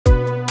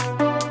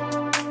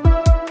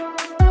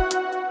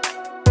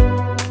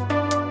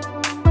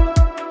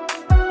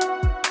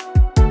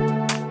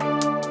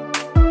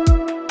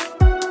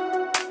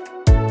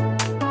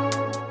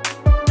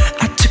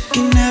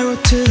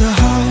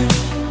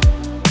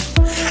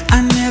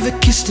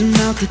taste a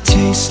mouth that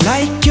tastes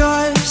like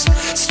yours.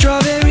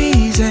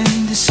 Strawberries and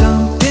there's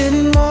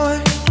something more.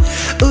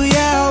 Oh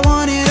yeah, I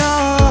want it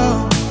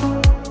all.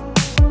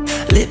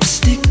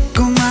 Lipstick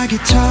on my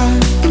guitar.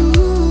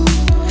 Ooh.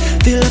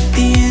 Fill up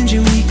the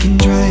engine, we can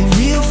drive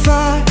real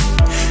far.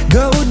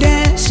 Go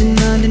dancing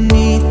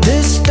underneath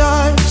the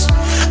stars.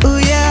 Oh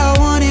yeah, I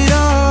want it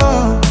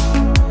all.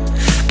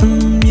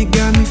 You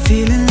got me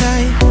feeling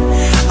like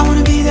I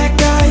wanna be that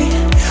guy.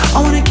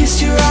 I wanna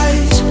kiss your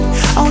eyes.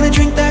 I wanna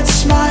drink that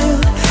smile.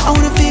 I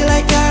wanna feel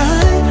like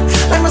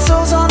my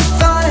soul's on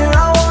fire.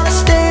 I wanna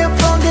stay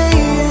up all day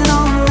and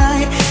all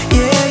night.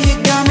 Yeah, you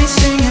got me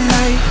singing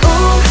like,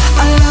 ooh,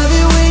 I love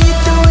it when you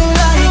do it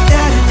like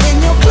that. And when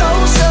you're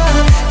closer,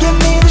 give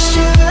me the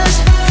shivers.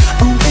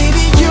 Oh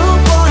baby, you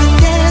wanna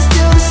dance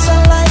till the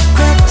sunlight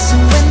cracks.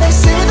 And when they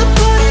say the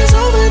party's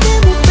over, then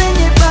we'll bring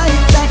it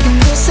right back. And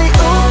we'll say,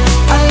 ooh,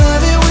 I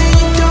love it when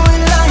you do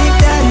it like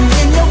that. And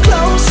when you're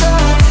closer,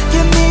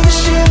 give me the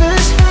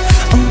shivers.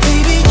 Oh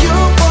baby, you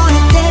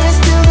wanna dance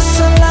till the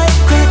sunlight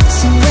cracks.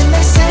 And when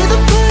they say the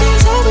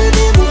party's over,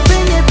 then we'll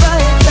bring it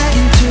right back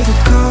into the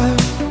car.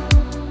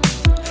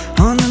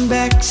 On the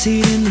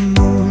backseat in the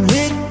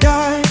moonlit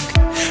dark.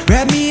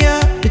 Wrap me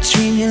up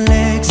between your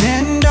legs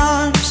and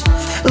arms.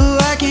 Ooh,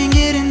 I can't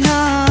get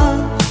enough.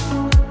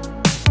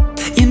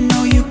 You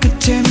know you could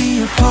tear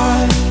me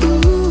apart.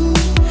 Ooh,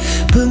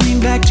 put me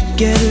back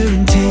together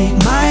and take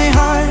my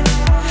heart.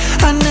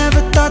 I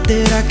never thought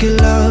that I could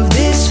love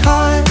this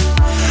hard.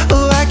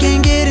 Oh, I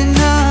can't get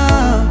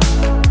enough.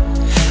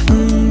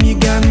 You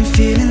got me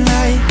feeling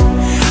like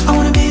I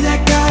wanna be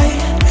that guy.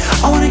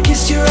 I wanna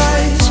kiss your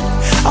eyes.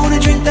 I wanna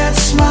drink that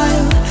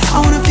smile. I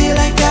wanna feel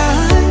like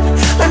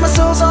my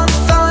soul's on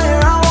fire.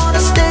 I wanna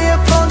stay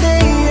up all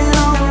day and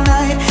all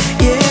night.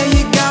 Yeah,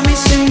 you got me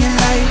singing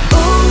like,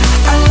 ooh,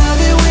 I love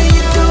it when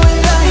you do it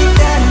like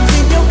that. And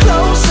when you're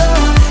closer,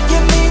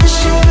 give me the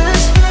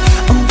shivers.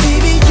 Oh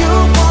baby, you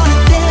wanna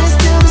dance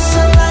till the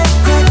sunlight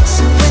cracks.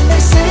 And when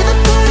they say the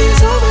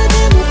party's over,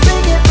 then we'll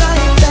bring it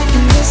right back.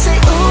 And we'll say,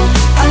 ooh,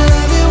 I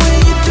love it when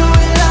you do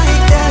it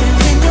like that. And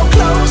when you're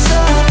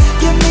closer,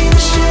 give me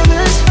the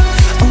shivers.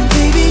 Oh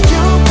baby,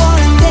 you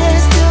wanna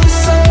dance till the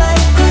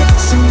sunlight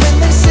cracks. And when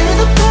they say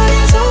the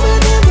party's over,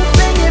 then we'll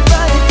bring it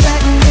right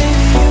back. And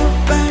baby, you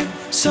burn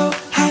so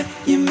hot,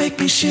 you make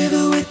me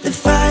shiver with the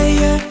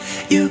fire.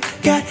 You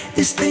got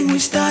this thing we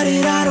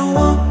started, I don't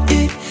want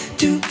it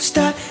to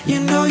stop. You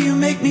know you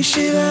make me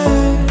shiver.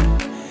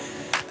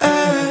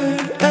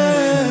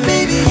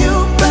 Baby, you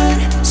burn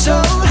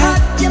so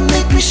hot, you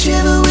make me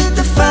shiver with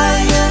the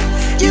fire.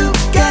 You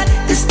got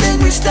this thing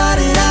we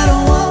started, I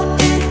don't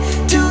want it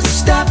to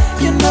stop.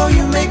 You know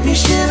you make me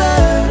shiver.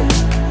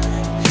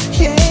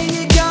 Yeah,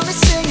 you got me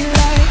singing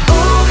like,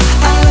 ooh,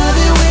 I love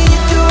it when you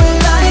do it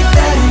like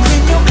that. And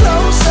when you're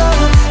closer,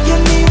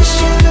 give me the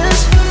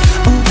shivers.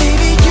 Oh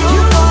baby, you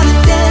wanna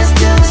dance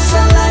till the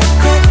sunlight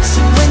cracks.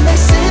 And when they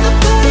say the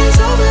party's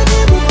over,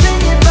 then we'll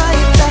bring it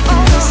right back.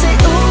 And we'll say,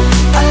 ooh,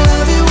 I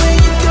love it when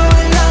you do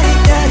it like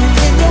that. And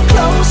when you're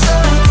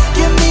closer,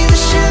 give me the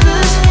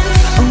shivers.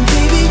 Oh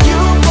baby, you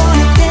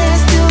wanna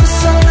dance till the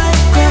sunlight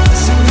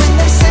cracks. And when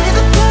they say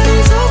the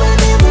party's over,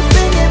 then we'll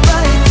bring it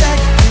right back.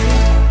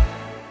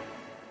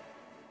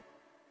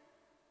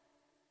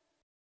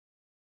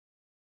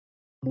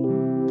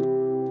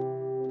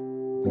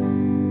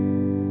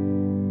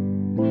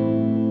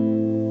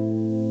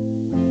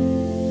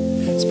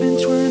 It's been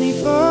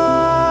 24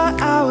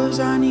 hours,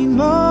 I need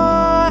more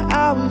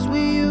hours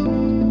with you.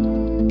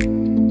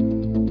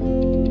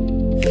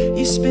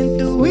 You spent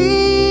the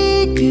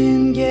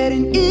weekend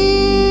getting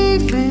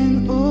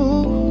even,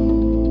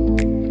 ooh.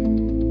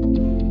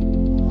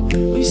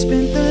 We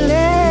spent the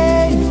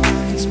late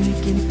nights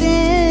making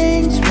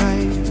things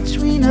right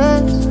between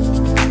us.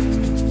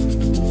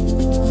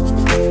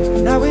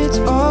 Now it's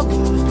all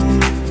good,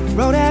 babe.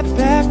 Roll that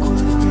backward,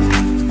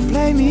 babe.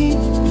 Play me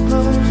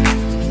close.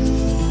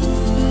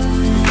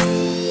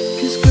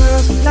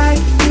 Girls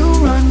like you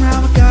run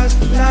round with guys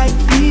like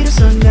me to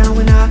sundown.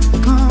 When I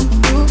come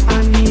through,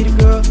 I need a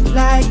girl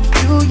like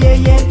you, yeah,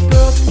 yeah.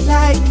 Girls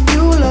like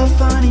you love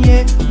fun,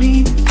 yeah.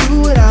 Me do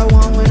what I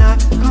want when I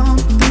come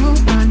through.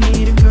 I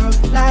need a girl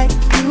like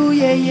you,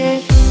 yeah, yeah.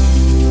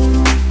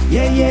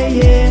 Yeah, yeah,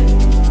 yeah.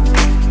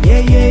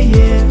 Yeah, yeah,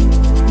 yeah.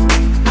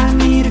 I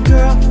need a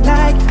girl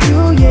like you,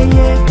 yeah,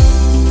 yeah.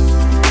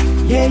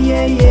 Yeah,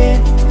 yeah, yeah.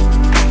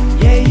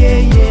 Yeah, yeah,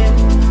 yeah.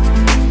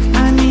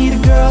 I need a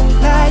girl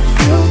like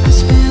you. I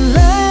spent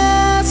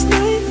last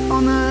night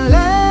on the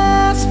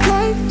last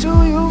flight to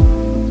you.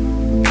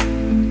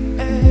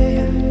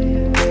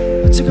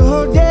 I took a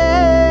whole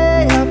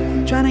day up,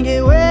 trying to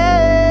get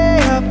way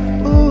up.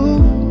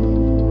 Ooh.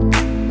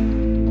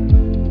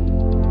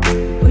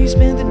 We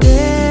spent the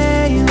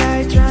day and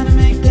night trying to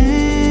make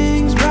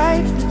things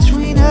right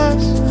between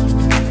us.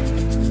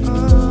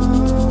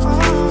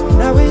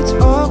 Now it's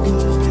all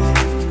good,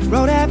 babe.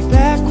 Roll that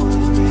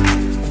backward,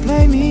 babe.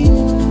 Play me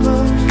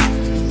close.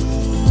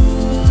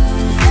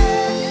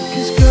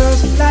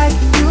 Like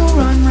you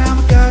run round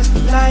with guys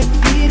like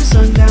me to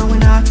sundown.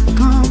 When I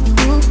come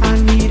through, I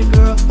need a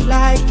girl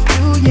like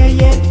you,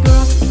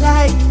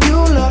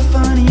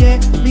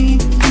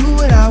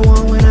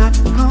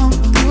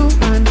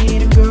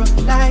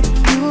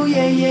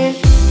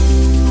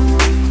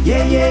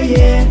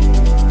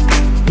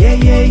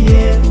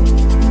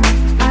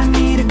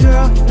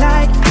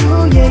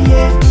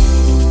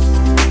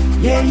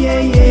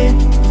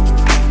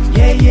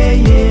 yeah, yeah,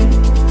 yeah.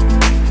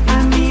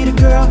 I need a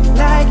girl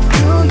like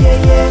you,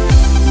 yeah, yeah.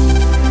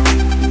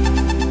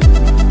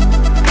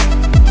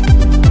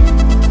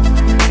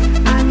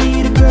 I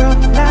need a girl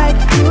like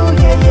you,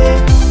 yeah, yeah.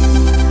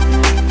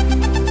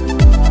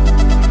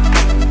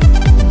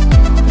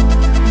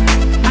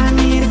 I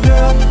need a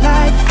girl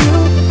like you.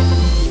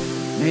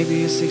 Maybe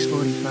it's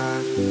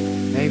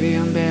 6:45, maybe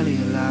I'm barely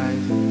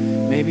alive.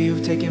 Maybe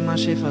you've taken my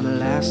shit for the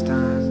last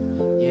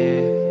time,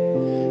 yeah.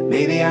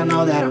 Maybe I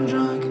know that I'm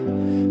drunk,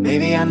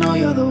 maybe I know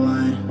you're the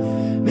one.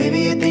 Maybe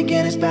you're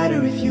thinking it's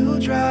better if you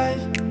drive.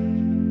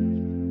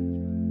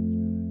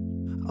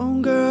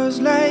 Oh, girls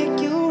like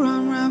you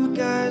run around with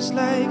guys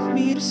like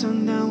me to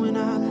sundown. When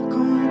I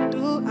come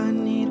through, I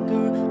need a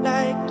girl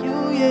like you,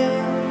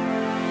 yeah.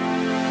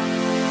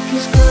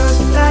 'Cause girls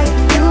like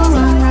you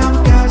run around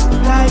with guys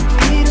like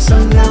me to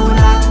sundown. When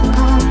I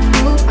come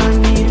through, I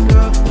need a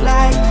girl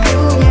like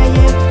you, yeah,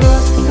 yeah.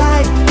 Girls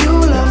like you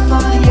love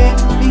fun, yeah.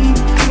 Me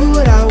do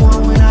what I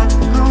want when I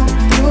come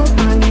through.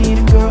 I need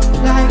a girl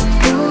like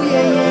you,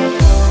 yeah, yeah.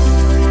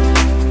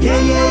 Yeah,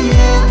 yeah,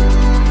 yeah.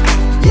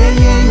 Yeah,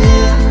 yeah,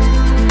 yeah.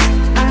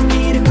 I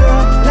need a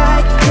girl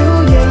like you,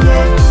 yeah,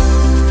 yeah.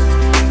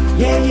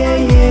 Yeah, yeah,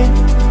 yeah.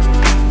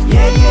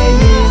 Yeah, yeah,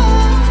 yeah.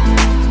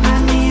 I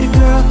need a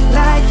girl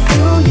like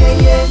you, yeah,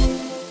 yeah.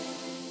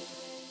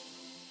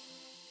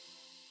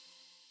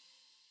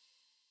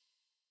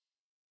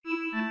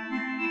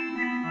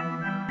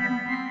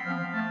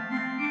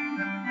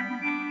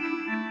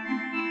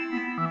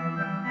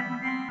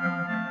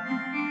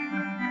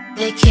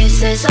 The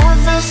kisses of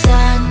the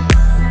sun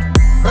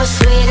were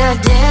sweet, I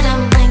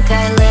didn't blink, I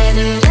let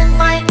it in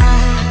my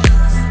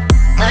eyes.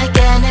 Like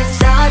an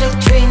exotic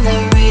dream, the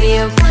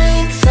radio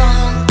playing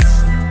songs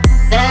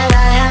that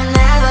I have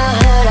never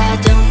heard, I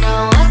don't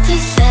know what to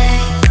say.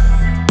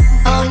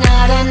 Oh,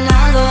 not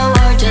another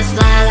word, just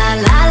la la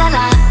la la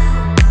la.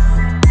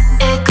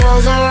 It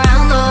goes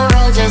around the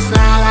world, just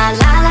la la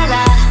la la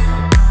la.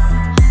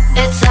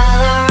 It's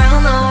all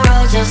around the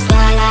world, just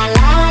la la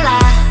la la la.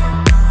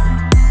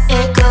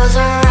 It goes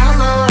around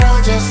the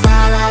world, just la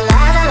la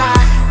la la la.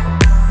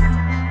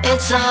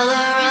 It's all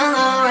around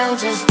the world,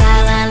 just la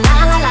la la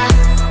la la.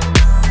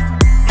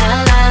 La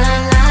la la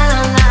la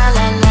la la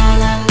la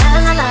la la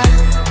la la.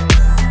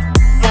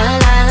 La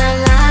la la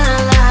la la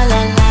la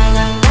la la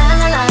la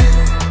la la.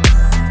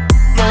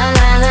 La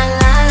la la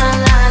la la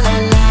la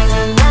la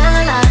la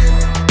la la.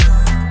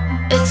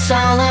 It's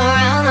all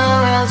around the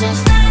world,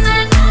 just la la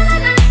la la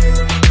la.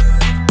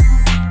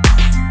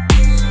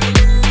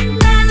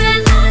 La la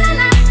la la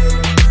la.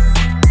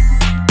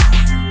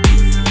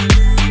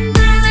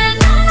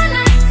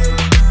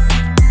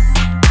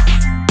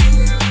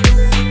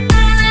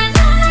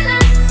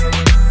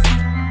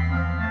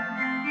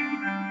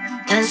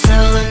 And so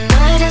the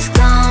night is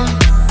gone,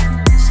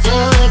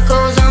 still it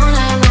goes on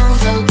and on,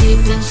 so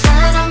deep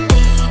inside of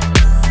me.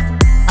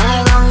 I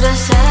long to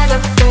set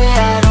it free,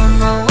 I don't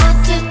know what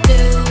to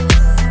do.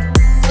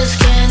 Just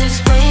can't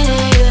explain to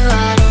you,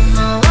 I don't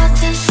know what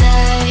to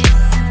say.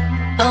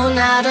 Oh,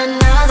 not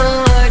another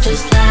word,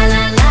 just la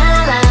la la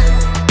la la.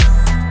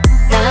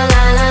 La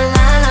la la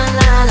la la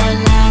la la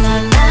la la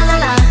la la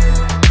la.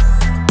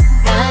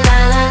 La la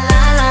la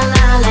la la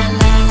la la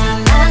la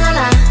la la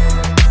la.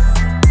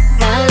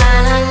 La la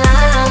la la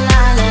la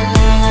la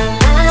la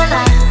la la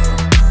la.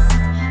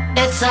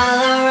 It's all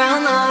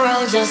around the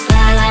world, just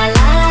la la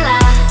la la la.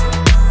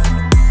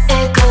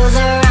 It goes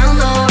around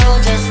the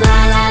world, just la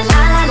la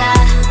la la la.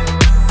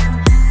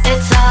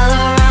 It's all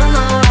around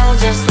the world,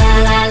 just la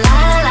la la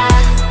la la.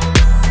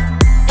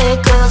 It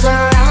goes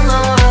around the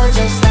world,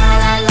 just la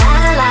la la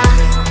la la.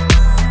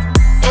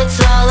 It's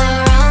all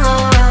around the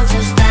world,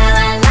 just la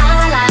la la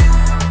la la.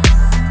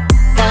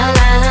 La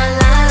la la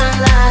la la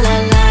la la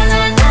la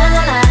la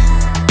la la.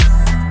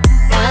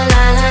 La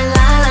la la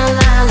la la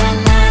la la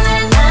la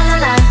la la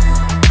la.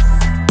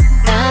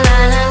 La la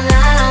la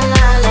la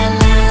la la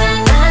la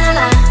la la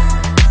la.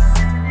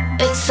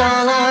 It's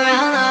all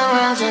around the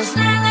world, just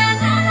la la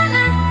la la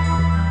la.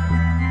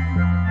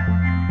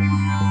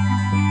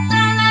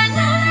 La la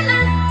la la la.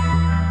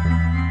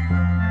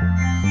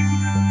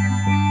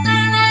 La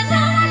la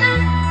la la la.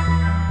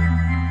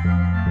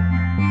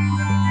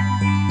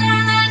 La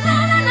la la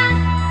la la.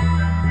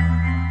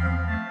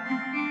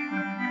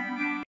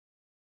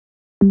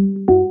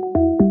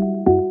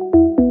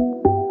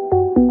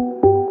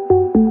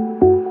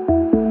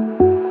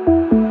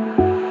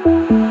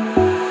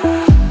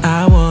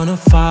 I wanna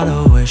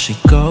follow where she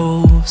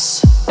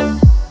goes.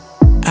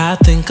 I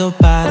think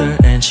about her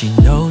and she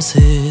knows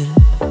it.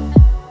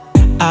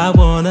 I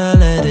wanna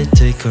let it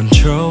take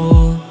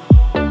control.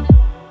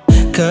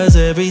 'Cause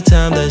every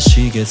time that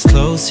she gets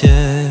close,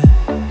 yeah,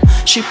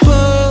 she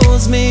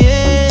pulls me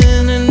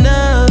in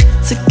enough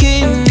to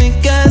keep me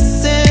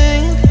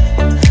guessing.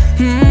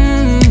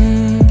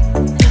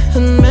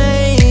 And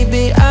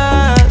maybe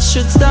I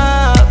should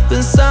stop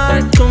and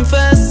start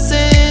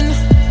confessing.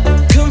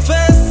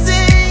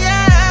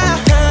 Yeah.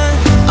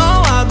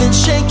 Oh, I've been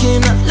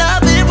shaking. I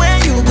love it when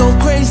you go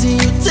crazy.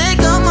 You take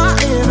all my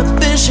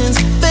inhibitions.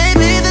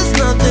 Baby, there's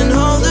nothing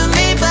holding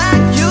me back.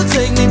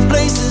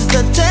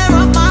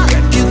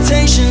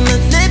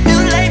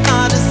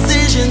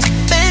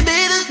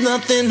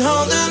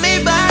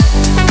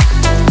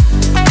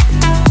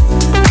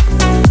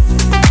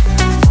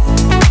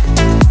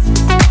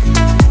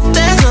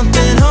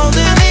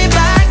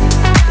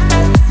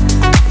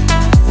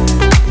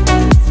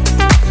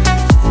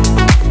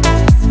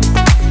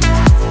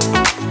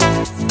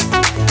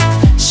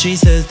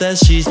 that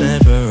she's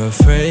never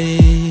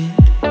afraid.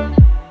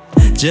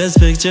 Just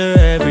picture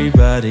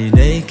everybody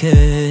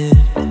naked.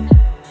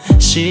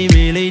 She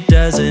really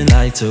doesn't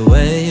like to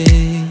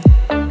wait.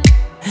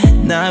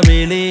 Not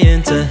really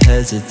into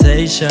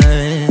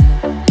hesitation.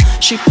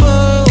 She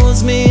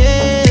pulls me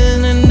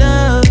in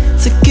enough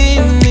to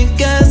keep me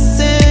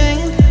guessing.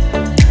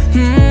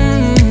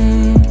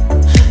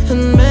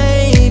 And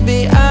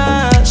maybe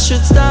I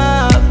should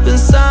stop and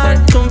start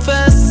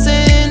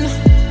confessing.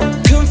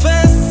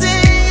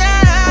 Confessing,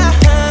 yeah.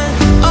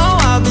 Oh,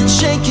 I've been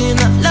shaking.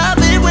 I love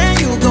it when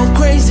you go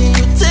crazy.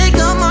 You take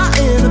all my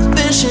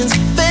inhibitions.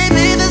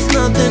 Baby, there's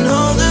nothing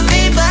holding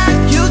me back.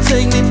 You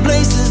take me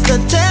places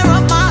that tear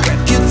up my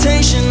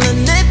reputation,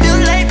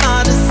 manipulate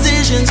my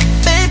decisions.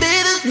 Baby,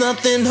 there's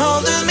nothing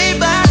holding me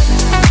back.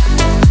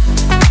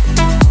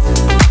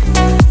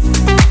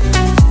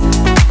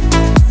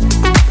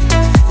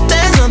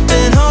 There's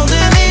nothing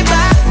holding me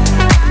back.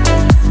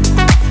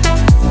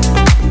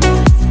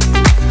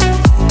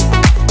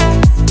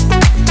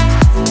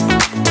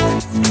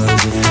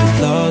 Cause if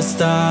we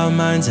lost our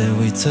minds and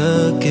we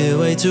took it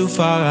way too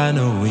far, I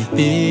know we'd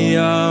be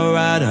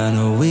alright. I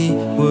know we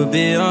would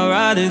be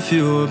alright if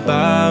you were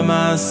by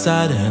my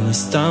side. And we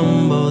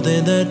stumbled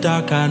in the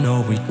dark, I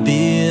know we'd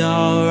be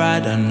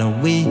alright. I know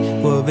we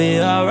would be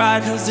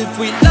alright. Cause if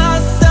we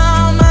lost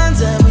our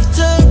minds and we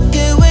took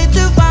it way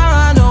too far,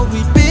 I know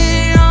we'd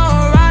be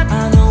alright.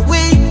 I know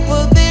we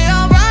would be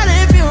alright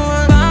if you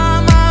were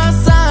by my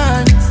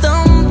side.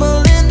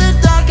 Stumble in the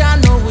dark, I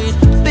know we'd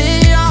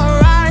be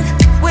alright.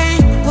 We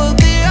would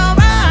be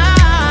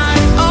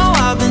alright. Oh,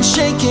 I've been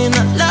shaking.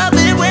 I love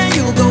it when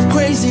you go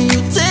crazy.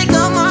 You take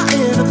all my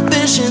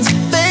inhibitions.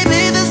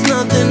 Baby, there's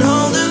nothing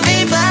holding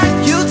me back.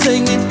 You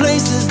take me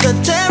places that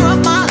tear up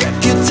my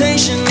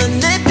reputation,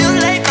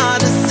 manipulate my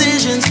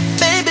decisions.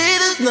 Baby,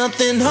 there's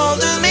nothing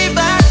holding me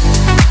back.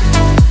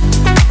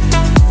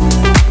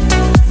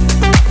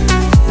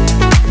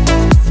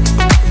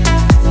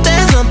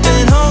 There's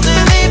nothing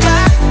holding me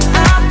back.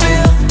 I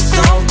feel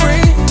so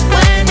free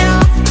when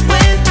you're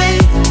with me,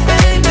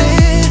 baby.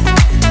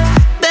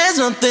 There's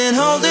nothing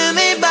holding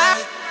me back.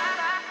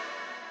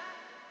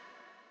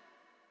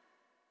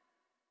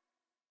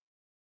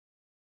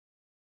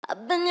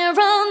 I've been here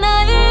all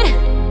night,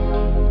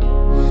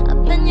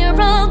 I've been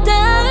here all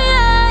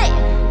day,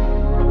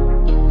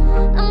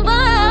 and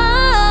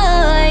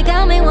boy,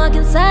 got me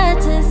walking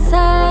side to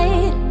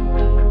side.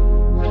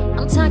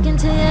 I'm talking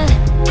to you,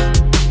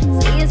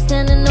 see you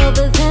standing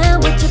over there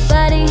with your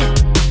body,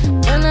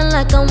 feeling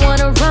like I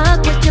wanna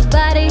rock with your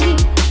body,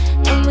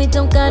 and we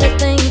don't gotta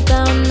think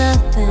about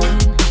nothing.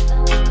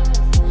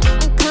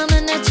 I'm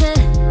coming at you,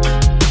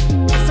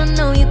 'cause I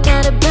know you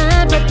got a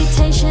bad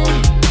reputation.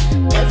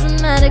 Doesn't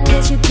matter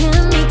 'cause you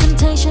give me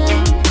temptation,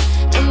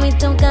 and we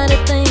don't gotta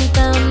think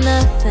about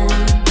nothing.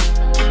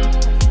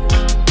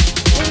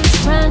 These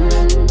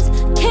friends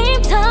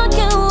keep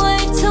talking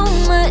way too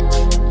much,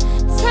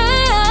 say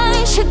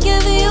I should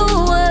give you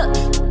up.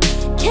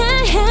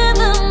 Can't hear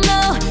them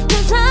now,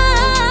 'cause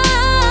I've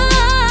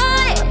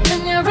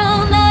been here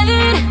all night,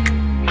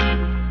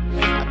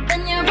 I've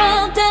been here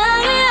all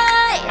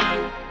day,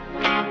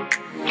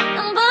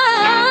 and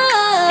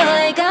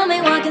boy, got me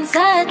walking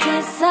side to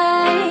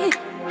side.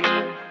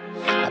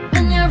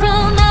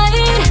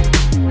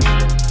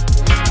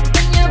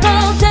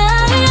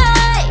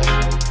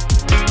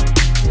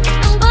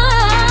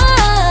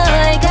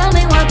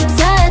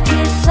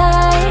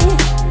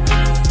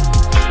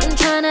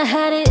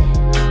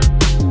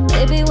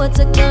 What's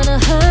it gonna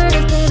hurt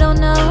if they don't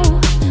know?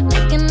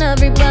 Making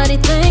everybody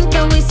think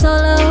that we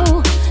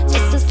solo.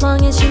 Just as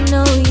long as you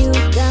know you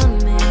got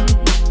me.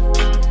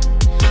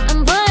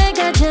 And boy, I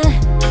got you.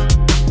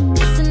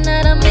 Listen,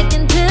 that I'm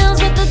making deals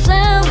with the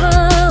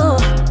devil.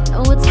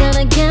 Know it's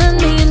gonna get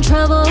me in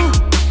trouble.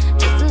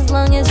 Just as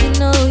long as you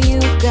know you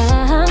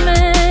got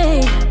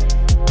me.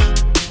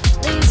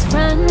 These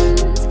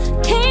friends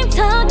keep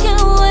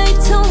talking way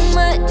too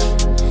much,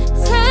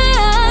 say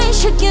I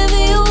should give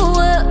you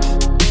up.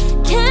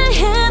 Can't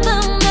hear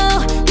them now,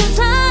 'cause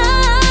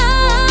I've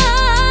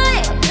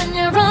been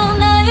here all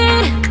night,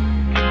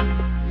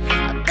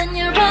 I've been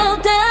here all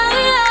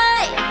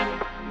day,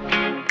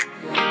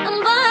 and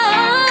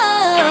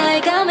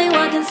boy, got me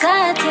walking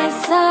side to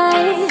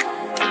side.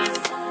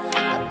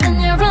 I've been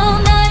here all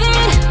night,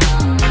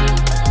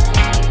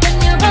 I've been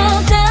here all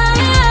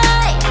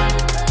day,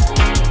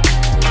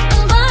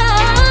 and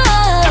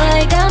boy,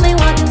 got me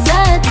walking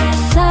side to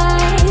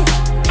side.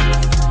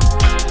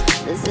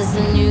 This is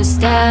a new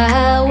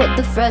style with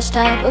the fresh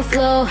type of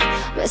flow.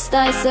 Wrist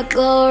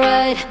icicle,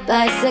 right,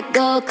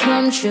 bicycle,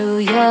 come true,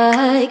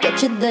 yeah.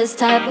 Get you this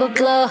type of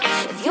blow.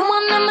 If you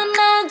want a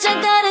menage, I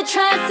got a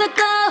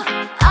tricycle.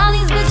 All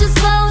these bitches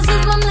close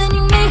is my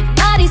mini me.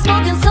 Body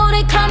smoking, so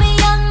they call me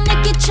Young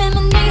Nicky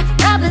Chimney.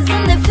 Rappers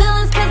in their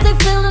feelings, 'cause they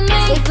feeling me.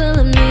 They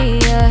feeling me,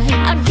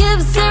 yeah. I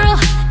give zero,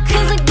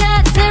 'cause I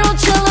got zero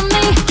chill on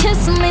me.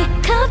 Kissing me,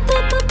 cup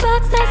paper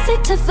box, that's say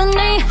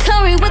Tiffany.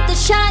 Curry with the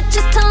shot,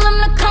 just tell them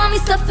to call me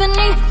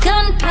Stephanie,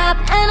 gun pop,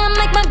 and I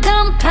make my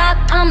gun pop.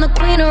 I'm the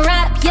queen of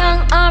rap, young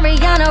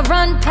Ariana,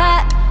 run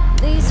pop.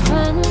 These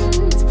friends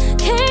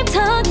keep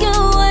talking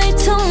way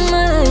too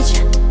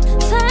much.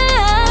 Say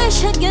I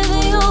should give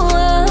you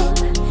up.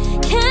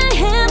 Can't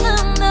hear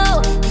them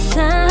though.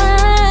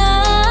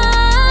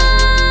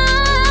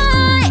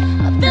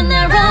 I've been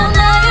there all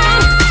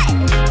night.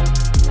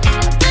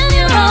 I've been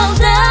here all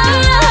day.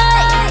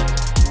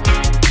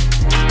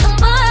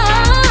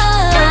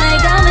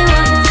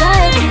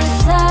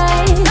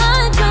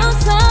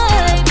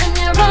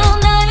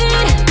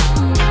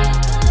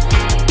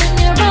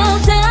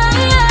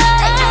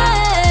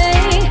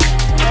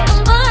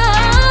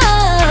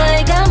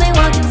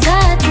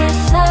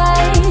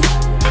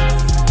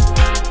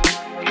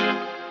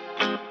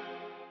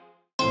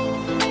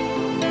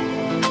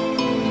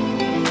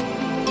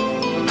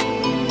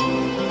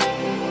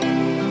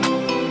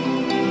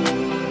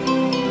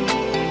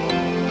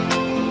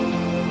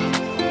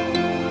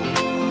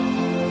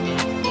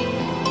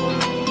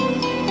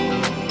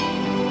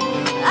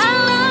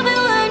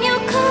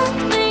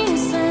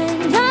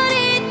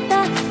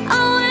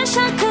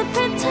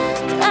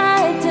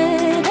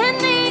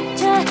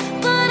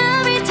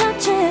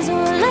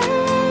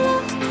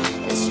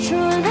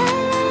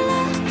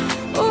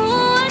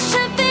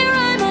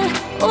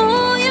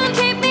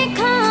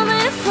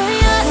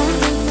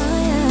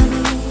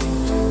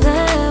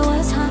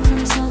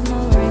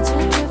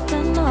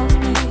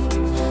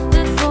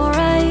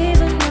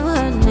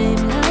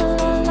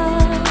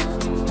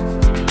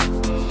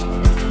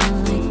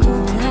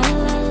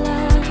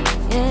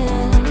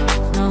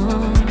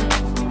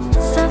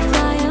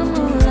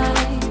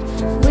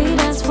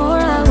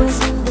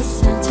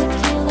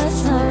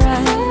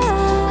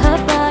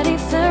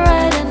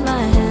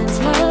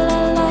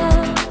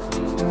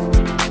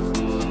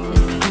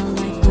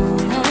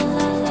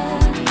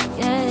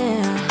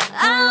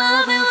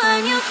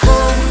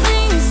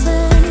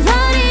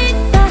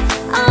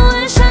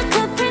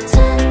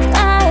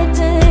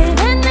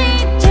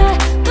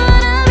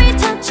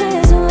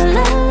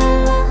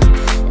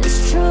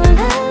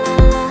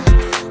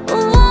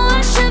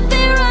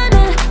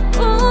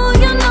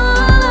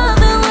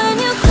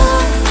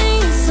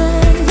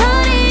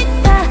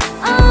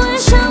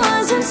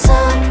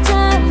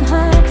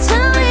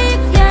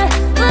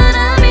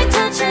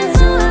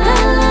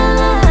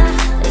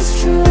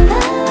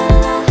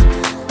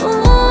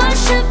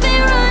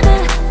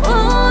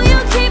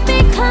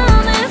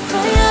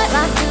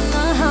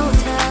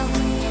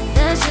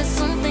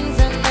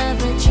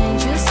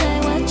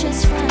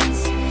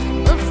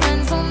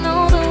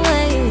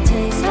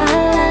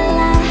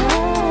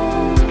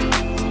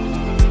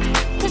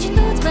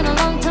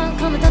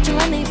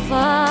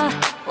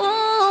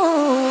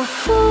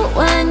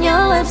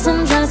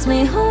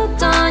 Me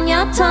hooked on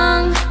your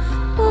tongue.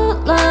 Ooh,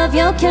 love,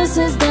 your kiss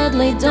is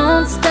deadly,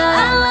 don't stop.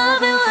 I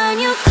love it when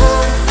you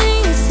call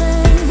me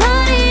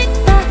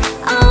señorita.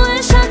 I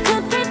wish I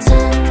could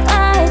pretend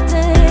I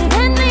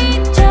didn't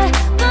need you,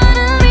 but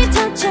every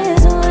touch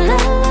is ooh la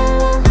la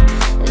la.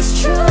 It's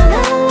true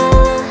la la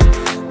la.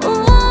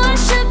 Ooh, I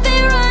should be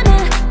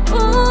running.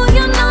 Ooh,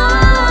 you know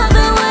I love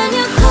it when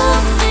you call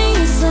me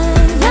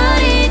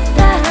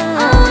señorita.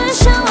 I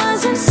wish I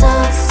wasn't so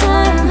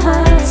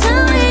hard to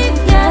leave,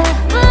 yeah.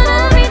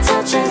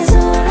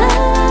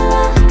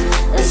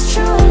 It's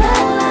true, la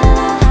la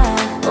la.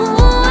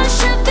 Ooh, I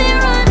should be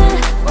running.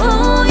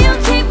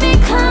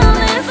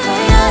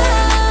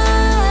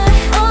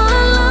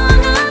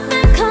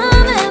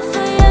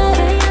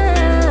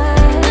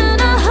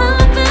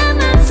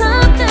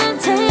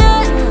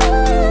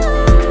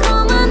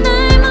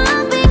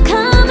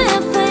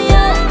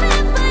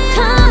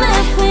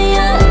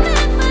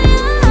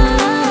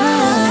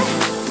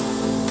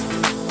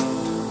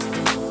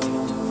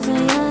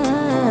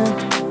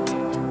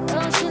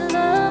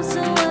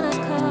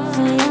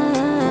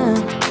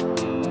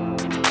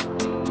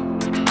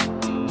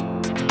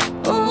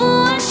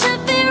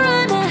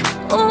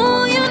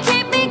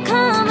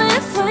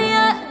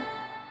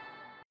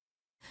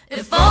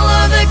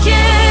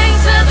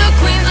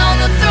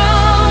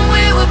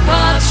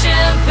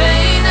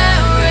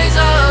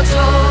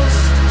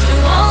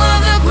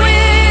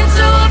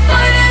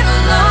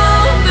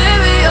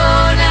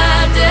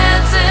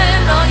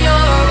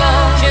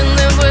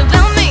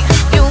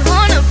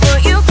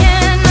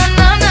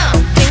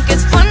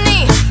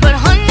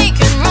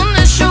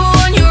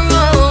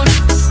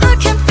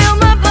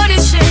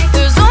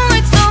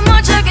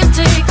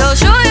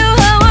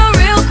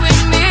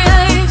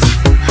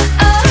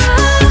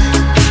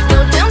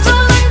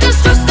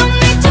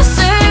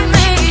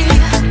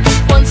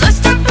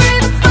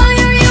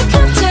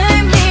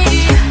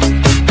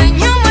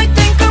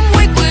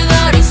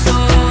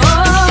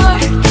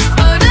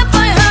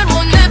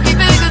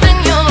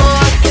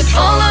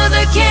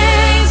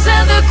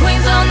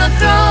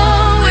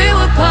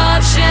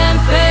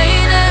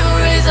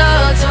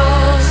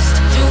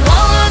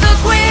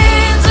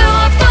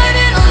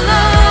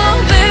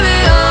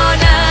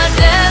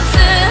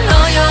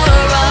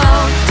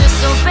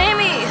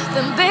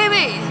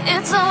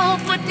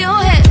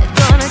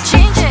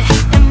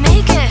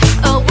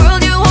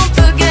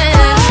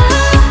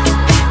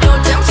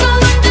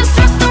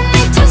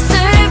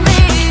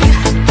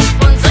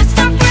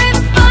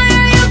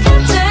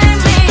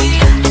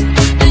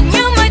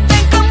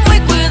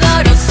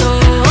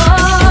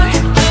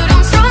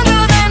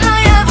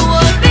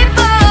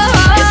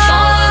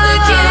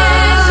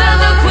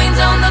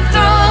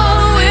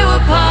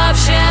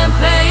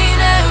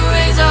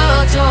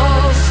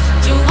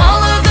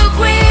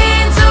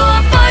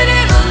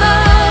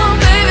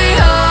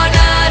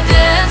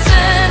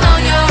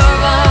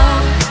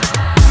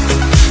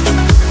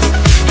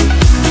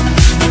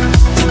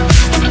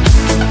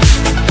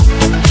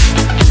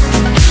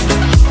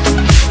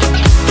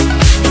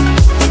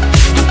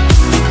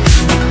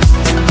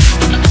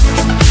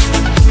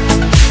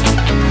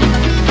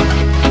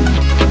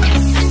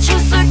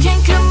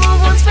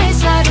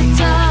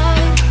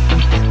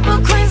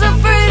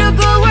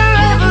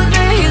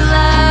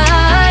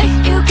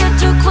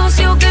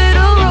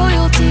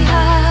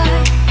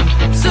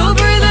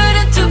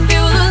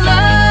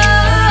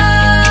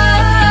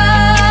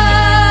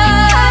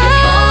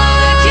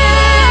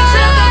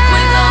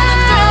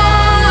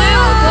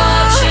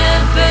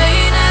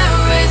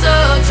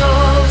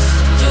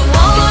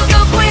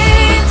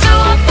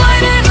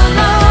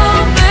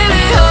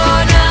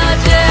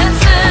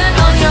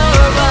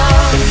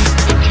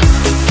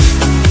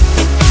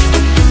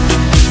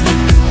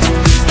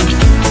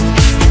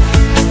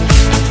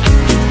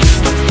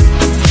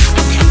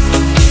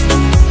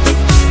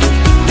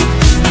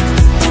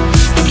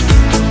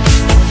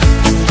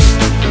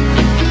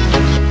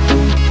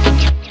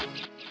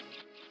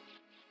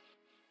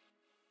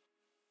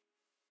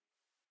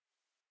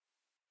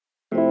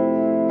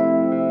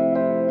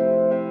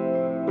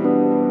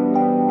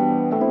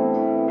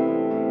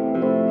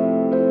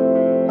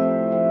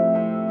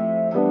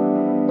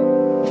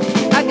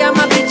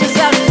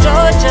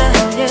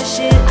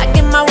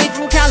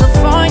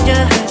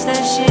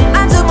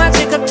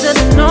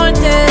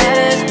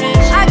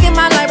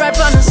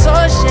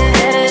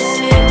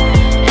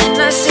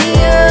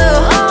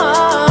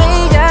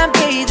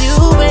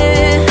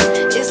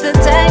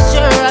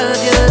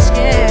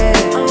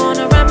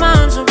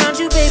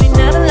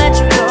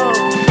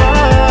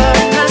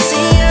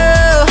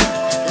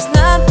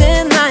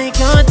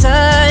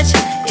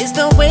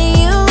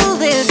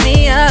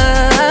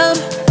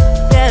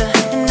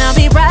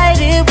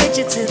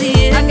 you to the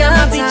end. I got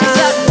my beaches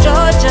out in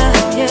Georgia,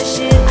 yeah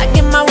shit. I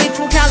get my weed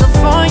from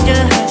California,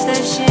 that's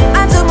that shit.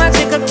 I took my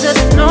chick up to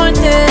the north,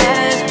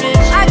 yeah,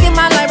 bitch. I get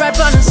my light right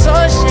from the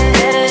source,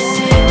 yeah, that's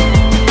it.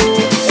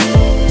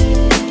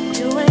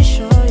 You ain't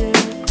sure yet,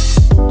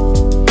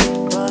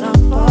 but I'm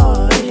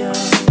for ya.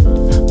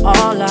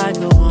 All I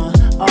could want,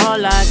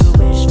 all I could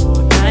wish for.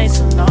 Nights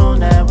alone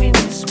that we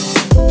miss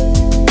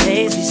more.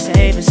 Days we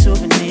save as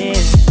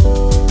souvenirs.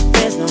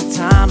 There's no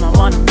time, I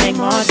wanna make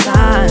more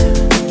time.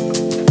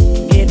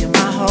 Give you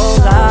my whole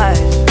life.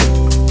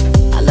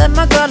 I let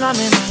my girl, I'm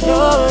in my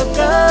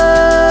Yorker.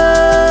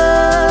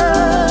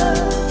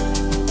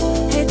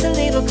 Hate to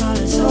leave her, call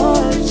it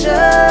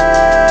torture.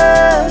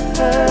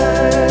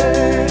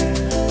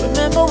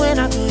 Remember when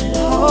I couldn't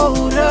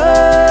hold her?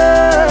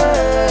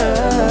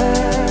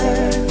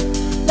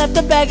 Left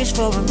the baggage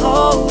for him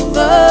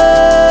over.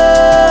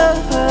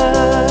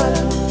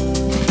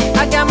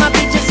 I got my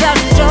beaches out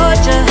in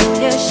Georgia,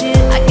 yeah shit.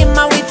 I get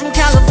my weed from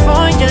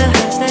California,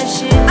 that's that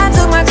shit. I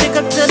took my chick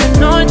up to the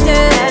north,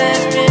 yeah,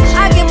 that's bitch.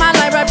 I get my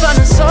light right from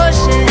the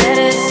source, yeah,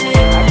 that's it.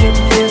 I get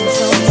the feeling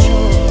so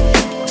sure.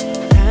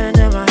 Hand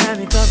in my hand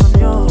because I'm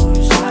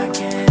yours.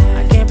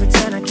 I can't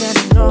pretend I can't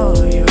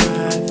ignore you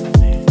right from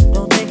me.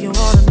 Don't think you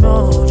wanna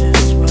know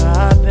just where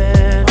I've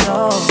been,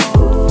 no.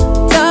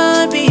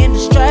 Done being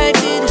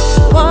distracted.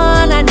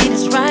 All I need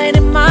is right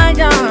in my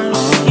arms.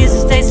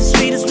 Kisses taste as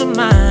sweet as with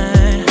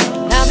mine.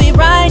 I'll be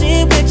right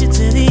here with you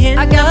to the end.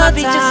 I got my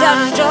beaches out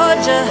in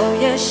Georgia, oh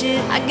yeah shit.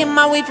 I get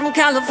my weed from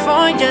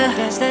California,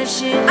 that's that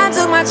shit. I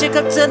took my chick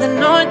up to the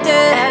north,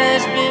 yeah,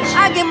 that's bitch.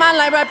 I get my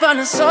light right from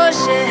the source,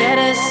 yeah,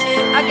 that's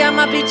it. I got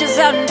my beaches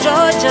out in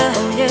Georgia,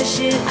 oh yeah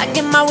shit. I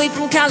get my weed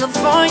from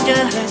California,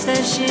 that's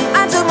that shit.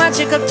 I took my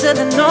chick up to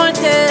the north,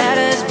 yeah,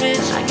 that's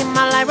bitch. I get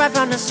my light right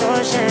from the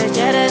source,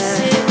 yeah, that's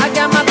it. I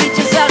got my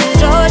beaches out in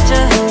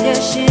Georgia, yeah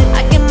shit.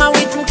 I get my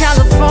weed from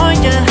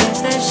California,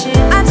 that's that shit.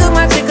 I took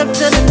my chick up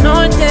to the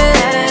north, yeah,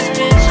 that's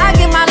bitch. I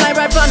get my light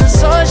right from the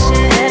source,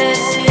 yeah, that's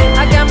it.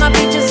 I got my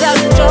beaches out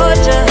in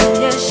Georgia,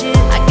 yeah shit.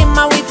 I get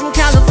my weed from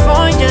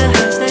California,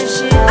 that's that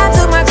shit. I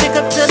took my chick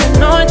up to the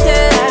north,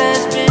 yeah,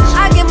 that's bitch.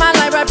 I get my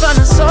light right from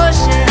the source,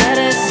 yeah,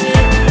 that's it.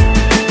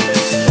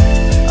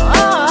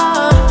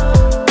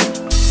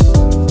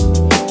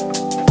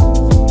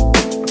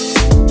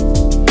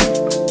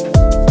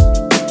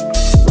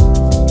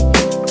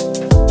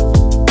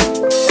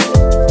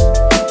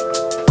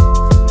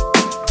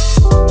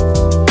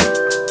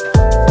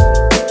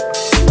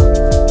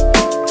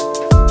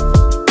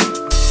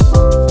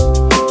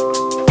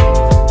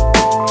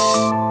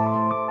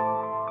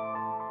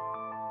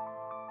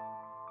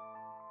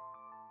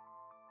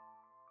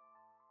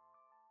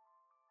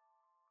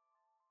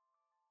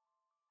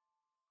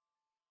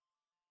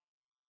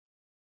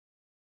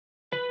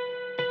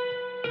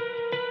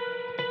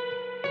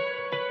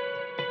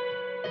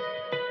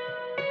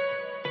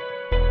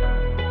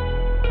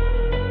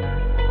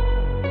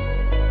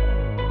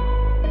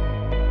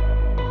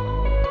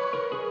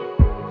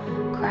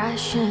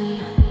 Crashing,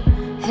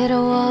 hit a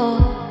wall.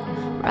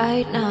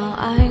 Right now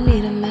I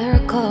need a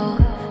miracle.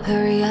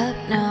 Hurry up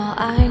now,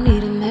 I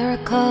need a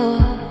miracle.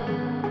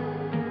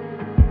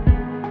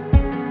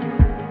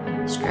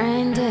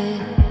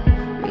 Stranded,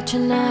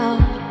 reaching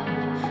out.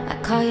 I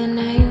call your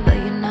name but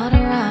you're not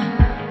around.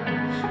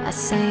 I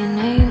say your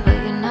name but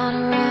you're not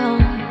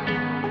around.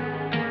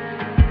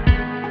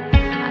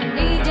 I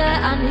need ya,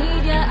 I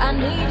need ya, I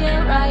need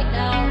ya right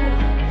now.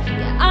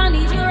 Yeah, I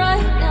need you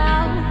right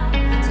now.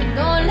 So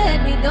don't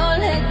let me, don't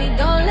let me,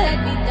 don't let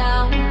me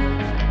down.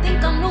 I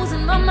think I'm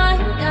losing my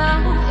mind now.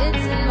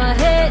 It's in my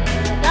head,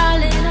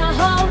 darling, I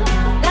hope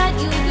that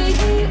you'll be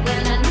here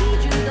when I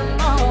need you the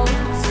most.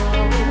 So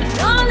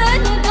don't let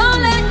me, don't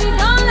let me,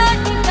 don't let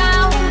me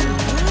down.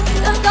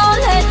 Just don't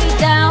let me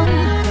down,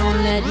 don't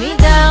let me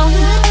down.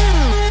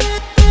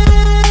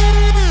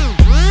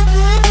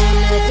 Don't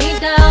let me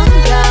down,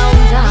 down,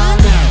 down.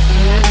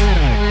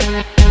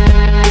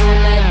 Don't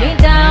let me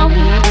down,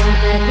 don't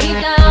let me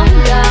down,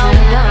 down,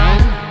 down.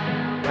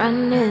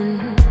 Running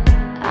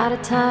out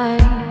of time.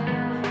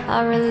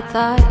 I really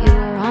thought you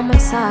were on my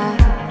side,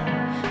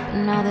 but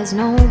now there's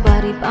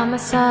nobody by my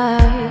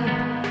side.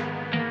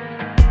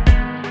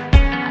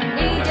 I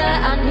need ya,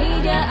 I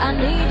need ya, I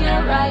need ya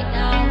right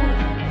now.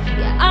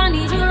 Yeah, I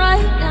need you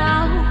right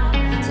now.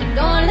 So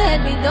don't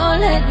let me, don't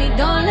let me,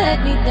 don't let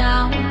me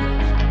down. I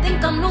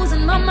think I'm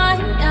losing my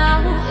mind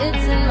now.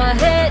 It's in my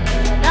head,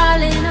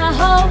 darling, I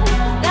hope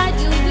that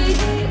you'll be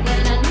here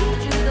when I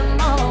need you the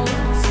most.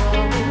 So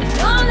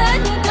don't let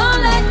me,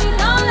 don't let me,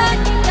 don't let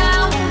me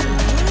down.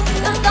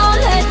 Just don't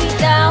let me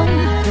down,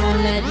 don't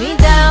let me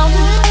down.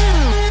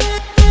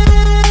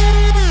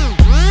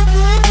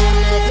 Don't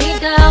let me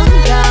down,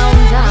 down,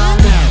 down.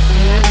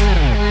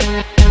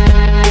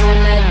 Don't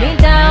let me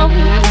down,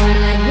 don't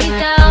let me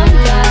down,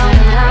 down,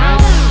 down.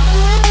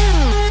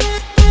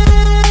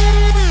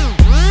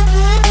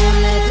 Don't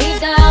let me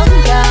down,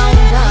 down,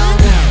 down.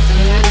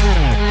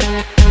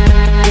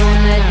 Don't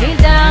let me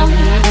down,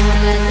 don't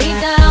let me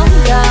down,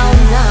 down,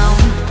 down.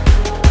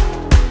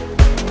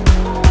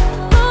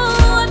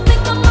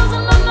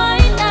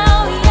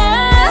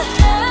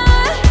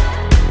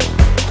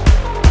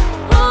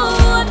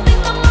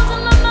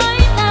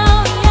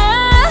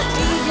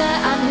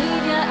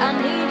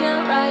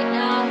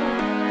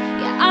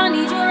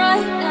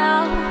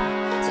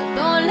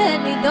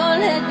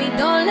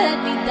 don't let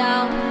me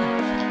down.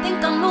 I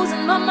think I'm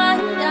losing my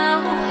mind now.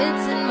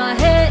 It's in my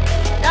head,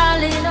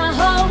 darling, I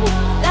hope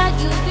that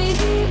you'll be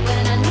here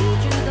when I need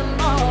you the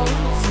most.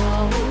 So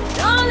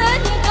don't let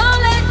me, don't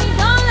let me,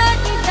 don't let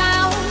me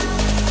down.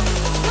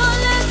 Don't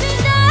let me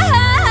down.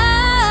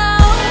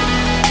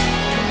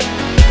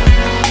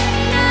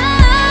 No,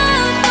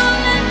 don't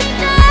let me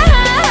down.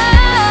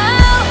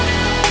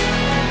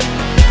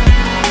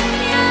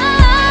 Yeah,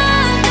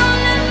 don't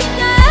let me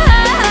down.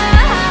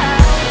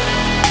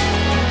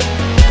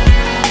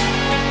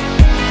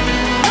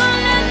 Don't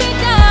let me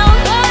down.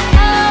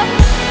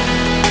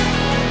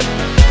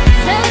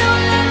 Say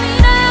don't let me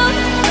down.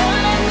 Don't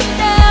let me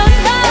down.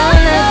 Don't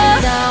let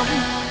me down.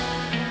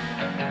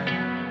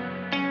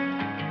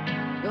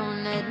 Don't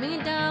let me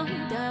down,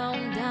 down,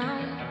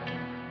 down.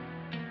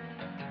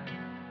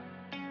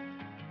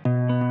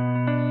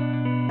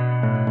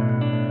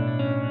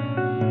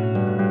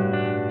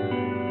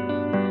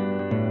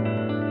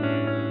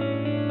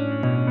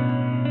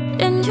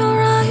 In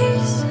your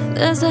eyes,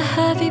 there's a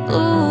heavy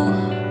blue.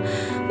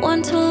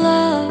 One to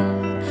love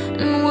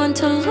and one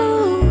to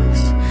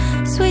lose.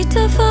 Sweet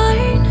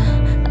divine,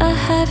 a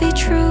heavy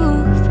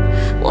truth.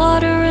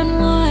 Water and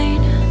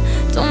wine,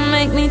 don't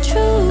make me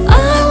choose.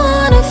 I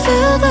wanna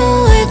feel the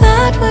way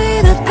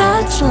that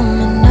that's on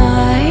the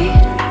night.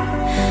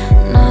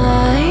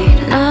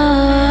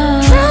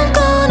 Drunk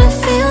on a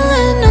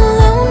feeling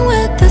alone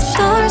with the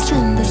stars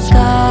in the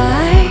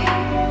sky.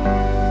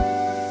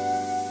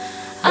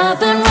 I've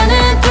been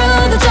running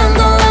through the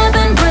jungle, I've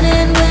been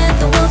running with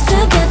the wolves to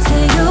get to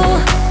you,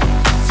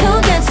 to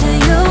get to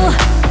you.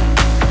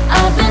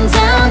 I've been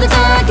down the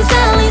darkest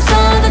alleys,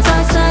 saw the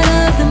dark side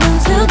of the moon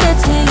to get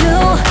to you,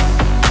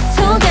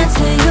 to get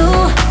to you.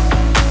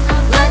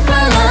 I've looked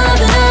for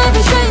love in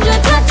every stranger,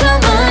 talk too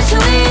much,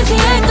 too easy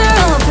anger,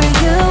 all for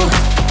you,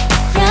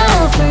 yeah,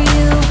 all for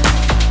you.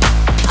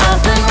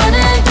 I've been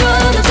running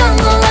through the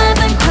jungle, I've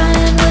been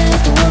crying with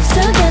the wolves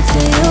to get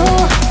to you,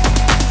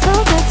 to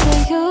get to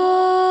you,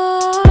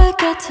 to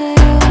get to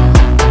you.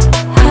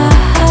 Ha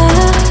ha,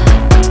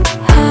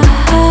 ha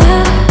ha,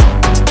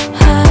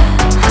 ha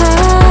ha.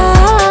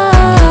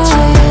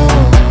 To you.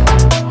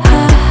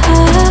 Ha ha,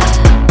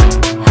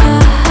 ha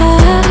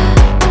ha,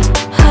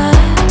 ha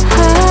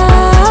ha.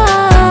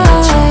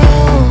 To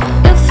you.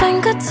 Your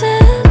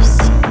fingertips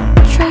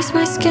trace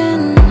my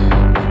skin,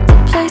 the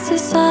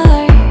places I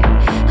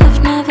have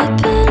never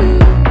been.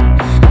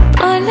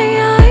 Blindly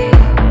I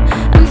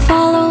am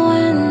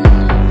following.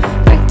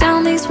 Break down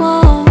these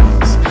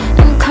walls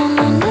and come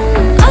on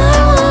in. I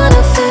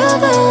wanna feel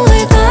the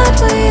way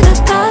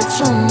that's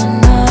on the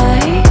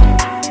night.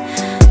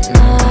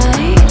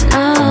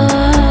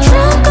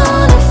 Drunk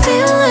on a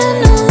feeling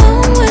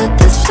alone with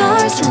the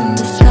stars in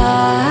the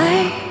sky.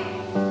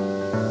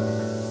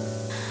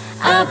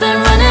 I've been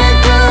running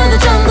through the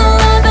jungle,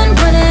 I've been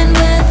running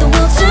with the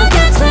wolves to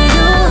get to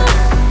you,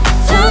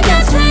 to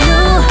get to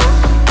you.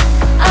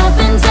 I've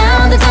been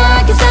down the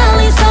darkest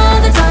alleys, saw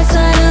the dark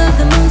side of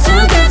the moon to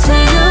get to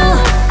you,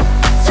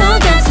 to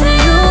get to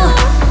you.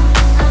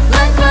 I've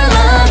looked for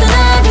love in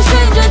every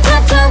stranger,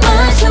 talk too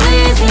much, too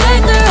easy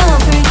anger, all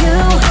for you,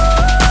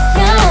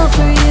 yeah, all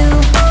for you.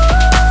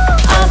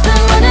 I've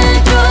been running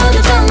through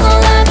the jungle,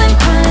 I've been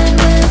crying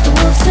with the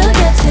wolves to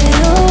get to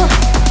you,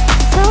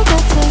 to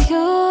get to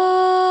you,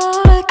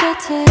 to get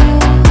to you.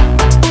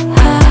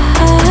 Ha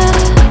ha,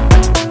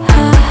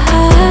 ha ha,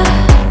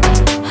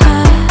 ha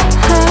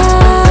ha.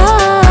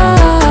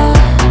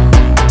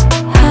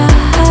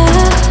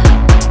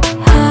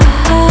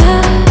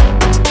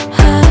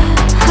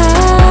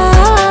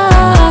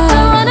 I've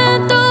been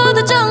running through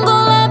the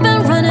jungle, I've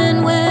been running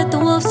with the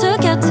wolves to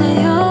get to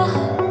you,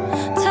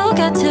 to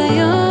get to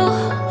you.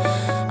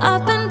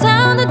 I've been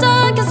down the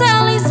darkest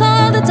alleys,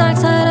 saw the dark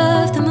side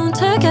of the moon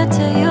to get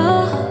to you,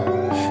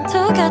 to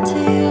get to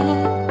you.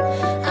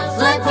 I've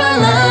looked for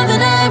love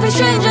in every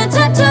stranger,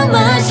 talk too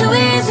much, too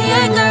easy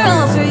anger,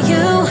 all for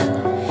you,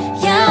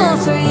 yeah, all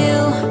for you.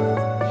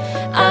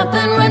 I've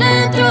been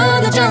running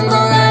through the jungle,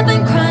 I've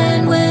been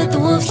crying with the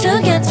wolves to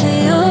get to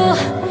you,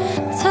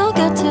 to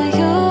get to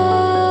you,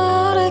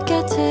 to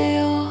get to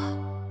you.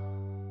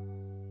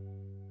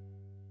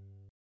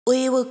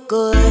 We were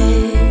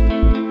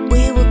good,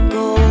 we were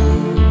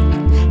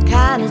gold,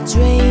 kind of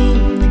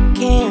dream that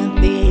can't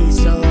be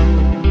sold.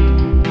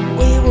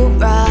 We were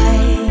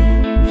right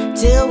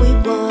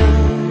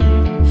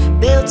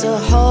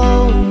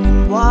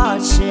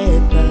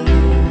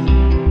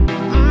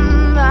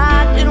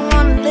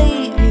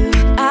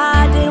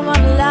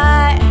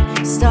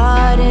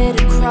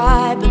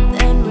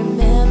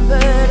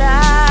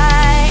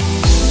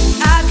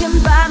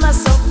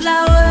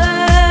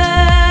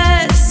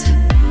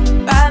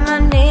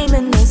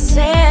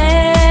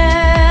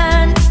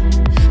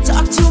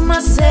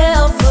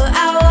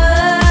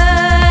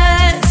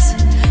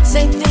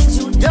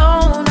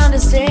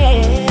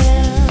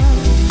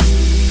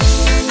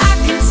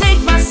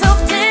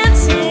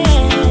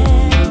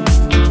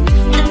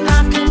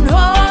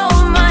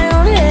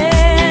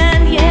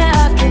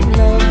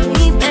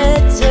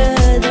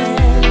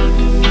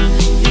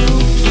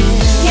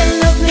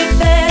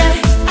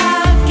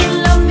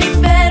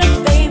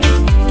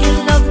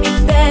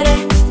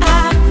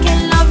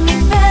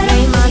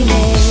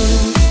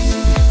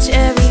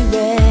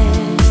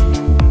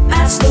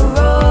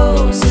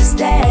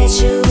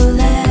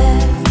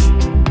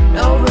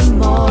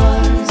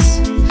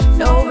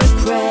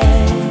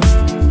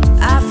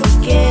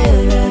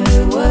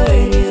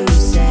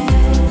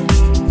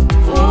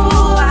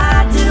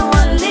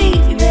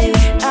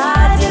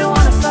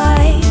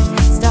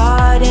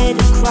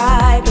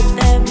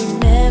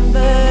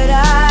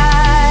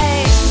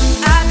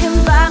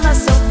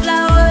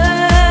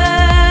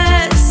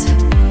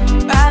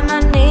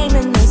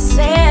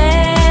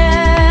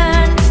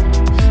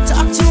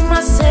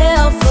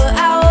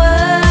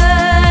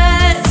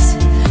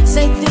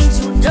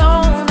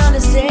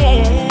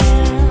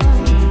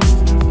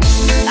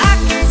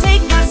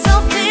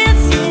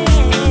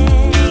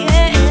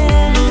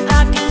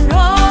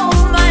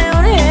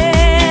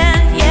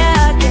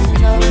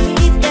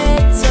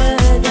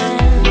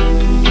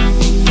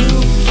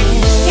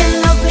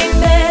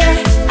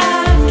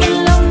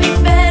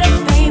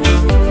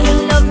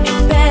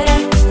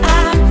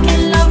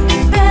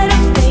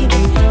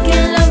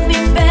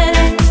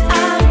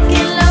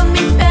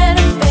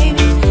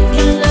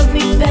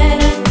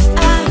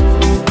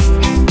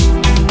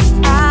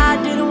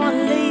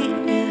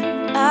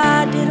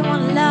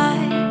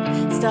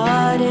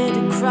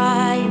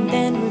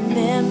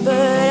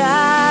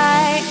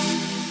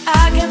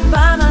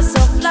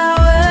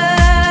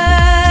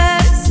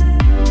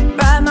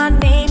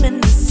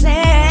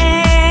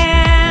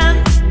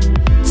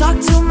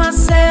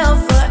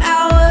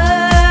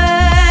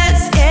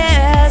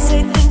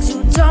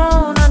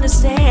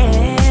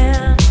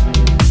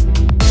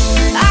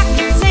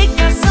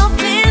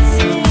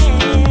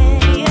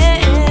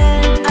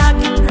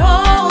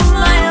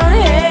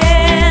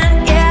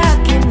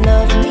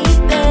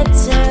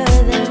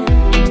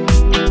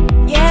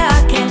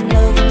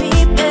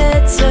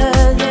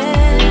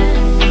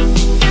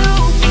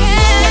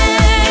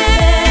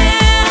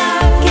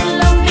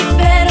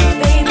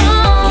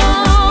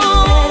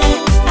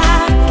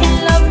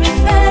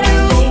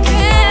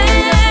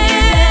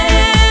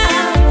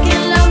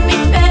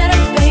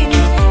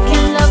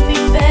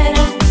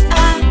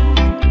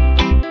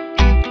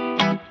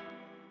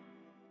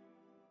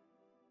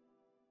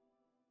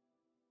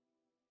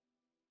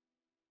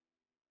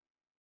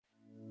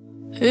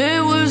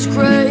It was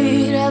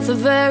great at the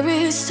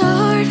very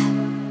start,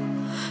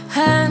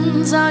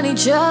 hands on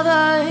each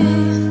other,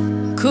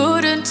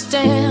 couldn't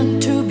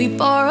stand to be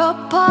far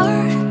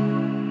apart.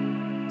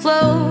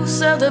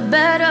 Closer the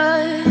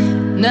better.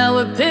 Now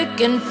we're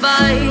picking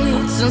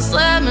fights and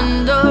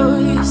slamming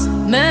doors,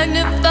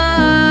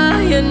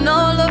 magnifying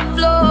all the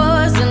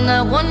flaws. And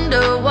I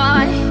wonder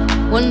why,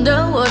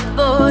 wonder what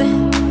for,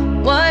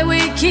 why we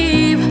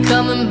keep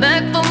coming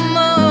back for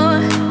more.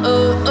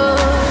 Oh,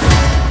 oh.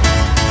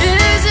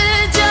 Is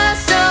it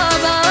just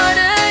about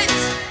us?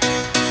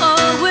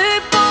 Are we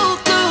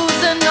both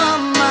losing our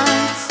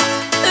minds?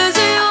 Is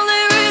the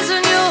only reason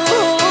you're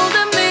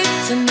holding me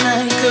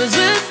tonight 'cause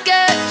we're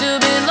scared to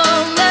be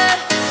lonely?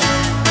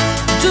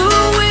 Do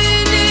we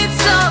need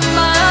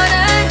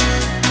somebody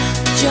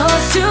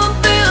just to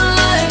feel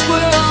like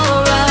we're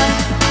alright?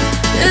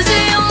 Is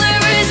the only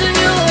reason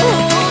you're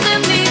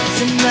holding me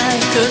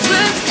tonight 'cause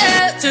we're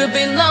scared to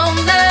be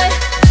lonely?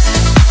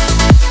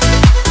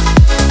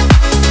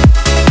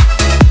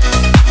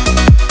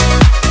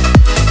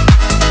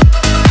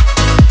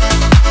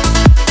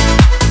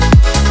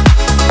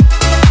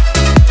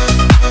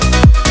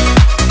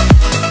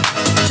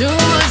 Too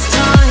much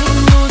time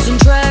losing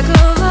track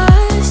of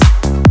us.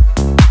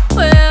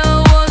 Where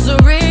was the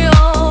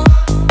real?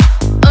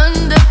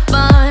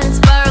 Undefined,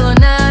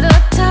 spiraling out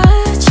of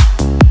touch.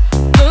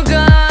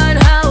 Forgot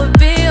how it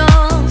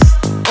feels.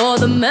 All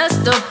the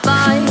messed up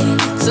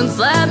fights and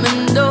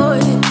slamming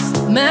doors,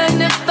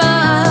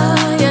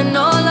 magnifying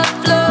all our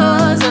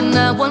flaws. And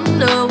I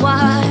wonder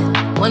why,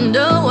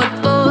 wonder what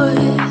for.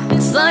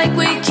 It's like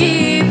we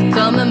keep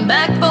coming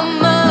back for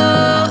more.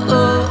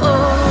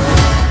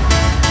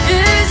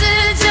 Is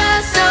it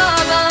just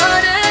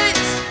about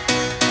us?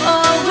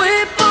 Are we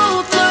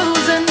both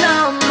losing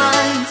our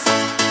minds?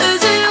 Is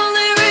the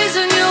only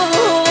reason you're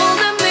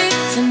holding me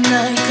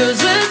tonight 'cause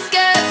we're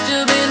scared to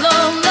be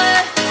lonely?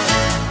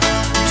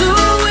 Do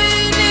we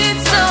need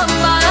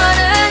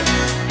somebody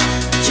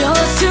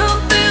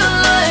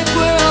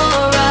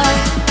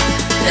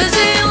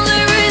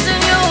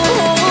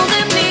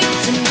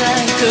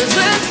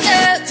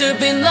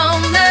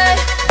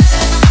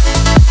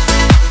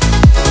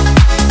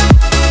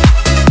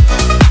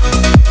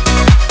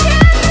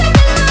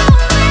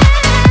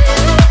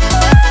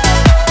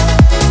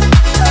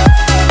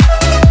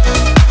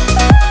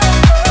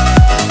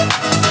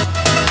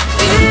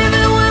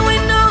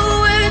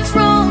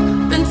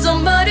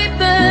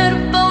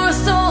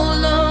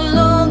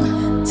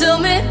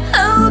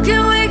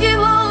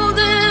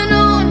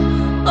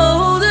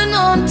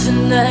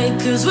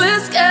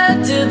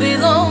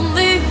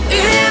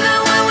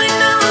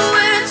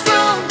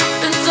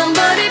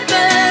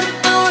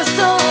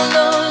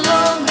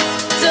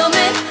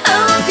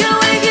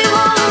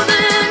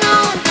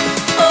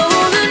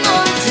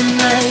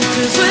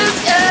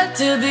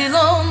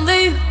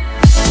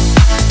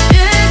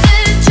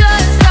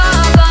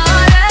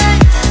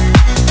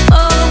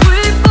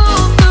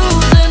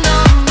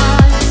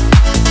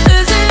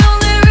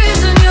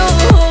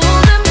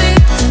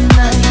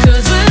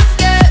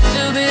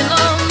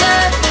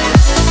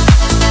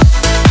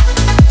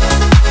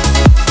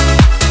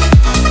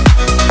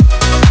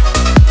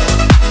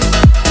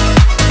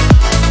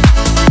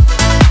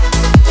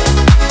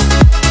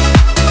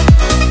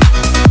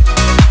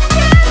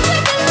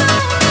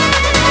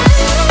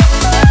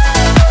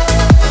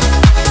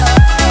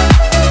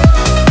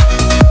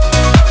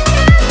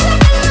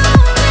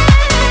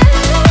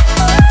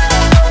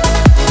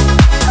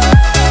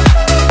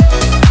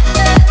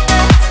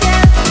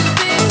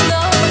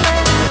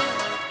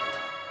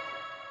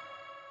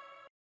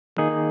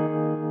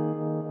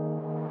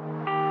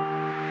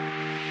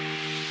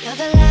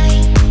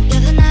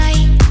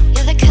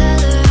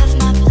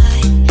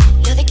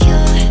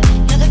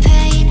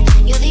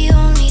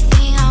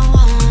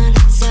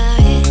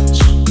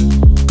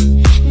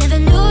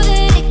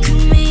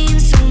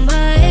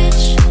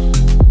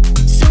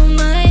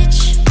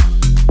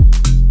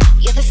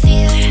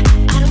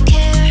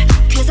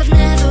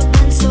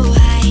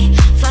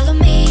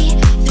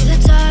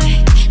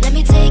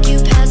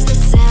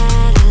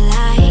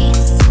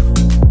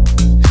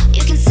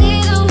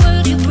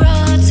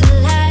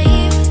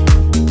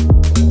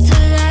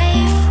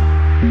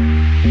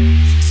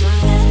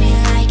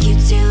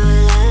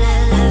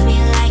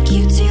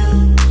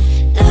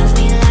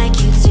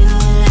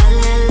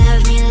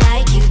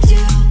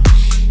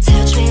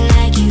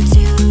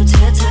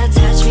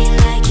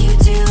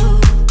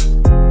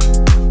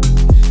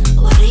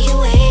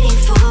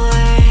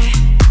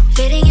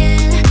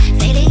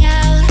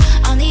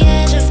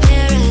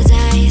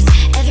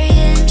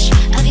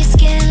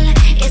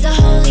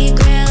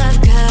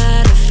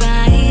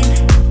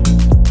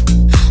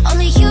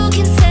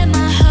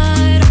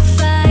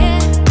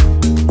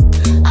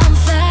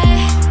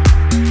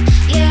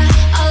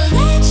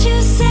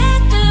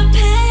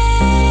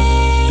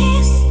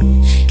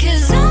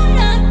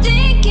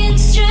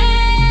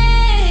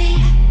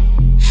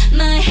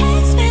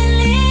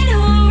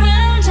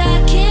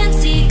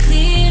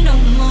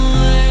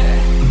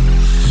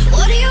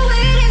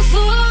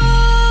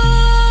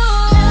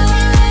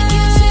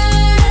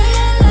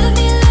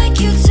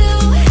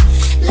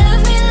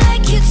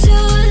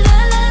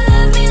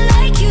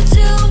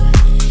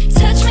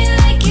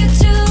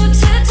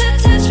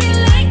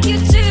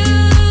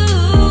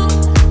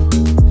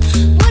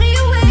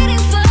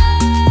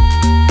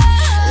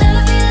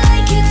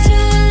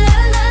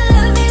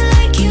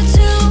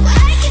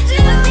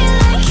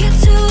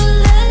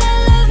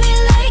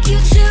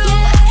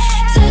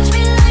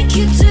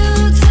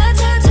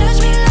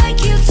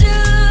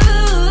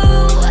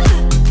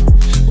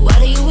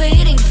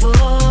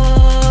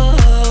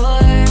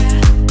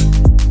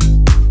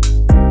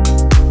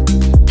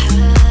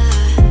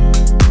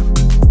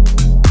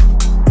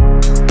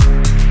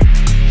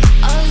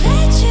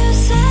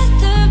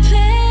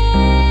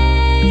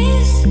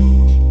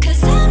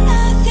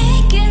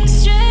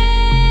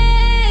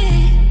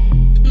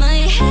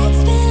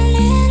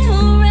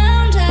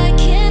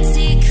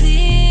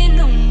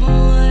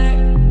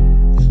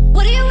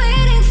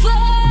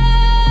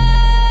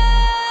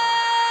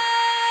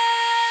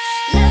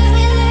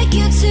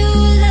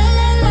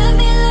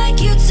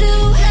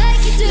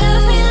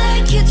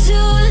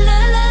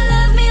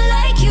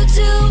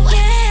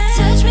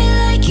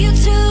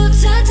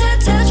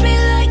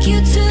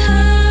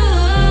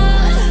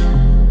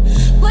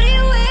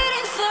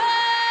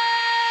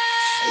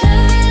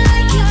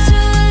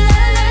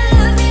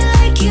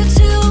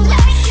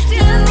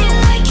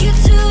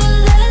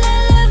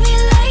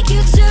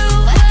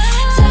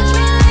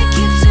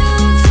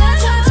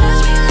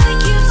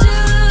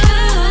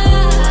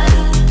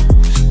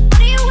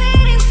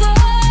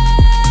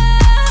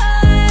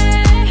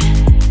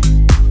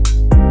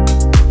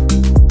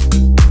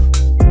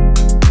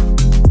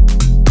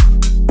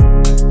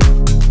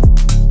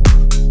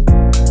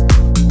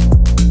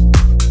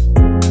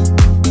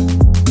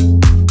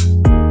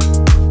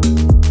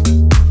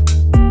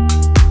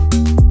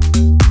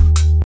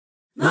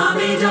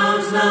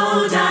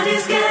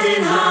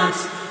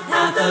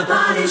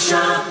body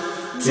shop,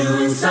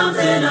 doing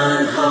something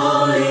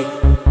unholy.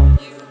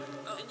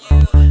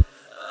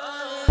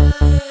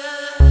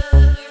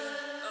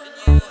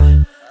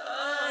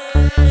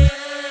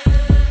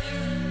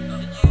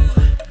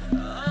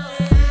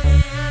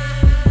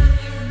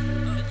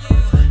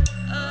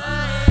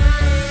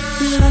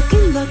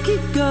 Lucky, lucky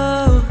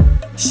girl,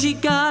 she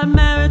got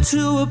married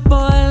to a boy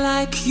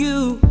like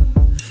you.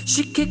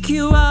 She'd kick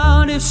you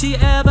out if she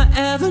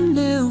ever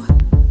knew.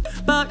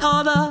 But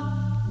although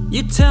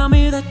you tell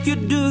me that you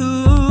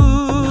do,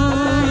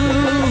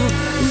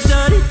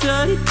 dirty,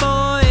 dirty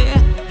boy,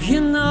 you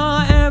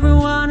know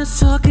everyone is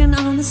talking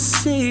on the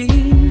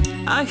scene.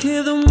 I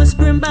hear them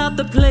whispering about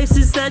the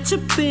places that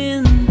you've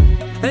been,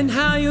 and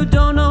how you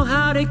don't know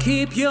how to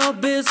keep your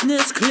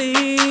business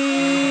clean.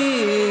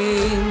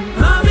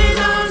 Mommy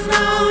don't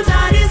know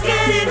daddy's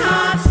getting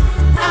hot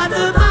at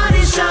the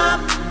body shop,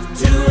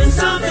 doing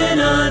something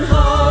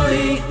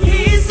unholy.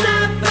 He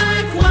slapped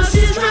back while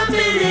she's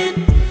dropping it.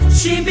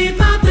 She be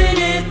popping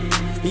it,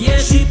 yeah,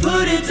 she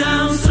put it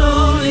down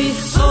slowly.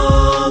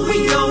 Oh, we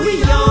yo,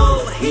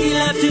 he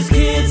left his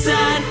kids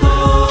at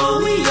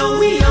home.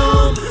 We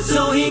yo,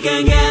 so he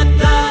can get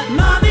that.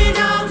 Mommy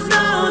don't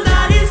know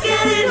that he's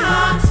getting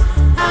hot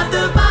at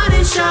the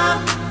body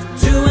shop,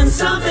 doing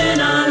something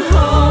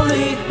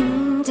unholy.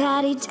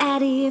 Daddy,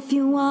 daddy, if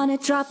you wanna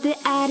drop the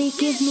addy,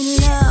 give me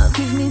love,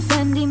 give me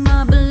Fendi,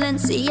 my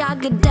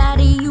Balenciaga.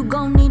 Daddy, you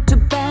gon' need to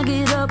bag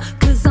it up,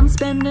 cause I'm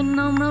spending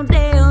on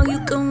Rodeo. You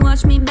can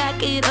watch me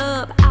back it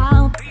up.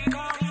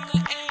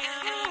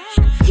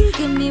 He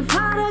give me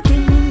Prada,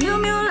 give me Miu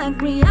Miu like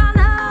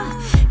Rihanna.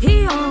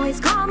 He always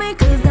call me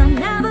cause I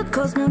never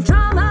cause no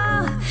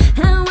drama.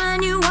 And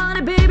when you want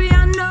it, baby,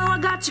 I know I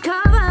got you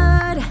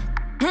covered.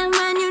 And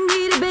when you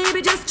need it,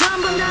 baby, just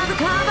jump under the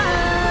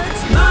covers.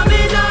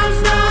 Mommy don't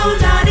know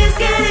daddy's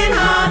getting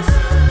hot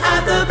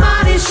at the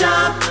body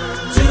shop,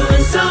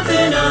 doing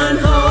something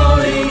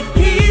unholy.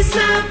 He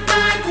slapped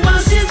back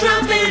while she's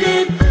dropping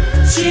it.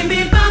 She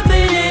be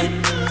popping it,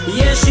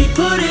 yeah, she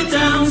put it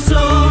down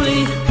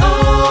slowly.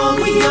 Oh,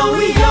 we yo,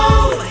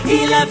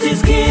 he left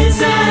his kids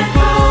at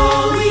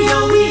home. We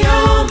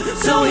yo,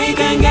 so he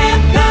can get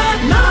that.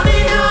 Mommy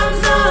don't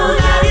know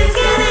daddy's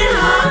getting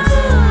hot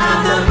at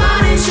the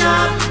body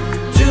shop,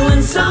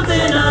 doing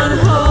something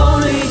unholy.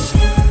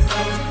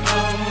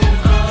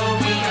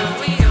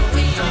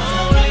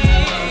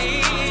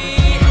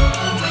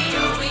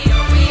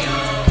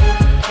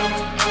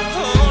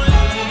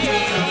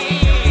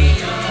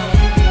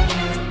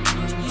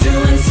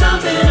 Doing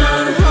something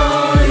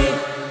unholy.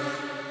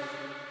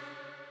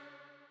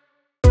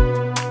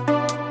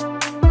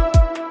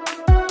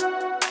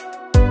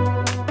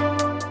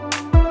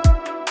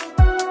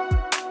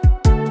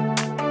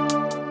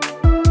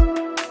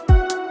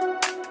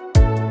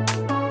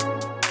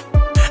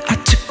 I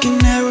took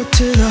an arrow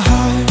to the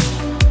heart.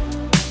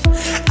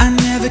 I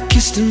never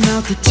kissed a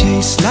mouth that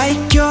tastes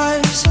like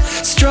yours.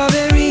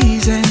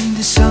 Strawberries and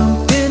there's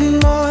something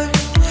more.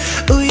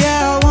 Oh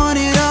yeah, I want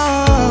it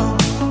all.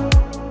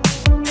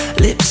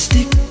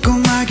 Lipstick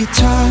on my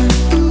guitar.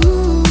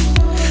 Ooh,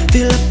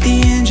 fill up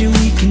the engine,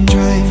 we can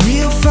drive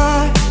real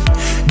far.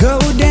 Go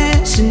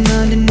dancing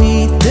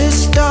underneath the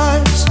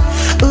stars.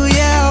 Oh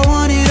yeah, I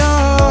want it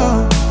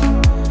all.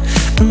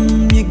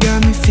 You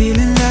got me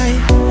feeling like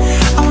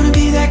I wanna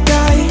be that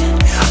guy.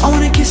 I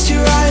wanna kiss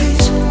your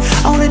eyes.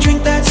 I wanna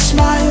drink that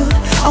smile.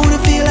 I wanna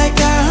feel like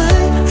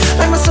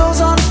my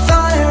soul's on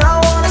fire. I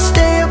wanna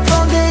stay up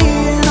all day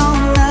and all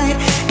night.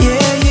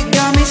 Yeah, you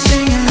got me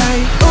singing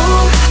like,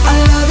 ooh, I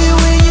love it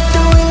when you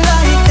do it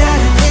like that.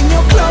 And when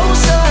you're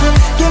closer,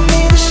 give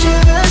me the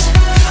shivers.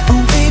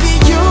 Oh baby,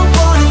 you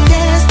wanna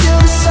dance till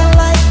the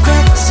sunlight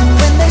cracks. And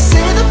when they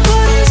say the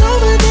party's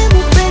over, then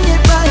we'll bring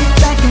it right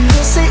back. And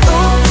we'll say,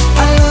 ooh,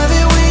 I love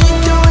it when you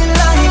do it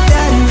like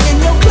that. And when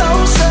you're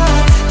closer,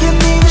 give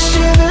me the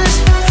shivers.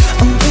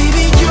 Oh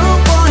baby, you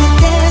wanna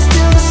dance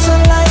till the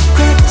sunlight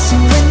cracks.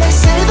 And when they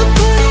say the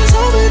party's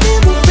over, then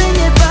we'll bring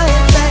it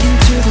right back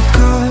into the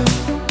car.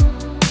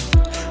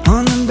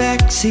 On the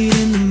backseat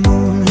in the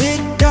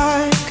moonlit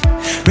dark.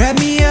 Wrap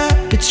me up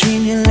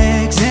between your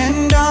legs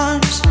and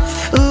arms.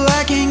 Ooh,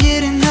 I can't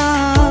get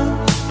enough.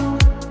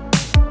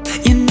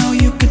 You know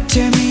you could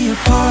tear me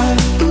apart.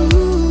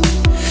 Ooh,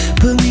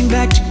 put me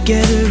back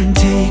together and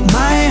take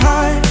my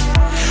heart.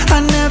 I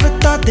never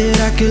thought that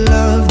I could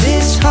love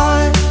this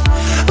hard.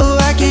 Oh,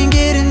 I can't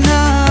get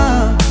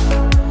enough.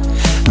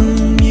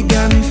 You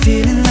got me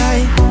feeling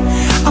like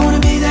I wanna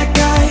be that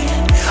guy.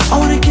 I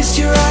wanna kiss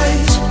your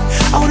eyes.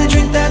 I wanna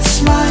drink that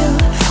smile.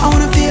 I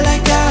wanna feel like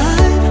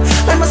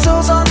my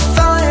soul's on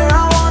fire.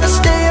 I wanna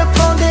stay up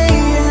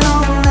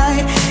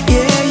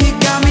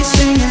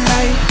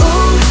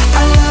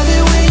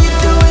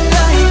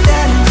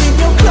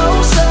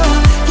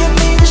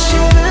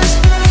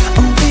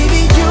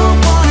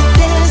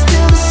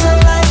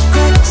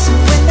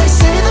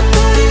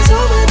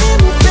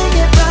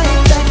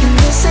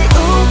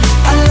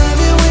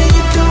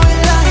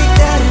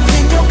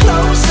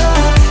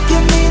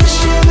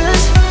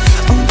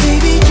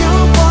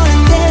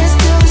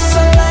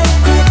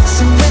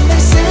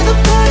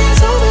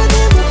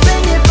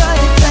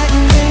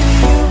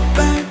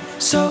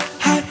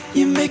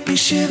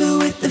shiver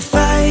with the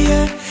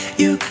fire.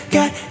 You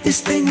got this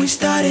thing we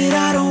started,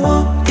 I don't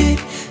want it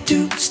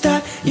to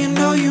stop. You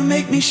know you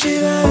make me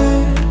shiver.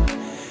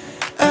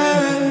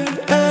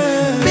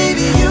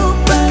 Baby, you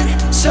burn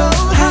so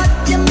hot,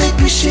 you make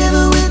me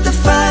shiver with the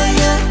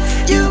fire.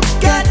 You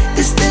got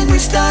this thing we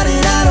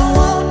started, I don't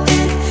want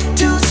it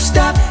to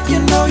stop. You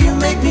know you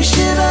make me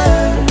shiver.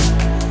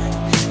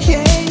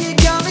 Yeah, you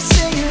got me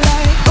singing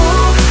like,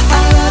 oh,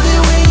 I love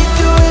it when you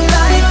do it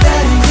like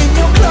that. And when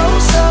you're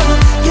closer,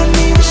 give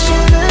me the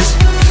shivers.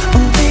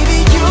 Oh baby,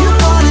 you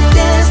wanna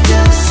dance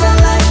till the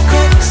sunlight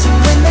cracks. And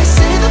when they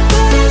say the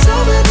party's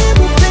over, then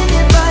we'll bring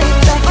it right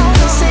back. And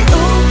they'll say,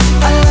 oh,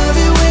 I love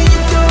it when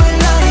you do it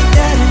like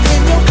that. And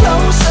when you're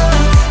closer,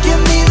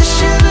 give me the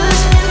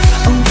shivers.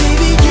 Oh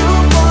baby, you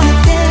wanna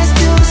dance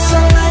till the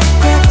sunlight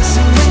cracks.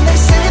 And when they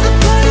say the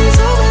party's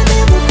over,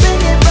 then we'll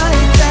bring it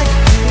right back.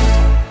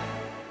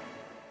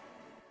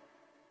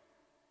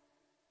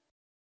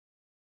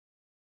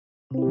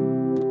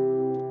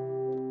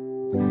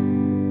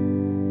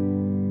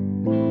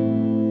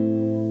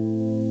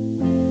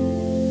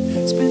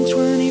 It's been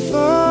 24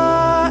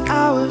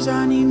 hours,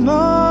 I need more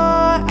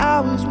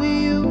hours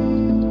with you.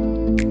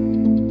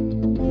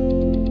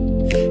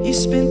 You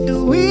spent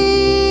the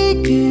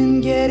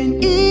weekend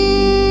getting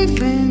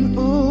even,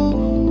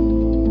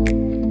 ooh.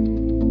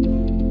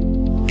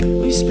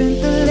 We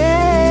spent the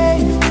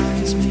late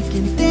nights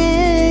making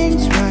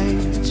things right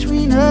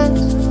between us.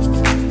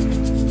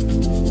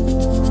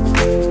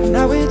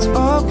 Now it's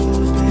all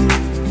good,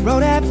 babe. Roll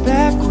that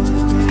backward,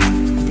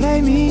 babe.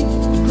 Play me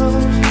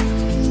close.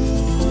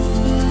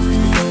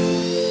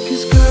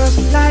 Girls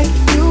like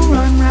you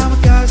run round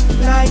with guys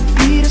like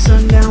me to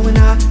sundown. When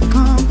I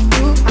come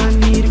through, I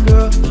need a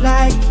girl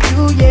like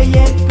you, yeah,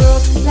 yeah.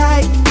 Girls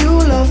like you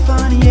love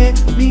fun, yeah.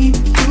 Me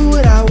do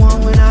what I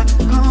want when I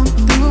come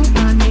through.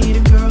 I need a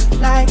girl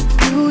like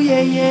you,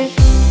 yeah, yeah.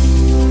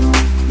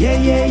 Yeah,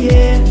 yeah,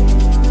 yeah.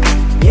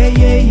 Yeah,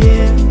 yeah,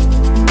 yeah.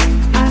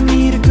 I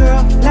need a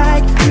girl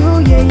like you,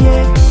 yeah,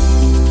 yeah.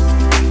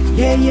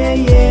 Yeah, yeah,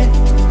 yeah.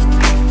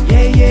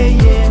 Yeah, yeah,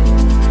 yeah.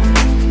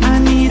 I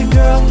need a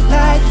girl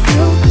like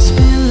you. I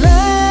spent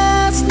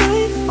last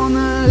night on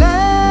the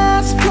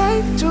last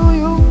flight to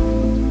you.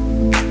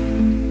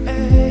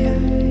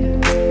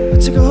 I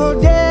took a whole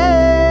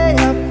day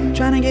up,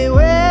 trying to get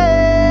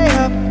way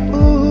up.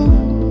 Ooh.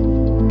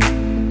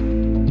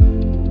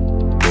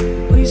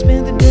 We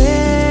spent the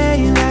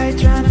day and night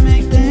trying to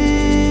make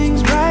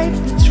things right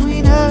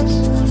between us.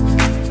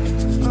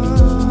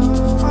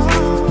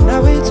 Oh.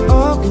 Now it's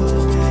all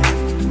good,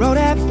 babe. Roll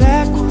that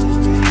backward,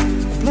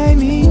 babe. Play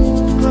me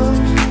close.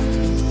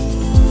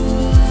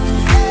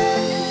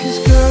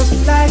 Girls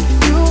like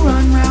you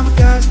run round with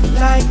guys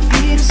like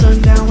me to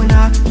sundown. When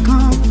I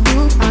come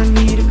through, I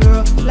need a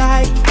girl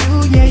like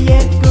you, yeah,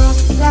 yeah.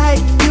 Girls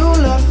like you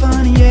love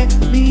fun, yeah.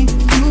 Me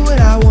do what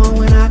I want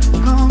when I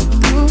come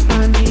through.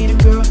 I need a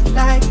girl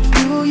like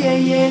you, yeah,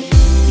 yeah.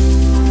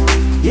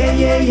 Yeah,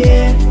 yeah,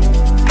 yeah.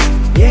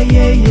 Yeah,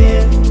 yeah,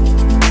 yeah.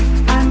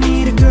 I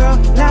need a girl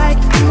like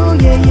you,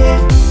 yeah, yeah.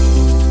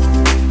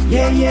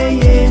 Yeah, yeah,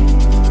 yeah.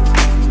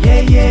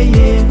 Yeah, yeah,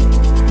 yeah.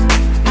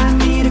 I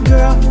need a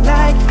girl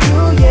like you,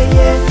 yeah,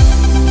 yeah.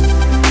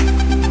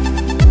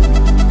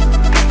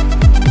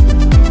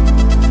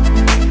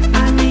 I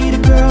need a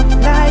girl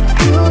like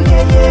you,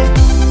 yeah, yeah.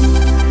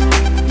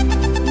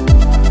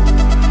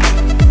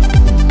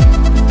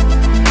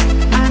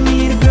 I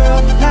need a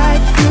girl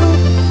like you.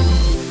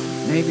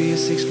 Maybe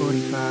it's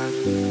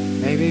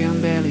 6:45, maybe I'm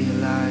barely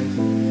alive.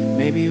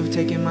 Maybe you've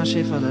taken my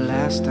shit for the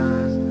last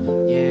time,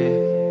 yeah.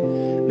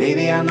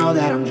 Maybe I know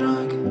that I'm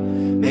drunk,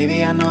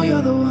 maybe I know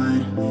you're the one.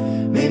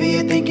 Maybe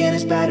you're thinking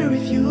it's better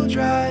if you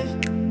drive.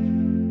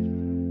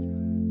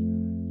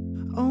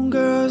 Oh,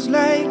 girls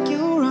like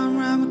you run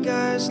around with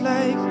guys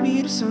like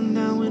me to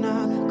sundown. When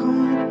I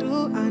come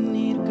through, I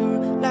need a girl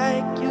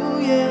like you,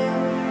 yeah.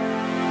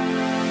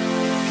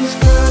 'Cause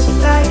girls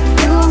like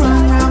you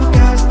run around with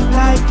guys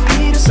like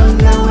me to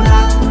sundown. When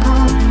I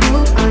come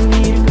through, I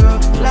need a girl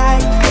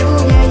like you,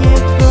 yeah,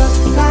 yeah. Girls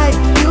like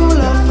you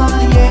love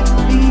fun, yeah.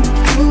 Me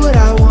do what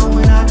I want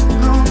when I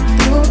come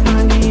through. I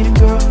need a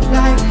girl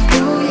like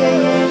you,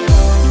 yeah, yeah.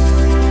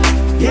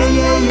 Yeah,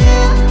 yeah,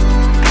 yeah.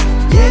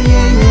 Yeah,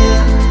 yeah, yeah.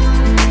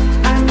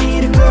 I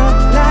need a girl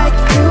like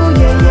you,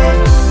 yeah, yeah.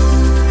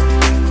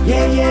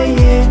 Yeah, yeah,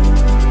 yeah.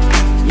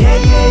 Yeah,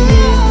 yeah,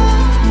 yeah.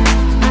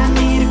 I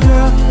need a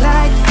girl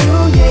like you,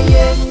 yeah,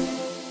 yeah.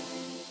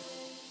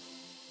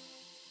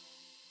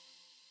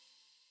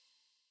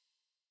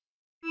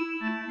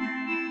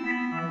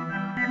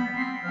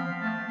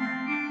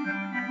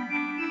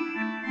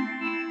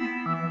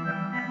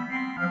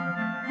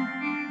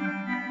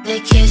 The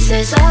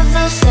kisses of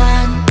the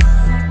sun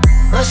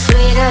were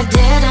sweet, I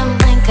didn't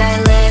blink, I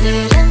let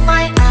it in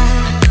my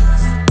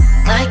eyes.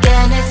 Like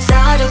an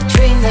exotic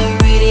dream, the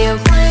radio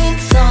playing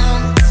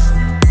songs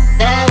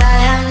that I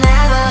have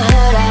never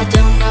heard, I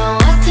don't know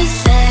what to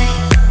say.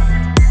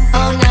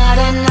 Oh, not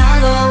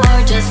another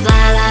word, just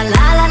la la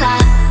la la la.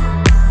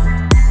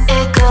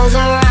 It goes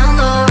around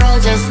the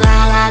world, just la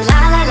la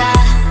la la la.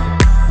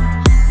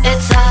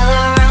 It's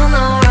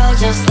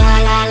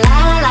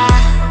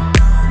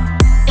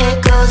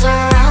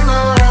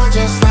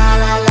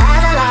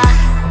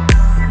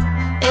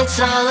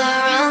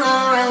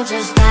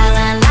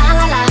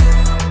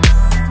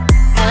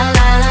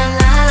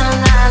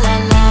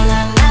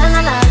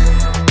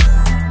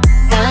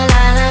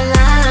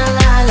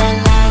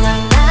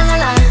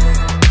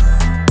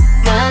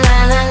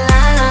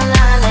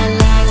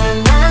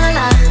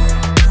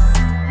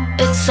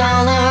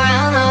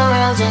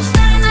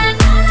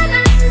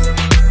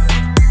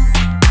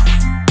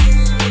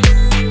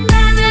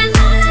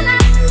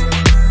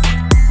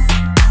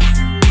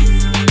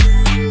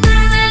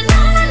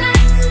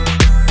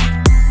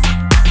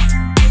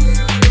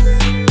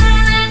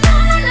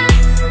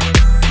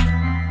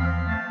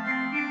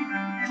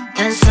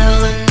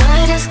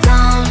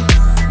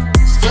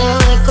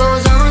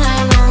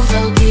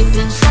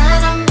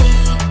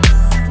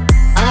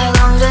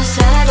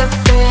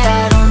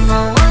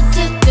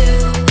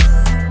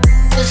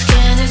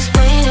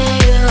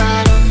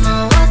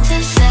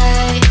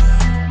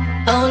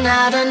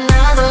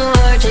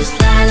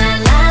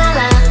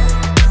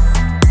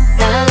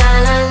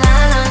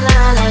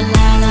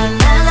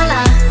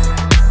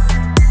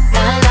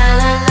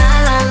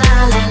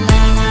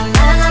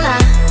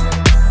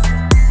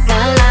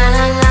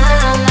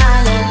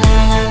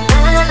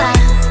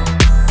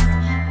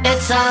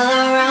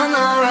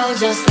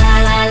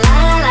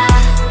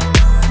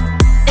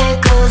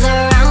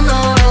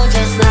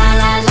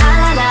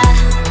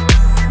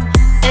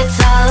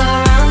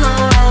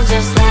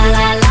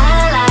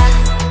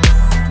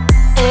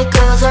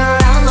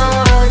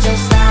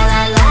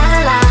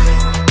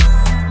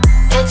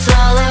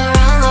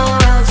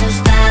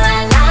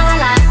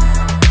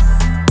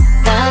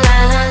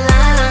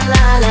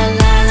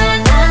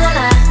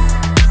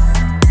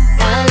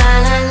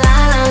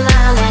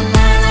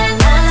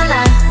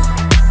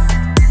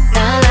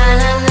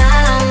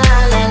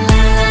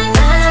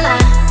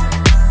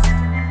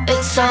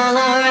streets all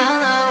around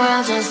the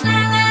world just na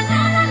na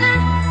na na na.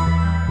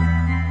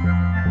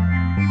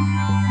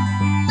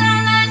 Na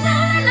na na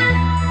na na.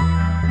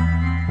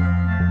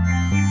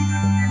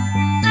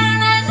 Na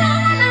na na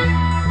na na.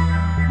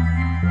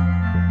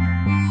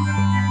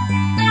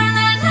 Na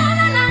na na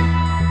na na.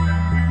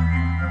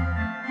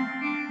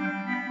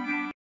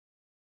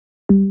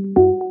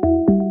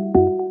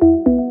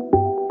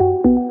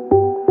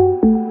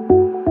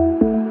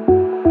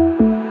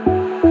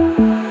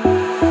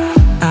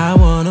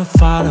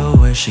 Follow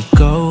where she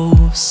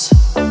goes.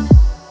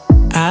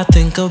 I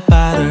think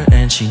about her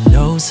and she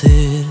knows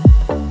it.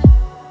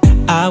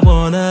 I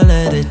wanna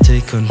let it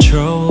take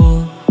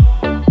control,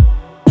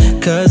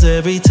 'cause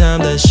every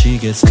time that she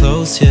gets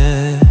close,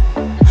 yeah,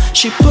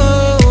 she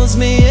pulls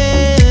me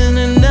in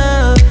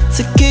enough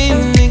to keep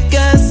me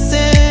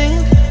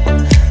guessing.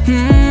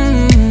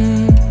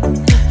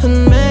 And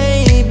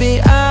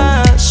maybe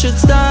I should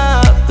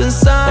stop and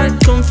start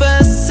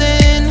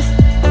confessing.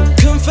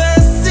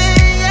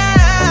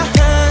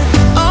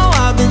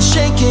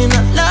 Shaking,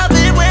 I love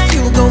it when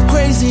you go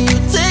crazy. You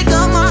take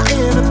all my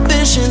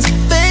inhibitions.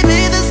 Baby,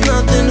 there's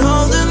nothing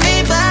holding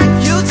me back.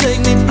 You take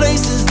me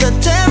places that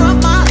tear up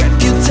my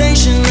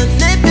reputation,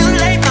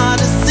 manipulate my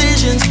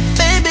decisions.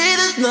 Baby,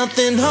 there's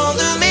nothing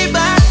holding me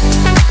back.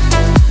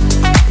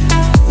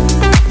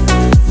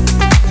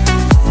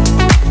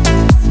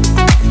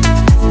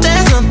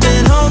 There's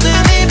nothing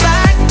holding me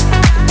back.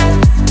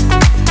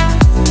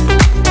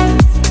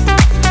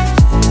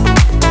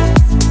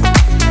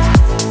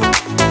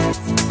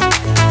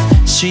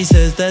 She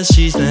says that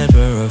she's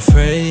never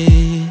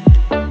afraid.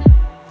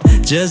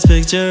 Just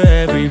picture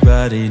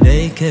everybody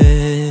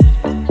naked.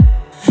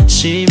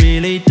 She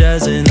really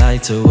doesn't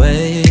like to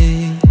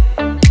wait.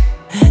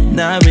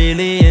 Not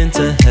really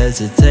into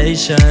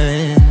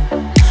hesitation.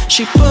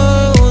 She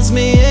pulls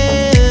me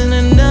in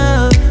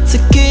enough to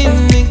keep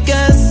me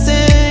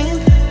guessing.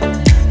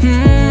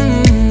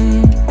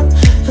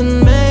 And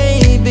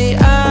maybe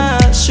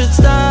I should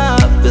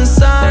stop and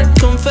start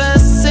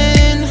confessing.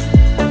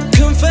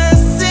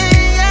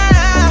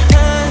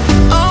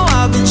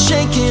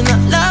 Shaking, I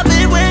love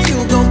it when you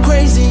go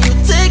crazy. You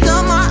take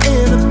all my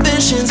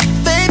inhibitions.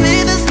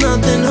 Baby, there's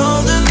nothing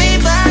holding me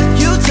back.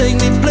 You take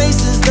me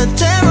places that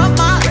tear up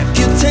my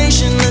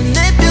reputation,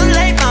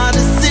 manipulate my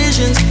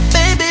decisions.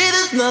 Baby,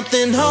 there's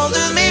nothing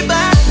holding me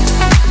back.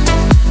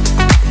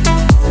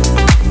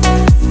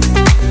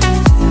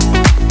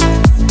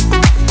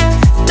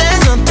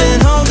 There's nothing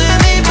holding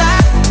me back.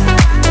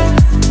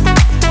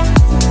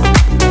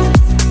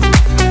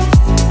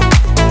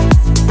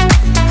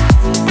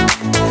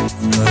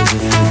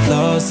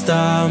 Lost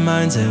our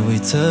minds and we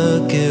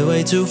took it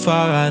way too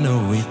far. I know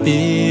we'd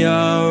be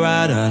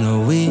alright. I know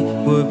we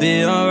would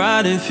be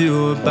alright if you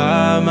were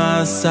by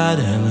my side.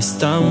 And we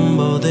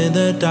stumbled in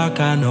the dark.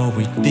 I know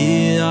we'd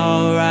be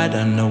alright.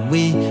 I know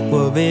we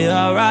would be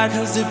alright.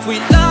 'Cause if we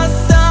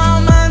lost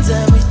our minds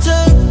and we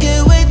took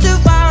it way too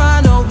far,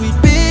 I know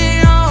we'd be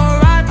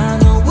alright. I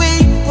know we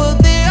would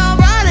be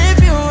alright if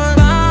you were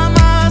by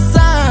my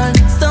side.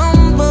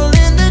 Stumble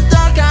in the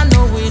dark. I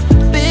know we'd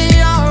be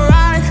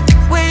alright.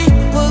 We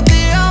would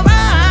be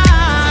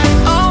alright.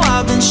 Oh,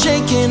 I've been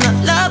shaking. I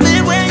love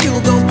it when you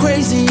go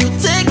crazy. You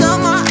take all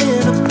my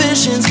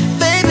inhibitions.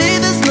 Baby,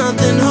 there's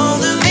nothing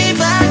holding me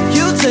back.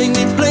 You take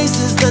me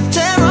places that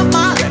tear up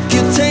my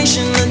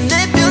reputation,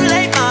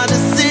 manipulate my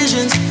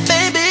decisions.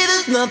 Baby,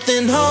 there's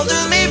nothing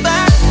holding me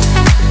back.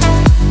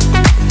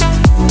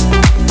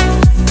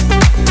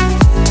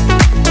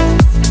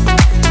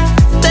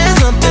 There's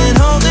nothing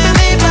holding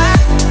me back.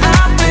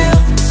 I feel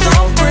so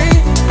free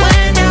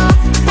when you're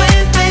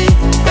with me,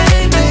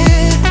 baby.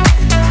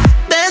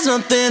 There's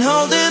nothing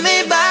holding me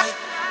back.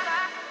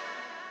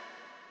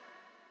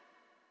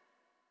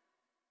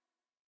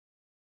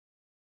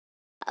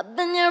 I've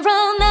been here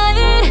all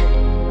night.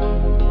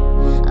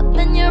 I've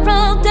been here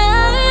all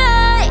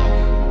day.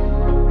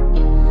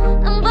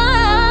 And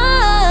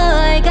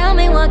boy, got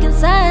me walking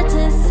side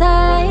to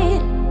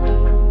side.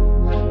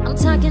 I'm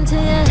talking to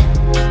you.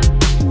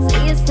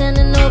 See you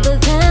standing over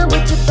there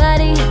with your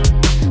body,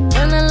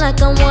 feeling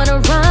like I wanna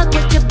rock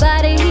with your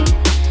body.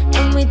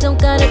 And we don't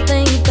gotta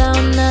think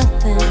about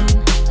nothing.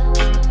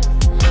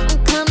 I'm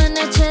coming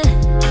at you,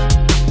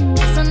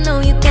 'cause I know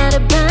you got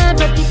a bad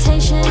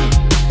reputation.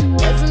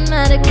 Doesn't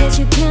matter 'cause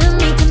you give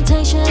me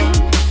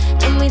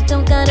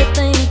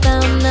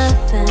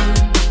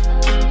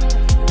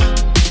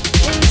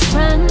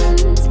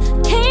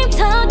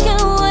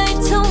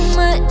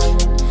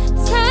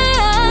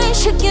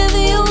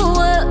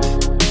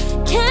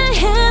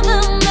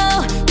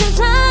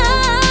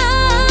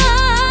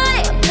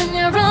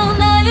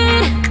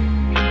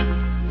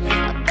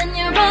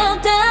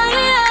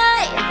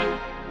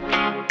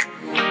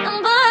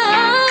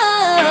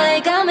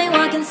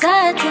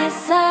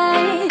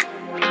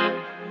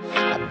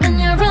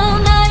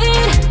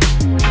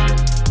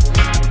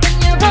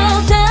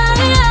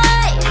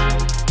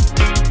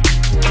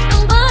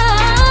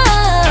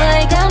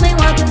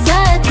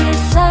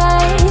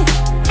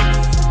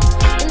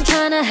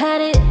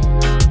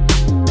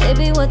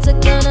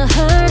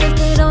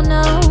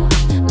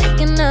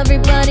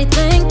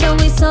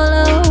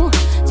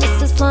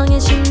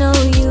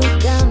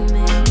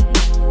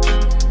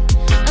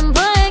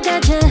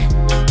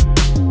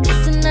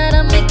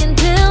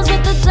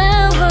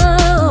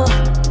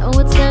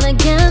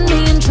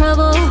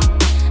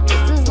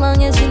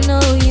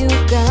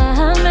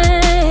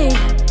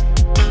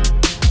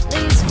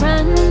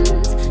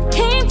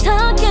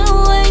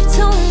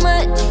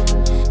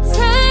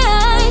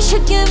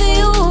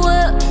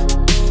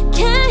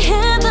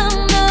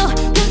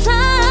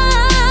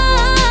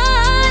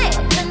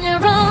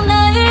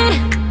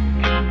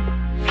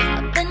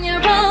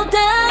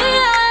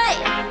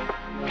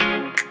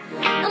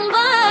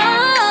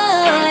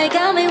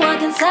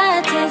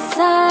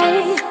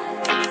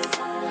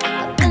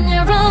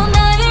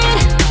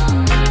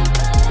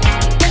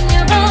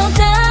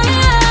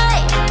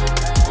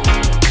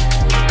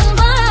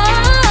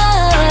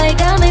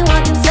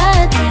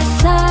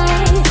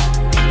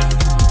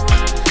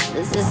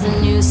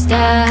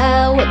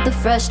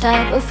fresh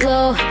type of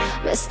flow.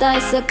 Wrist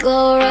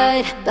icicle,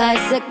 ride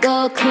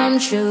bicycle, come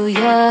true,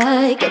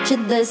 yeah. Get you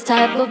this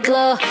type of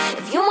blow.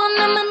 If you want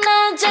a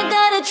menage, I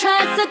got a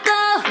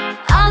tricycle.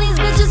 All these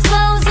bitches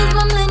close is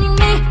my mini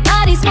me.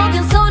 Body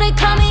smoking, so they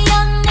call me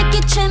Young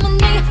Nicky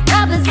Chimney.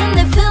 Rappers in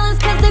their feelings,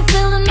 cause they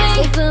feeling me.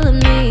 They feeling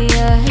me,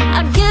 yeah.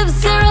 I give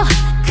zero,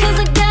 cause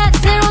I got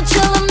zero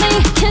chillin' me.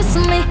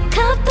 Kissing me,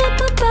 cup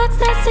paper box,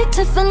 that's say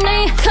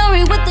Tiffany.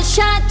 Curry with the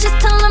shot, just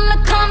tell them to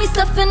call me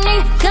Stephanie.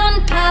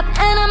 Gun pop,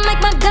 and I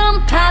make my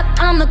gun pop.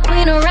 I'm the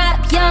queen of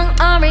rap, young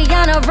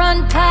Ariana,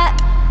 run pop.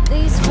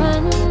 These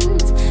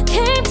friends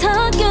keep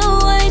talking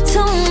way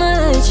too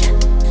much.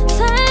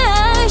 Say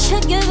I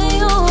should give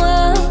you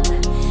up.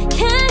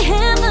 Can't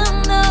hear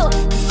them no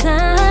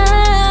sign.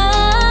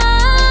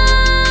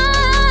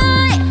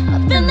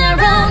 I've been there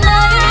all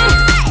night.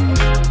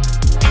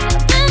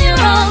 I've been here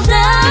all day.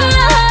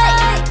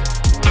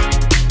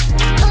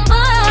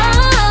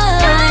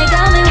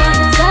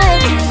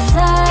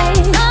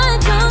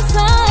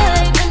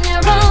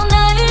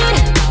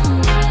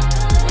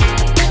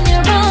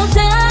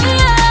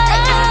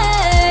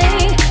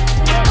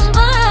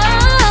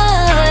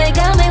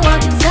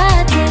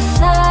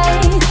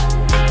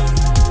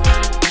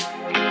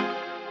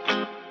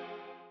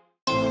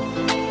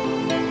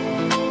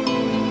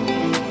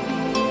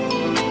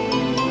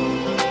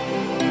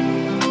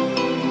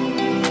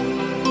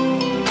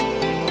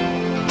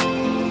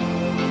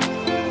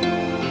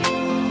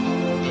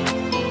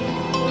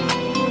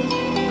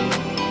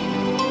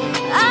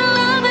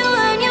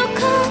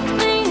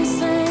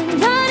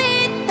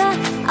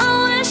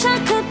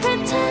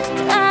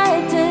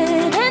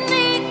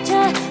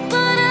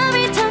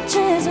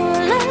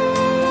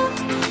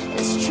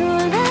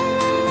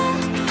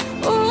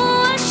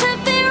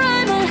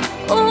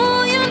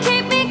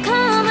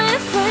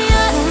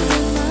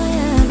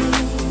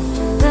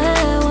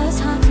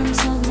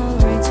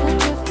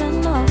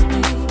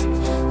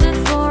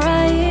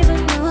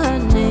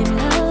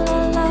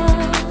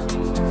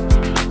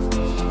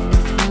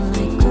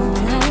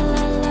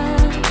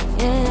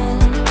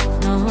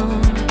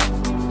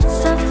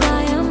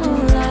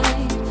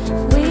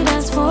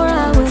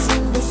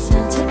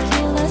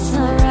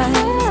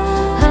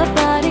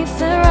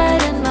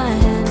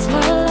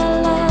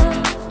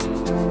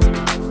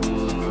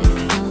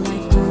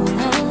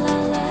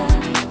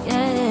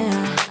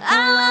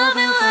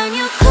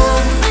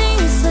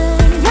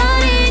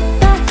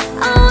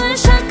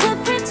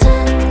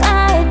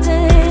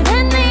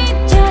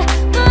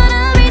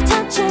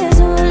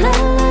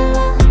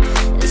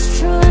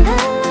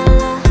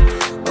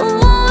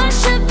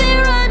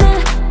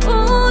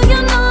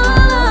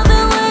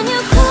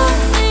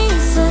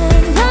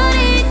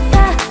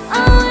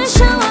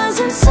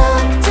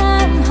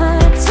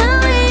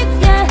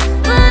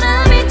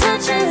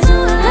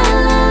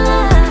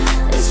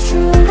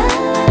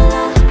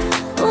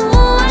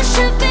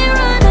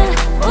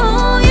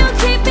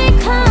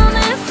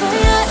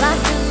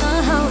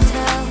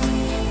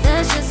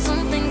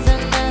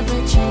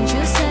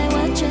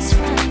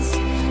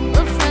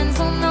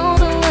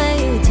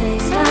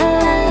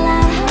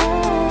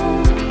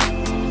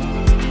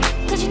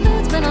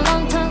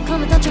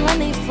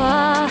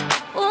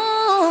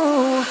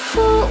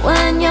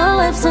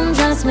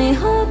 Me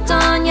hooked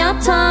on your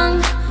tongue.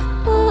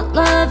 Ooh,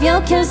 love, your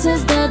kiss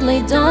is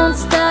deadly, don't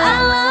stop.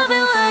 I love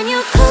it when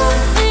you call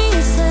me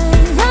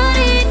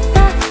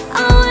señorita. I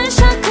wish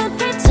I could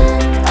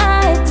pretend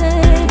I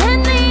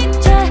didn't need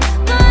you,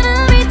 but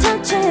every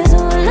touch is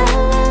ooh la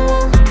la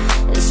la.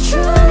 It's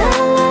true la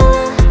la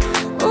la.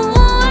 Ooh,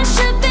 I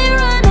should be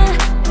running.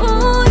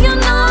 Ooh, you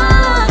know I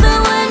love it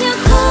when you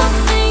call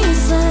me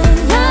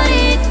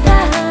señorita.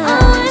 I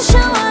wish I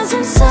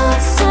wasn't so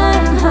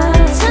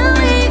hard to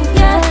leave,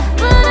 yeah.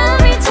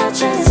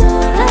 Touches,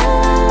 ooh la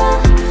la la,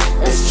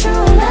 it's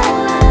true la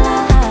la la.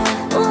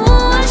 Ooh,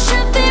 I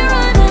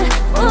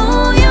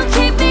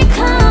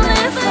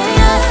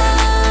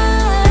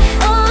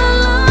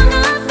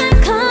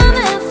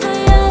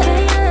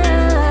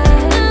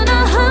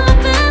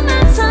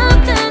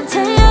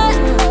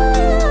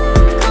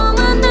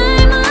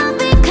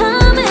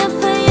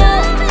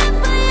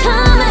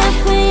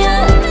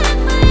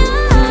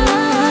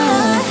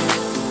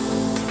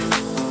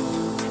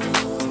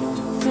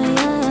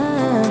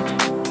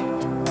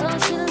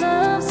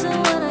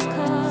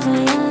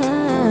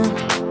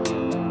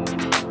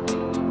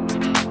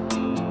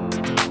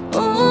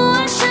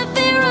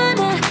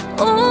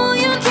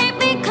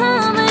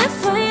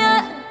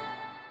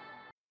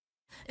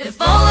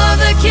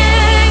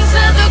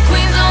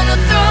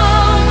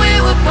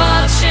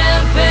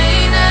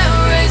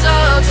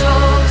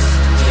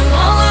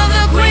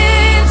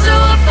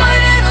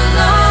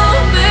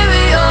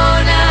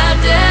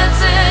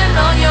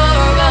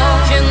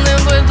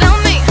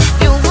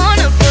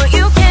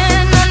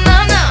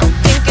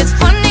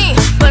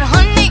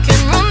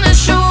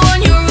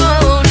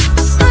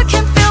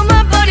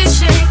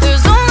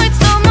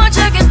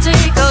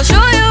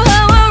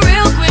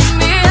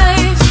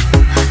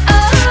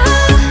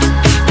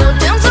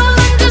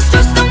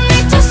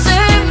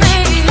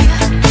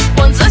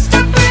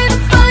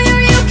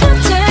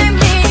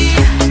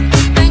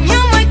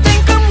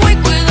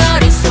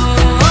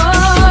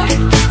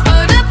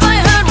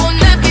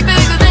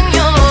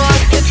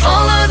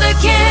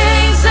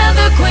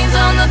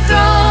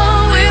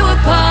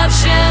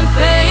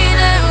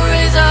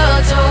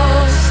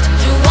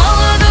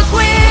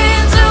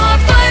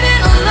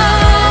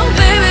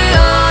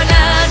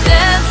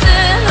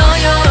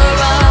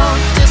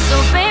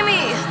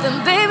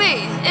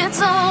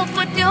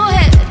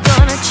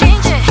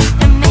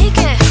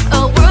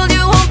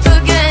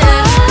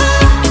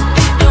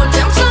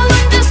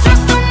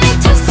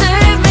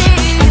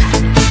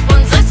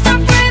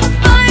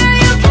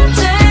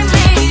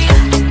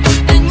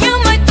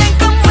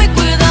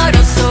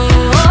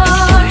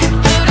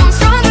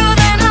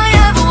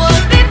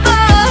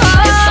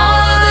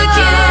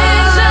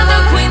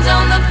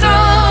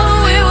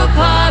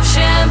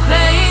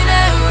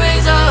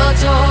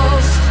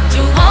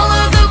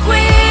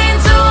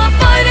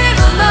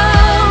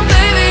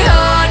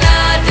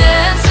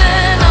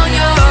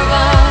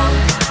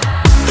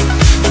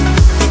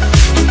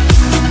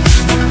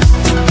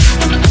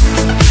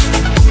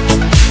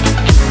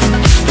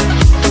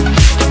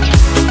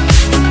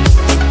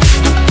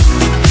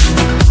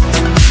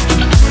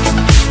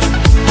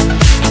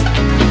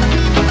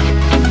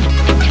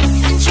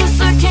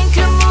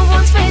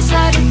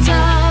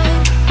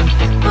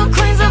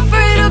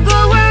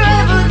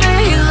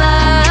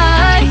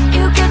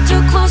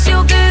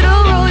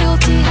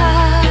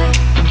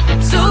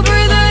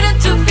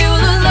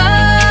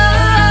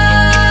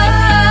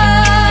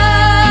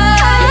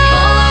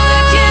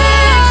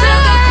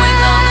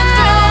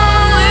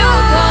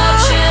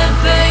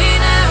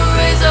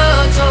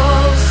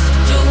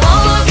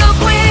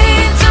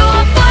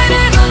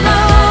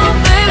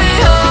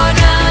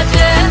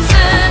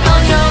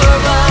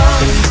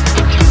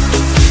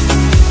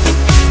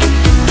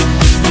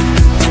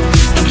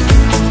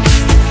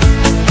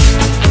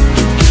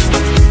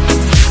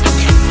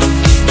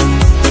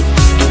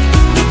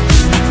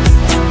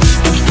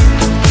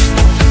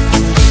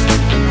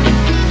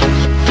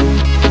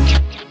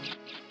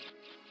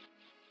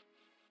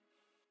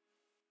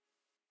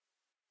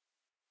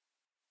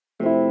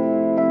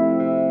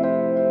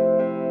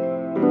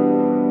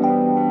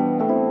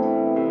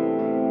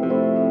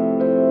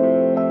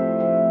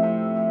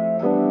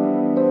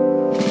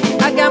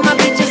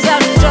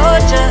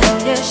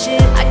yeah,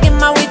 shit. I get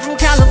my weed from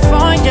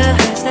California,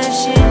 that's that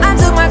shit. I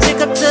took my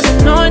chick up to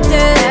the north,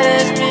 yeah,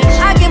 that's bitch.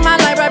 I get my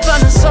light right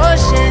from the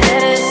source, yeah,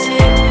 that's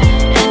it.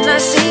 And I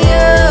see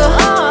you, the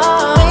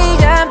way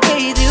I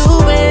breathe you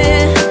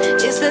in,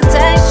 it's the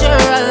texture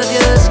of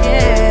your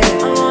skin.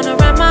 I wanna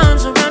wrap my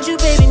arms around you,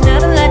 baby,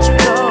 never let you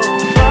go.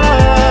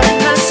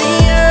 And I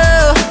see you,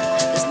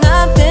 there's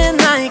nothing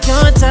like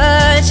your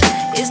touch.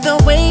 It's the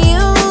way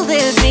you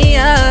lift me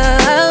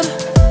up,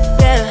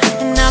 yeah.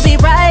 And I'll be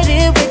right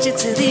here with you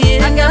till the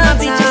end. I got my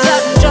beaches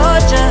out in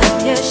Georgia,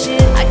 yeah,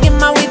 shit. I get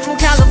my weed from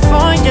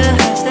California,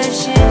 that's that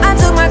shit. I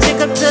took my chick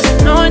up to the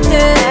north,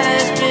 yeah,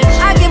 that's bitch.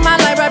 I get my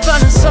light right from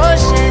the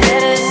source, yeah,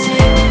 that's it.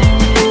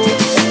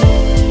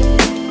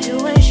 You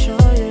ain't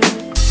sure yet,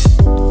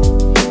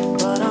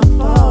 but I'm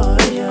for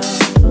you.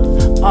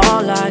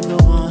 All I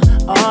could want,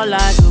 all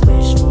I could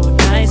wish for,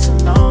 nights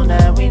alone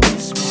that we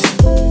miss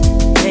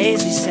more.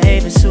 Days we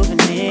save as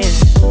souvenirs.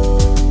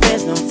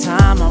 There's no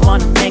time, I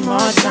wanna make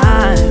more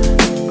time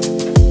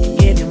and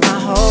give you my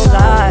whole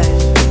life.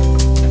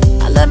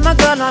 I let my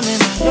girl, I'm in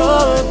my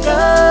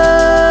Yorker.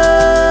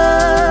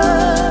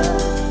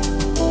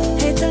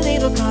 Hate to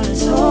leave her, call it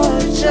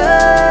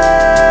torture.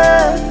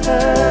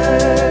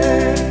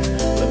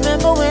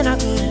 Remember when I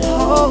couldn't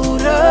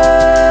hold her?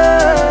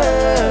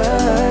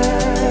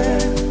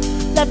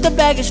 Left the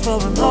baggage for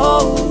him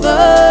over.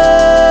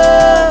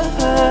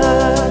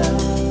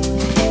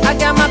 I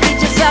got my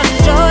beaches out in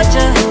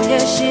Georgia,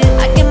 yeah, shit.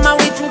 I get my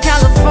weed from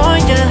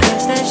California,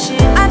 that's that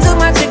shit. I took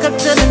my chick up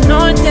to the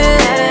north, yeah,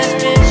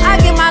 that's bitch. I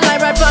get my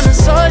light right from the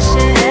source,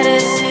 yeah,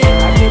 that's it.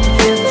 I get the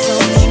feeling so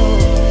sure,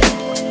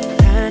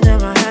 hand in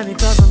my hand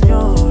because I'm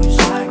yours.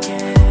 I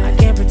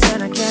can't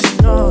pretend I can't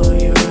ignore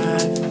you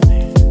right from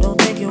me. Don't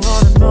think you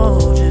wanna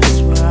know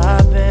just where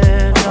I've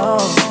been,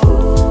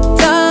 oh.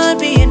 Done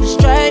being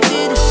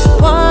distracted,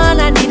 one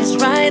I need is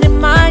right in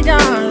my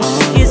arms.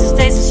 Kisses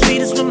taste the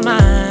sweetest with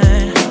mine.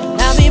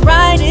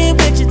 Right here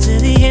with you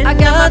till the end. I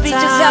got my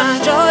beaches out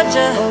in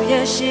Georgia, oh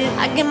yeah, shit.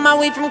 I get my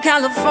weed from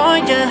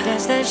California,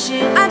 that's that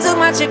shit. I took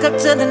my chick up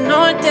to the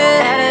north,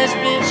 yeah, that's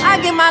bitch. I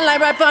get my light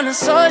right from the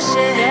source,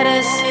 yeah,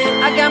 that's it.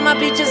 I got my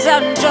beaches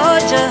out in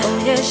Georgia,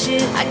 oh yeah,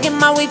 shit. I get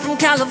my weed from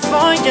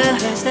California,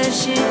 that's that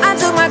shit. I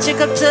took my chick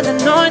up to the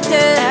north,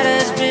 yeah,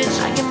 that's bitch.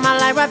 I get my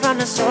light right from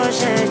the source,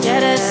 yeah,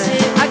 that's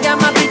it. I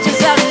got my beaches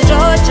out in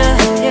Georgia,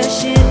 oh yeah,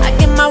 shit. I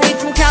get my weed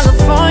from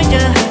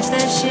California, that's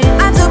that shit.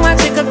 I took my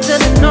chick up to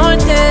the north,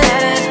 yeah,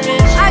 that's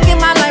bitch. I get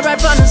my light right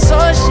from the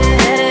source,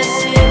 yeah,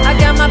 that's it. I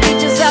got my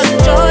beaches out in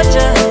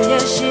Georgia, yeah,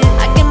 shit.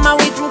 I get my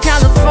weed from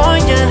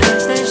California,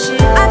 that's that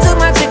shit. I took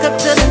my chick up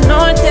to the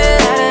north, yeah,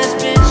 that's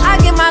bitch. I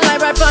get my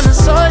light right from the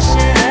source,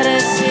 yeah,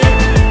 that's it.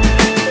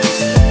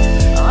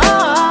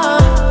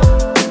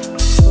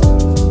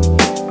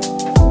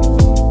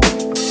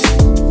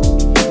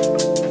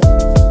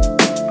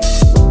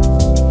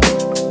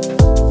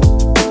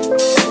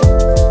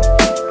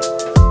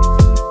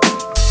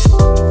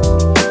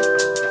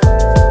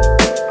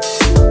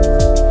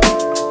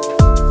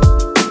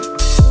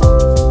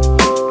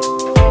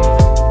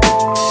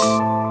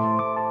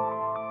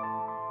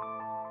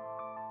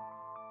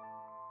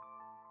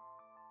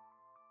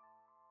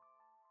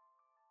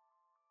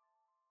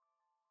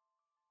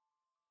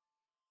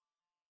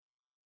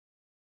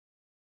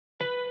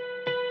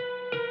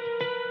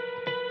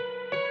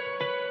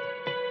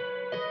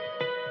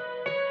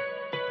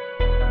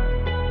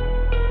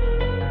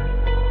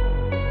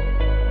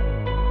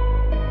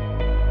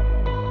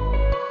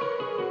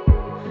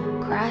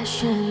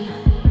 Crashing,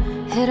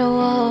 hit a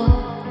wall.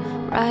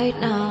 Right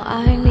now,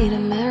 I need a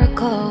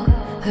miracle.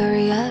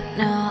 Hurry up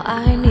now,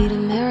 I need a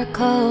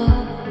miracle.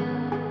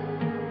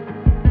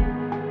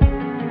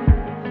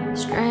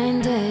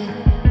 Stranded,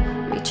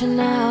 reaching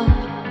out.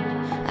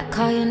 I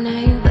call your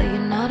name, but you're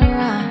not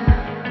around.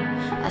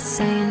 I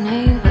say your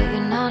name, but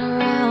you're not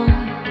around.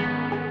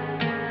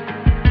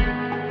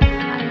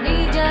 I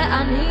need ya,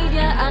 I need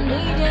ya, I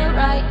need ya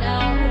right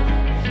now.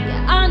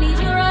 Yeah, I need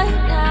you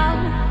right now.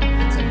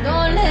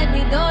 Don't let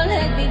me, don't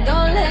let me,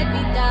 don't let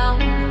me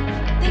down.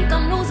 I think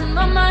I'm losing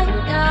my mind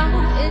now.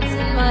 It's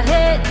in my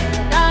head,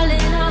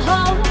 darling, I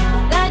hope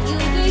that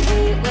you'll be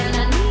here when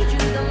I need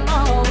you the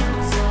most.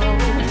 So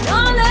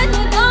don't let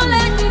me, don't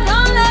let me,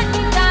 don't let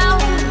me down.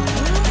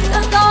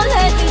 Don't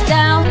let me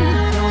down,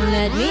 don't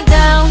let me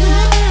down.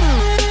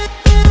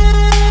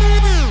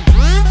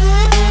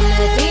 Don't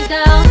let me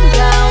down,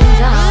 down,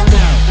 down.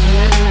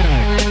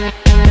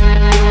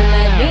 Don't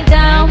let me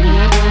down,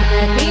 don't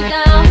let me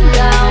down,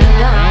 down,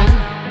 down.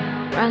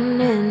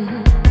 Running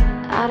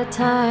out of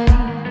time.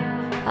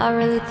 I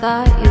really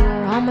thought you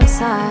were on my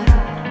side,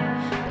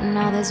 but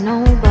now there's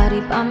nobody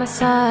by my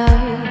side.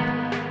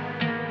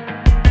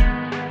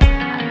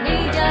 I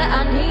need ya,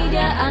 I need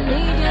ya, I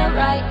need ya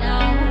right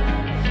now.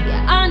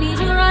 Yeah, I need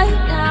you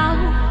right now.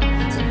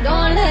 So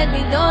don't let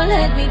me, don't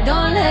let me,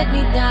 don't let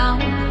me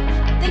down.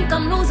 I think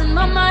I'm losing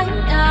my mind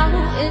now.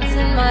 It's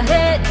in my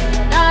head,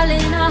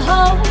 darling, I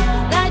hope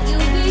that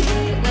you'll be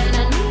here when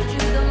I need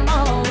you the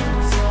most.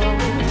 So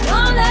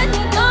don't let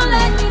me, don't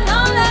let me,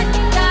 don't let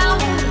me down.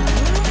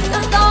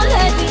 Don't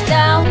let me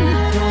down.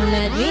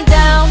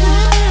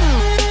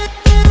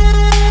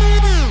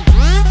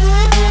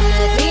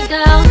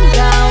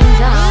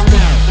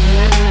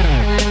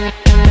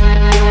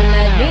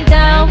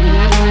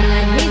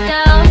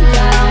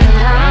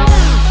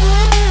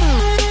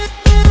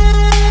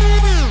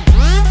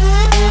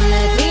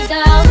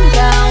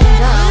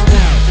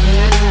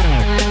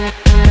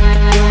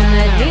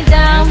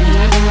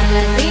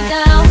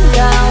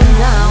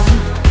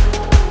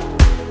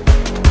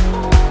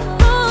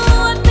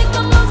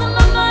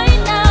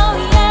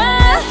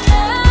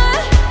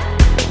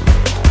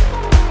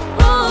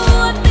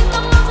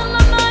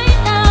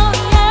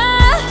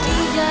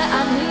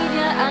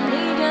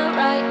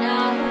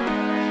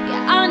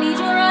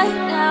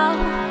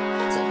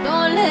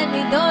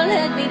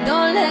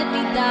 don't let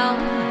me down.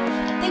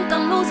 I think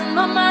I'm losing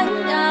my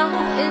mind now.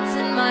 It's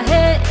in my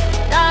head,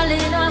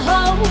 darling, I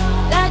hope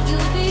that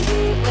you'll be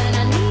here when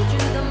I need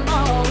you the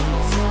most.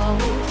 So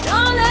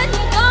don't let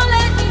me, don't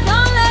let me,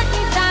 don't let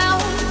me down.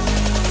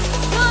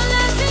 Don't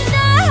let me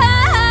down.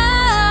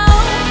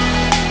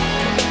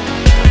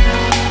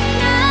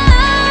 No,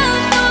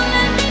 don't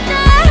let me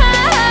down.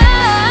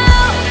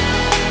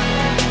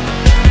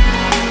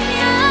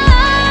 Yeah,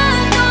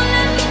 don't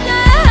let me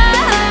down.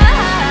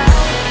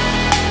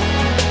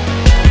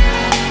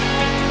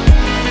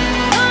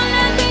 Don't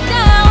let me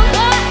down.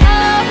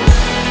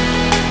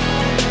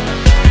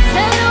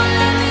 Say don't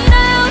let me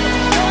down.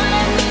 Don't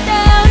let me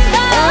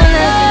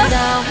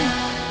down.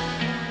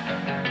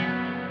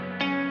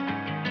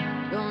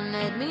 Don't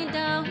let me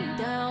down.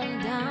 Down,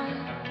 down.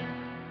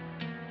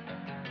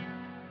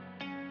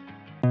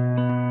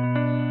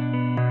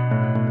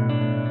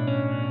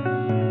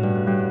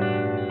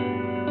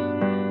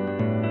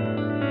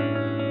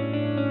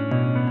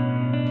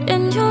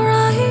 In your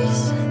eyes,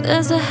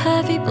 there's a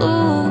heavy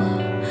blue.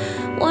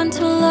 One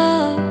to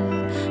love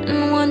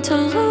and one to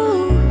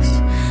lose.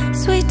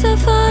 Sweet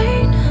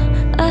divine,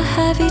 a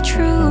heavy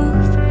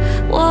truth.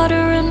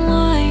 Water and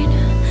wine,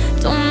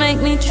 don't make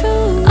me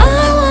choose. I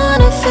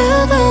wanna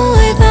feel the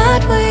way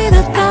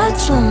that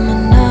that's on the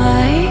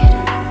night.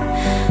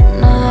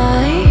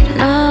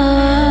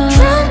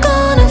 Drunk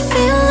on a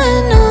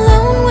feeling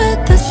alone with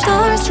the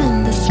stars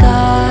in the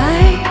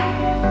sky.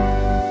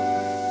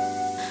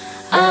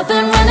 I've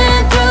been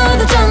running through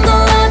the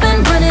jungle, I've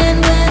been running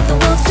with the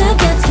wolves to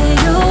get to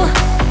you,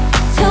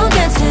 to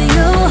get to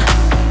you.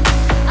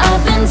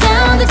 I've been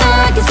down the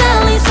darkest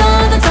alley,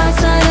 saw the dark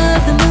side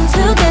of the moon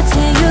to get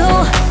to you,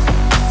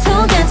 to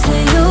get to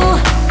you.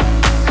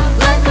 I've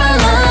looked for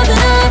love in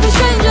every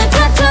stranger,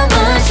 talked too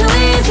much, too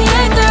easy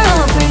anger,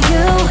 all for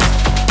you,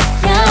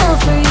 yeah, all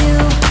for you.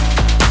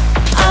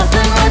 I've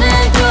been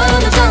running through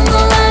the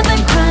jungle, I've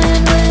been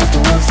crying with the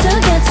wolves to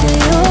get to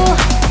you,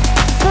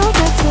 to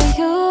get to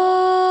you,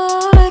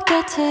 to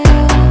get to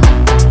you.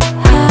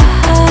 Ha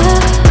ha,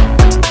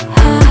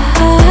 ha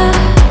ha,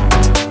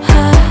 ha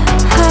ha.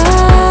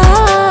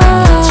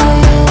 Get to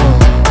you.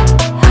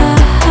 Ha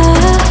ha,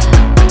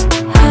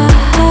 ha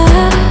ha, ha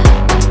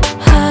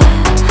ha.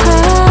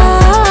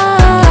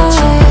 Get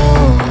to you.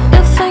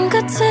 Your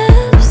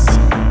fingertips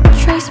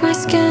trace my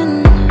skin,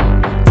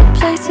 the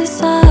places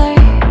I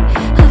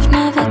have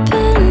never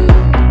been.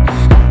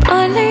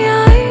 Blindly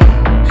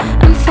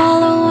I'm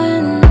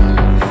following.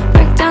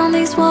 Break down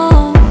these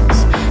walls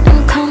and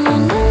come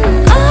on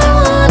in. I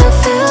wanna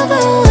feel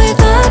the way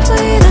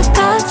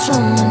that's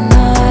on the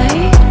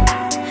night.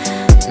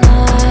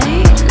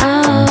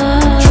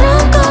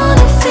 Drunk on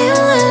a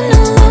feeling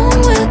alone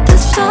with the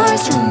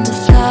stars in the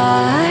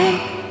sky.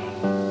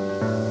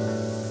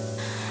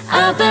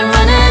 I've been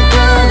running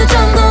through the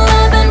jungle,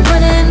 I've been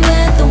running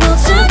with the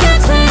wolves to get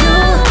to you,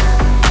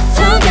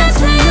 to get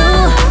to you.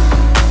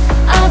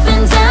 I've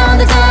been down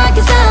the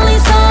darkest alley,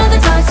 saw the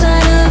dark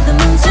side of the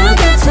moon to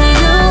get to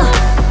you,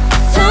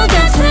 to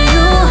get to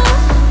you.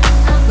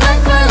 I've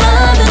looked for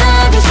love in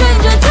every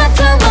stranger, talked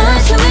too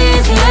much, too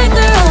easy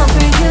anger, all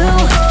for you,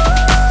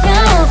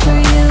 yeah, all for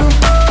you.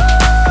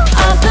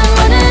 I've been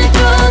running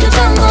through the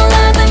jungle,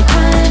 I've been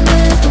crying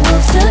with the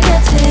wolves to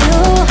get to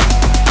you,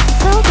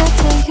 to get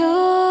to you,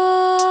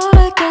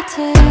 to get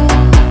to you.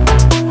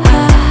 Ha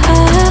ha,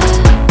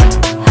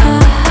 ha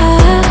ha,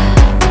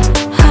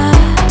 ha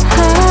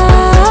ha.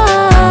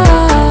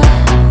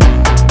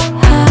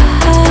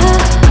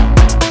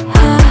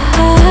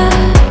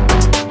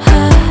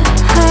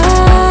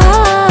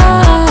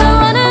 I've been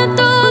running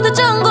through the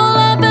jungle,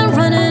 I've been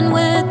running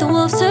with the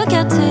wolves to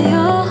get to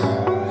you,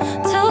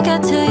 to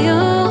get to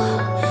you.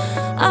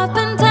 I've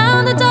been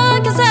down the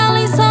darkest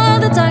alley, saw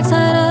the dark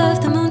side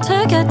of the moon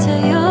to get to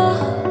you,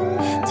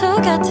 to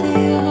get to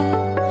you.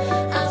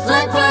 I've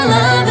looked for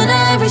love in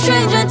every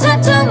stranger,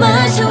 talked too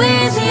much, too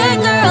easy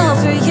anger, all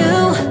for you,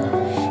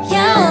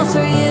 yeah, all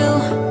for you.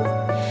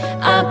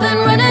 I've been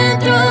running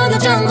through the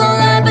jungle,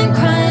 I've been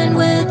crying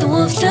with the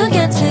wolves to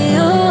get to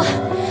you,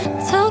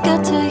 to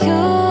get to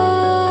you,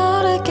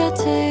 to get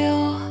to you.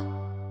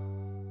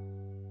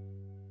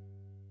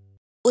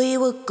 We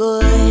were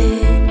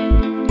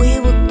good, we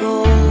were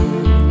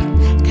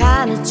gold,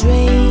 kind of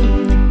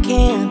dream that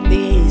can't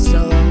be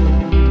sold.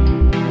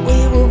 We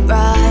were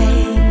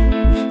right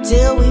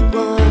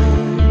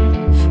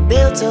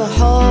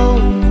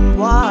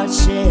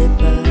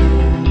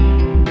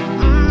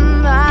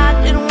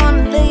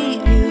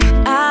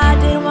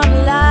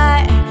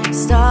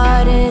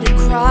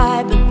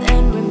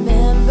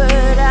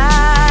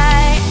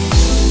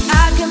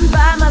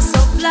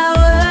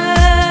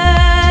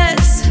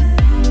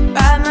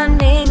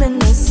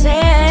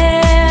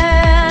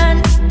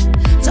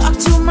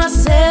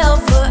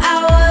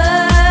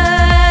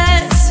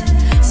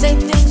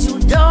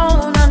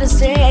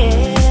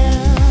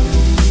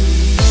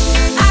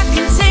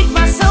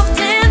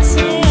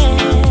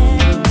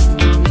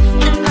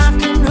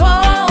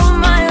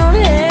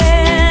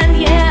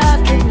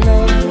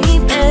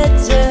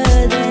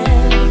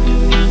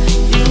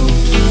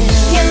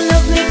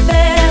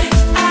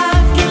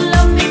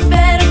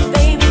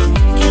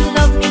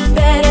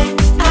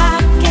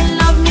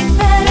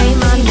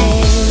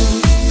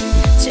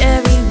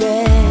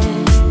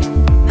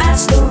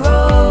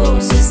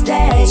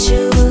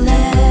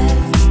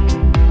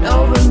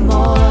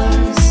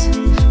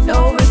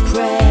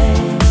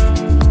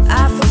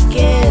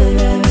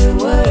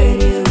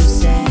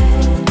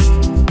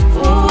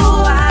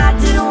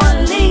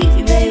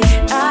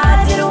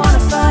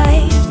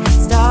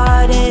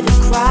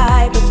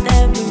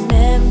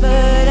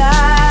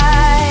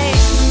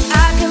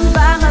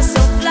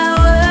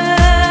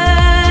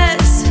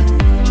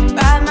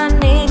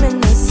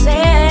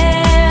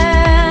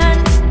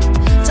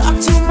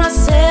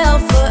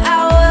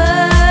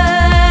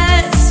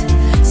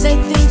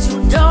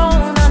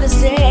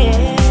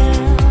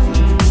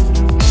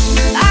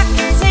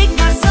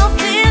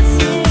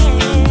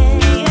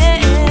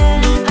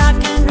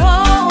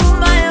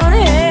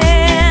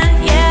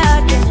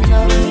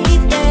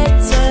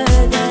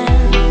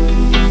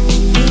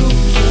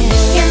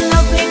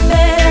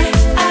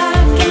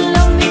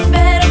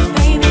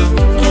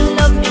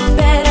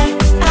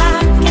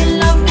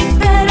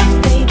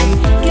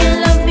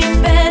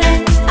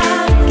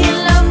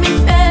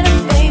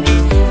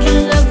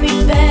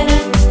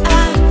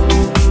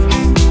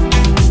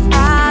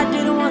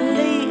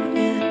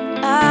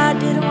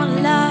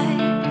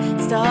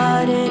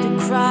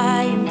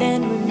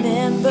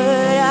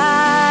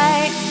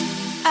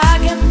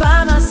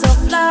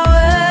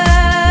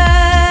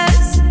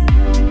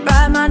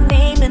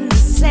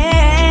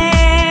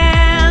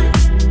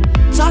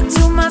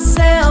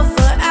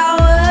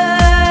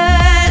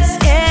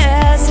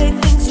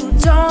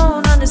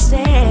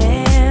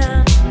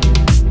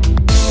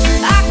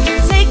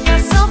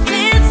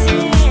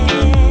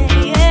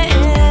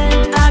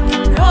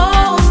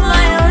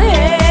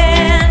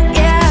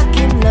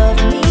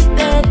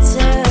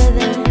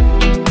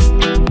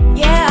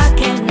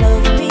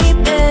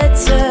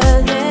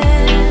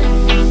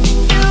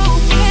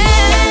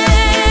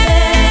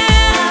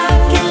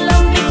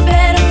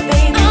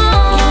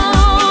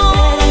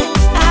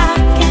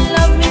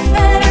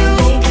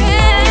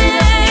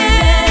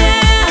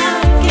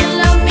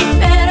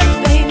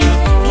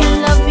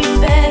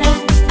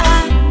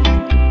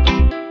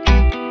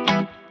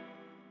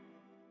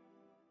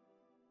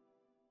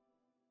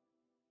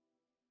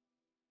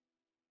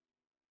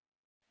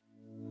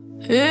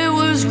It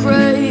was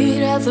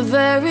great at the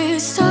very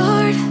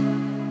start.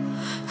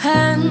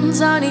 Hands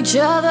on each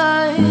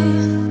other,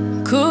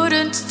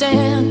 couldn't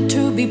stand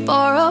to be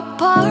far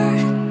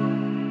apart.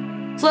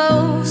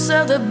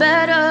 Closer the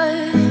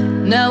better.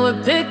 Now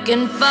we're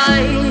picking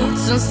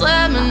fights and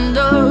slamming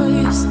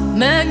doors,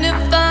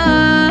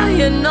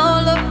 magnifying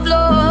all the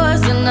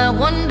flaws. And I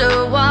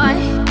wonder why,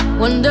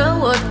 wonder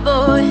what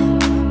for,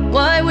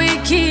 why we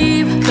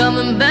keep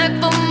coming back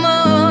for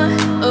more.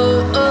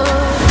 Oh,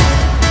 oh.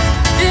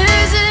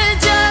 Is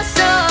it just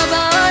our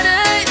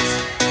bodies?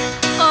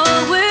 Or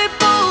we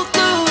both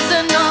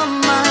losing our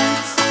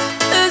minds?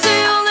 Is the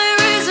only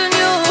reason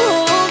you're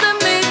holding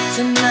me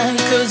tonight?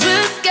 'Cause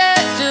we're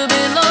scared to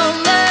be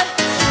lonely.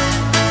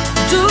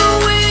 Do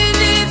we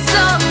need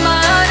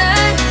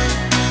somebody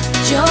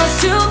just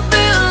to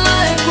feel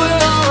like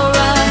we're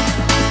alright?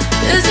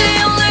 Is the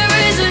only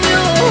reason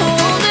you're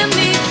holding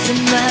me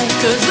tonight?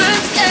 'Cause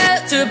we're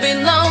scared to be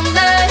lonely.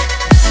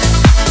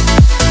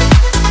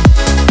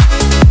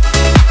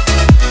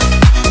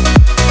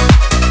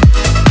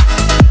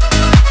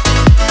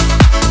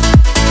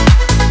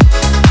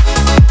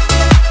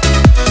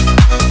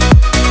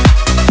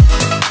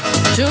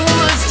 Too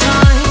much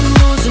time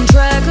losing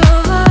track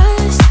of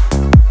us.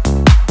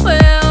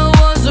 Where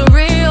was the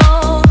real?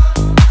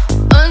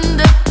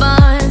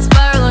 Undefined,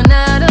 spiraling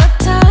out of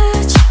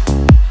touch.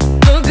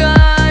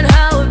 Forgot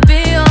how it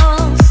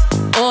feels.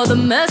 All the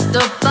messed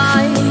up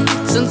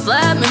fights and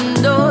slamming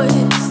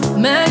doors,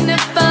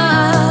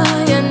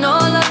 magnifying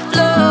all the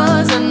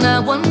flaws. And I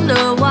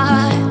wonder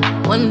why,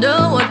 wonder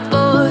what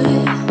for.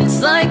 It's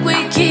like we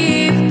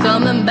keep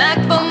coming back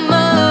for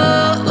more.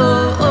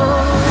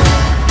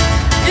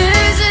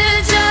 Is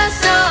it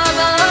just our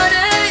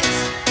bodies?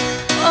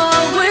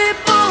 Are we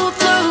both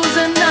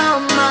losing our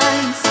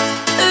minds?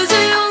 Is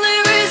the only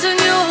reason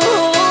you're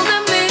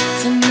holding me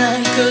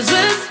tonight? 'Cause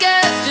we're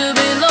scared to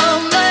be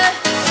lonely.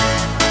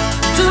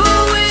 Do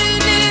we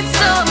need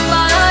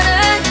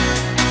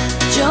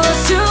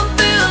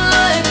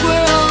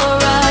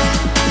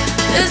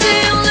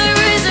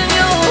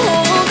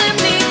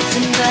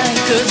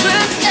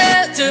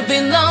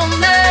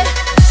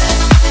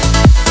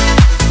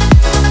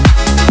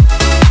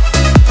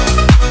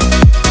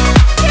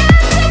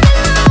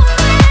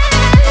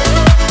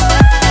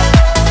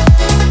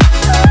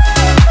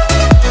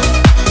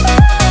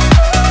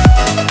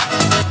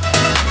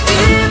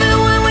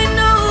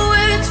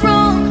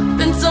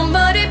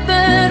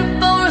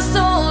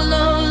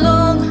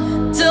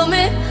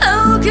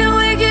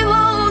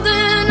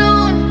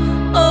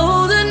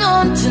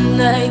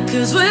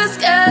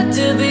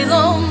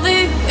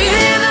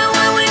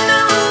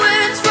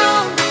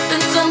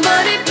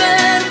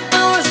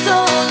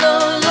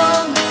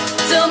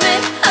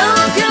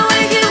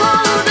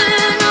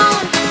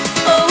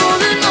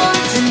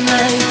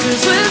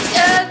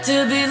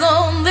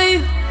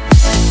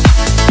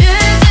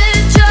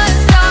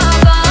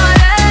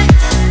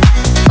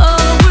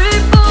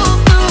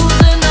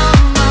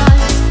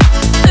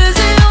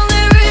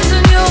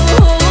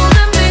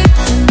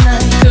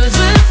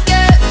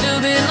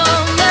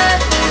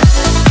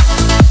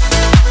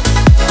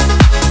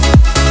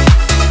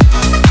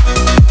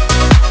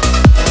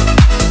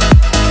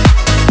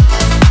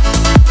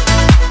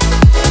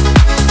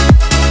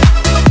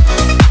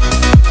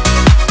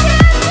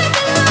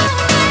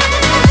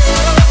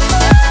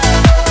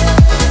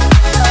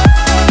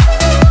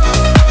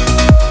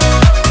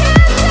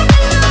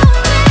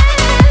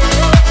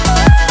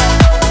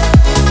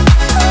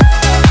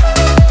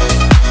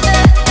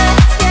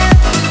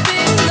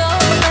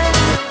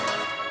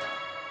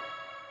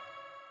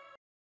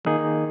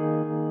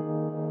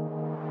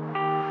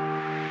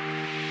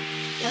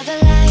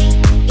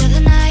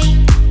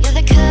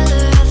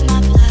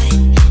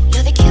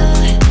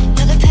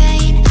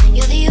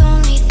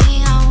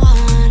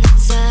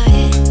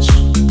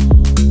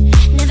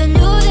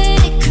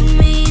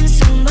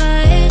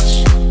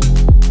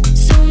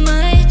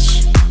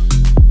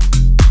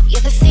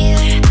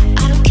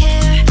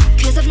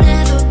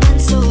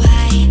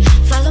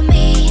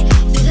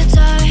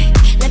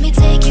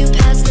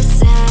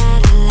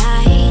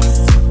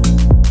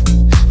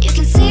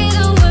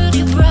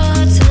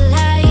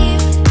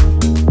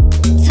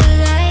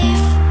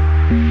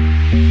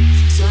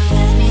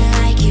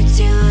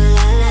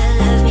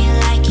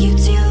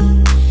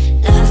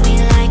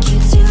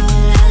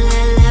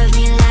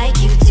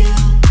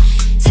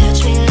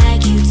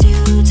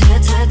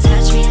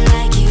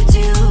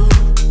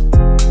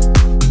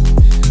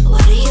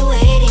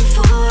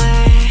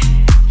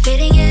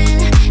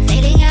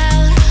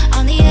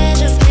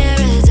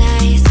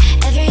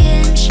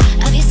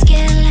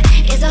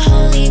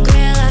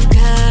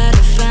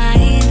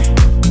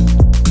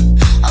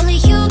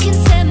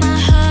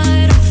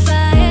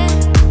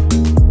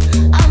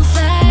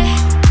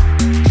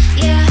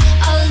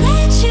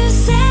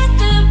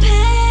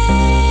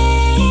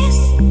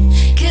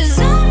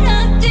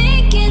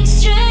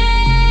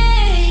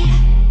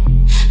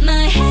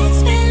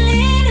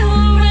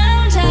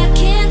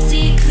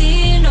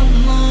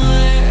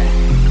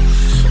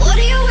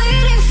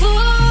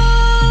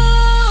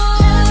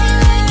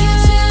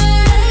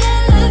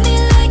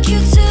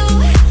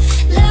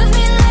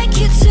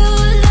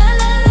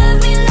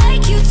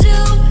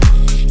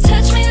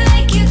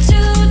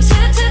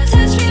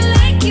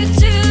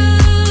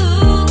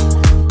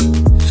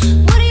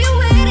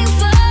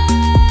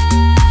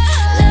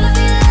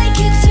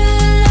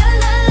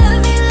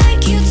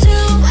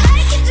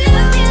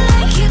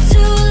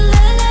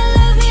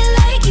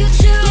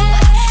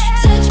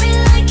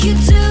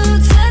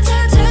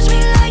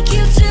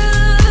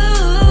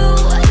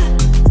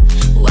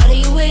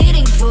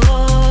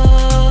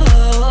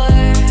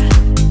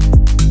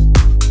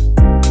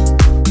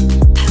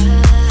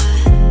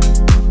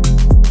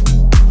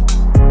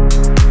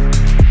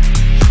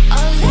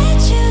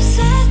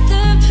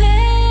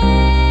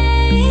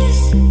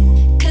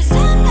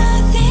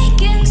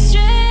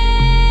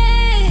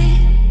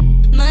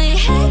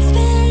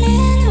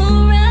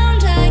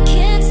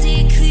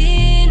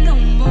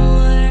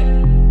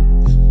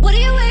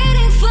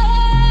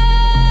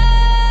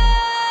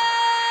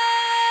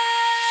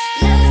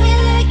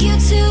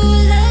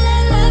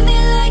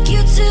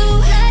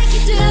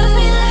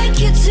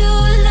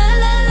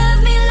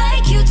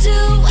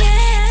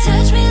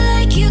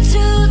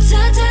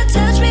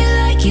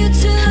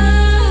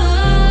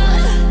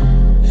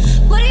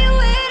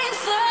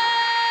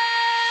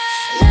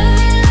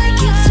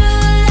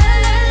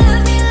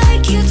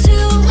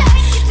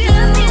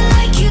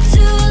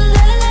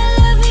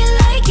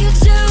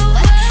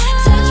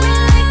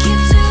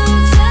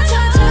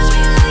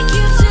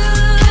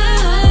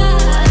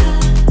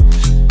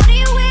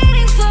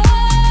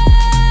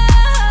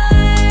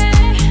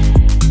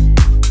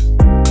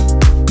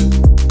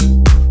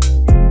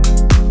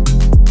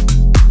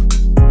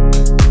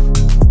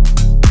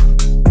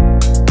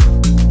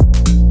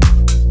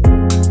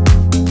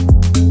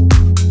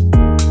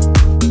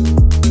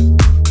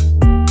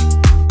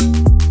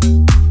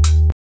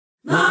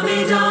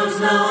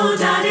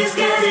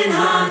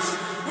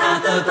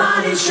the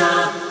body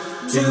shop,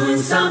 doing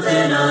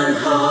something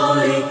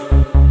unholy.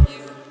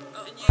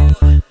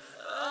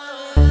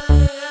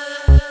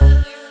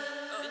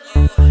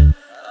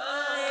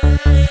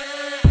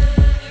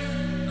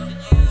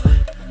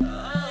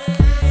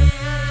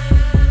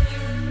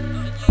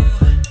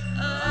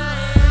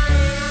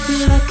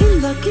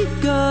 Lucky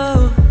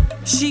girl,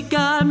 she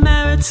got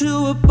married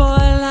to a boy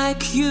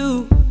like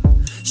you.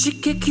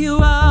 She'd kick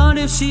you out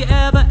if she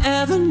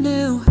ever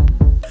knew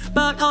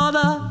about all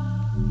the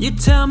you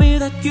tell me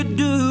that you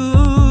do.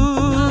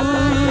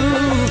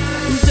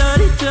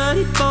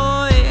 Dirty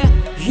boy,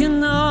 you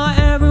know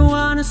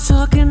everyone is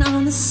talking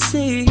on the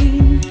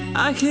scene.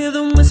 I hear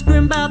them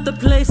whispering about the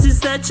places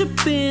that you've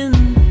been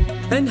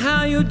and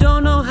how you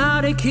don't know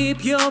how to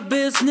keep your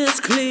business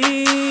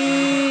clean.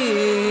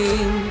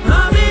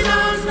 Mommy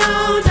don't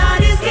know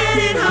daddy's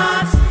getting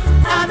hot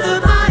at the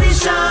body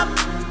shop,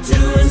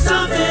 doing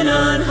something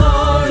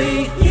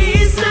unholy.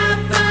 He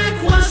snapped back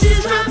while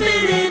she's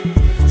dropping it.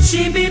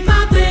 She be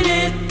popping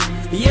it,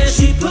 yeah,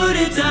 she put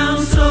it down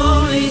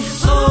slowly.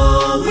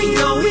 Oh, we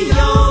yo,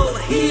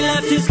 he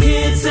left his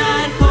kids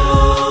at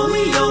home.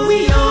 We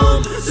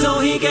yo, so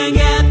he can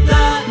get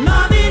that.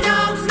 Mommy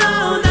don't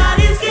know that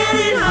he's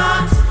getting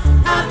hot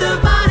at the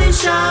body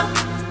shop,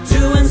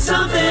 doing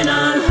something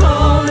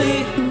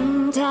unholy.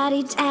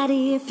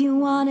 Daddy, if you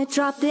wanna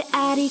drop the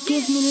addy,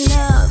 give me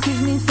love,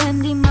 give me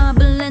Fendi, my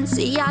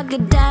Balenciaga.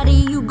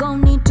 Daddy, you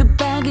gon' need to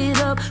bag it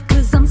up,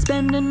 cause I'm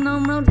spending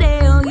on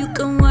Rodeo. You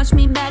can watch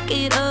me back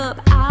it up.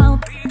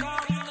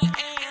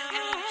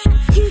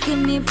 He give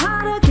me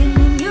Prada, give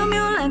me Miu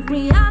Miu like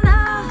Rihanna.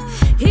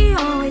 He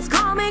always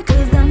call me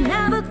cause I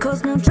never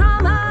cause no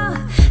drama.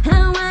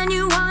 And when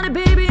you want it,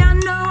 baby, I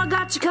know I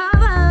got you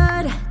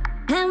covered.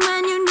 And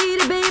when you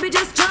need it, baby,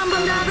 just jump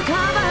under the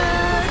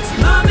covers.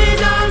 Mommy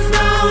don't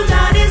know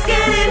daddy's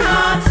getting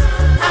hot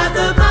at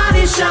the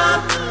body shop,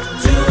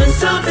 doing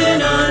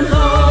something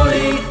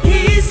unholy.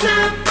 He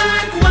snapped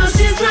back while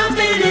she's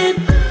dropping it.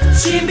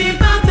 She be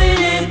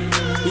popping it,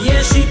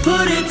 yeah, she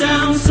put it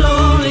down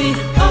slowly.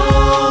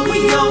 Oh, we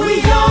yo,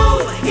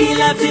 he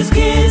left his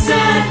kids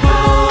at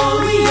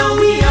home. We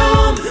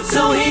yo,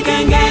 so he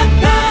can get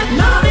that.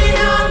 Mommy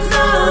don't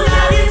know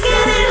daddy's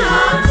getting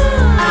hot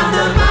at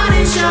the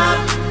body shop,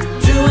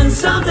 doing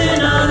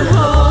something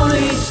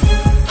unholy.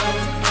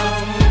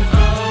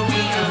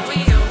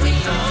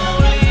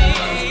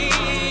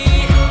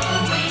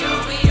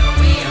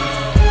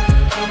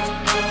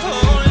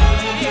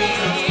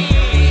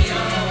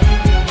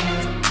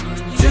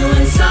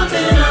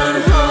 Something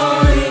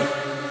unholy.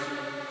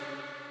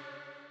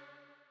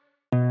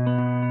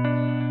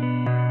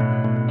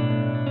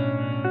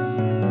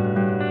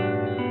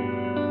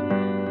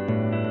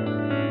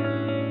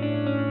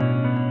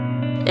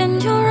 In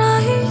your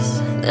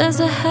eyes, there's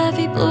a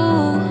heavy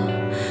blue,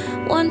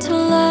 one to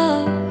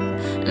love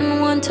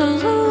and one to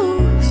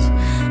lose.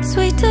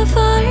 Sweet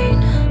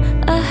divine,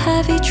 a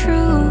heavy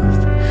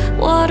truth.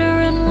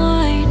 Water and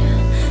wine,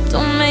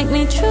 don't make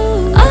me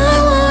choose. I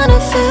wanna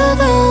feel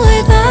the way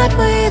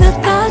that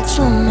that's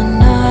on the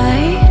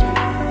night.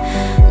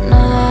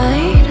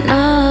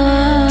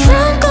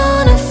 Drunk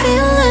on a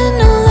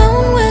feeling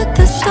alone with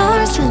the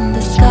stars in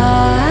the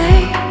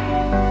sky.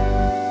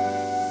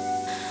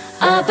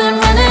 I've been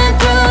running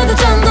through the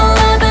jungle,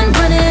 I've been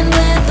running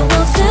with the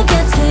wolves to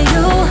get to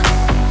you,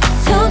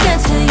 to get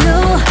to you.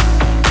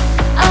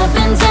 I've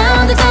been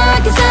down the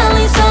darkest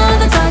alley, saw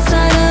the dark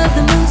side of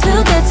the moon to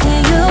get to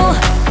you,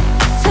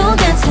 to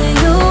get to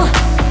you.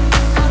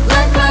 I've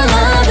looked for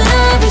love in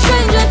every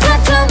stranger, talk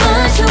too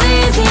much, too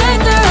easy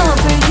anger, all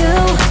for you,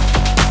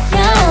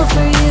 yeah, all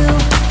for you.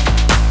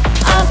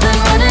 I've been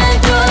running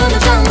through the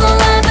jungle,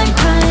 I've been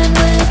crying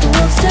with the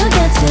wolves to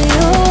get to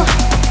you,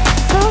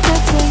 to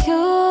get to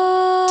you,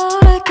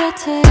 to get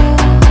to you.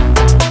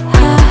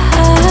 Ha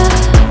ha,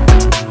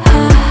 ha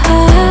ha,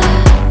 ha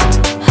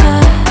ha.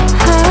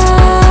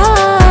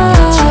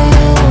 Get to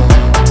you.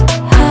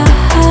 Ha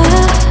ha, ha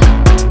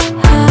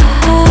ha,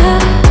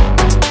 ha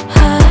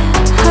ha.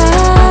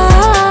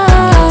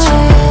 Get to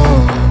you.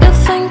 Your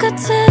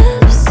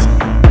fingertips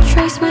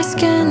trace my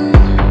skin,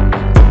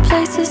 the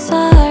places I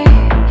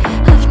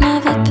have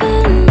never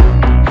been.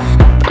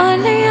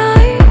 Blindly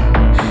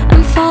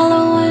I'm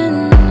following,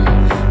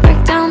 break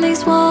down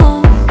these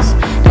walls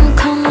and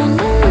come on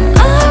in. I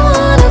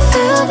wanna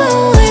feel the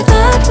way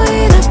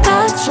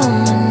that's on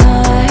the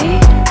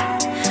night.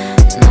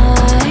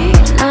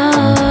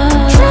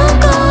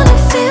 Drunk on a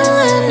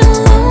feeling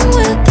alone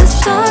with the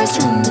stars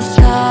in the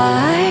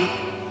sky.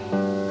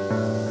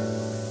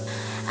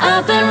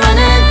 I've been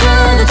running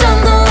through the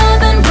jungle, I've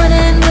been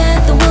running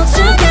with the wolves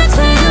to get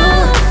to you,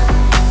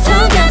 to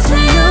get to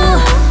you.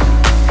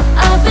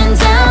 I've been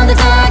down the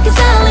darkest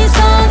alley,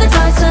 saw the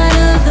dark side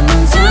of the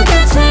moon to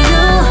get to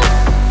you,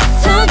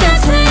 to get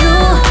to you.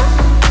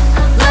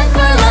 I've looked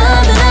for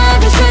love in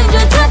every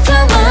stranger, talk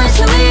too much,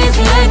 too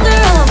easy anger,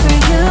 all for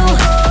you,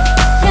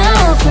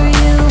 yeah, all for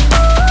you.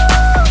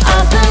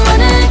 I've been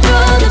running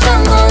through the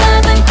jungle,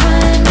 I've been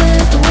crying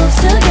with the wolves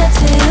to get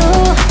to you,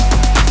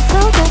 to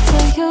get to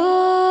you,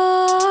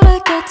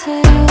 to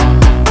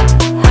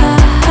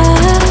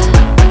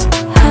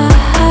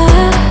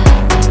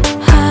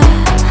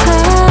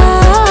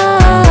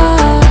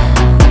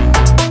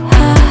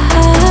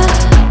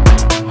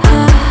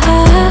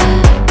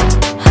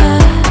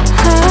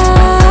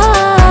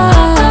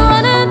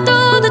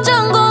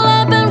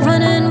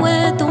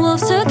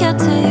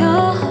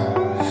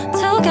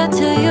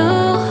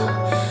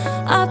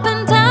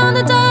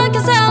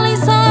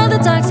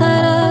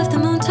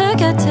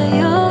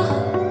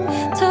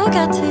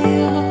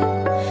you.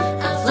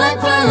 I fled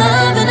for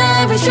love and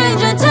every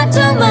stranger took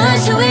too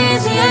much, too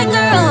easy, and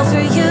girl, all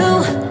for you.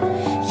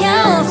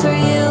 Yeah, all for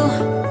you.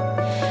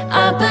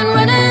 I've been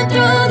running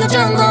through the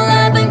jungle,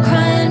 I've been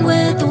crying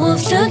with the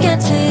wolves to get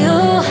to you.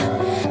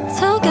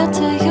 To get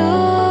to you,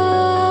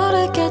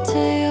 to get to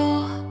you.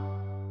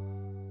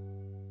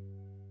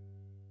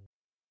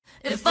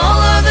 If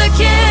all of the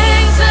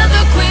kings and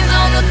the queens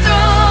on the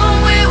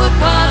throne, we would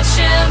pop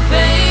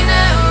champagne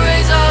and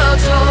raise our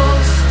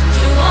toast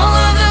to all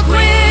of the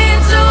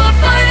queens who are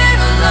fighting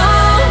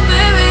alone.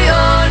 Baby,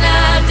 you're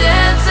not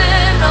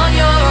dancing on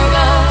your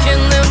own.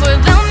 Can't live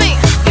without me,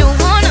 you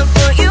wanna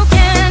but you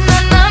can't. No,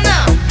 no, no,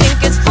 think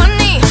it's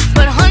funny,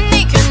 but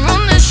honey, can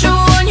run the show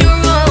on your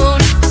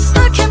own.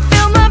 I can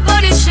feel my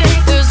body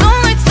shake, there's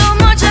only so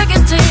much I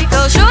can take.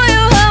 I'll show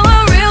you how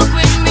a real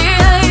queen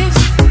behaves.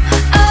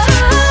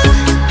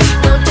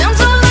 No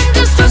damsel in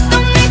distress,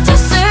 don't need to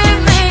save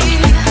me.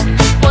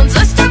 Once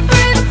I start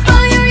breathing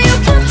fire, you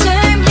can't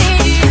tame me.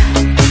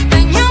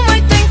 And you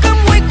might think I'm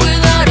weak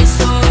without a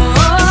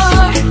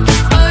sword,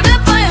 but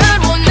if I had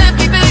one, it'd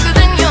be bigger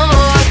than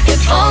yours.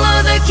 If all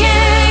of the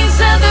kings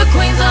and the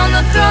queens on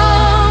the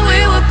throne, we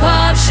would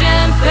pop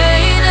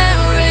champagne and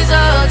raise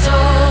our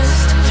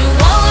toast to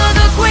all of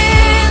the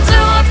queens who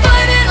are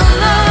fighting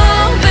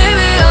alone.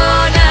 Baby,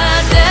 you're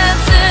not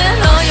dancing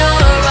on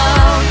your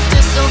own.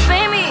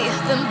 Disobey me,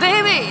 then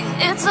baby,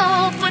 it's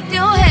off with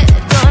your head.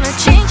 Gonna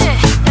change it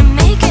and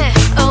make it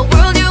a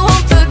world you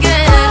won't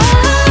forget.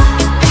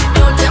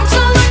 No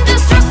damsel in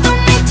distress,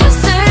 don't need to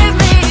save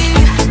me.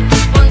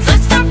 Once I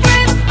start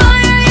breathing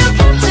fire, you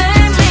can't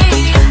tame me.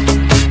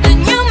 And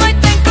you might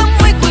think I'm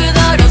weak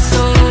without a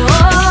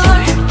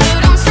sword,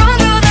 but I'm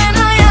stronger than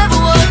I ever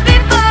was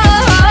before.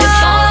 If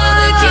all of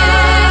the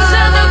kings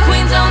and the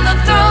queens on the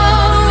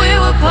throne, we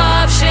would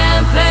pop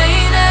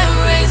champagne and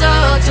raise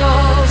our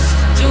toast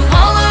to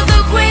all of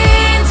the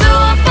queens who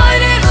are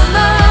fighting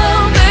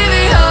alone.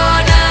 Baby,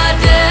 you're not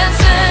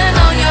dancing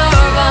on your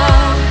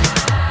own.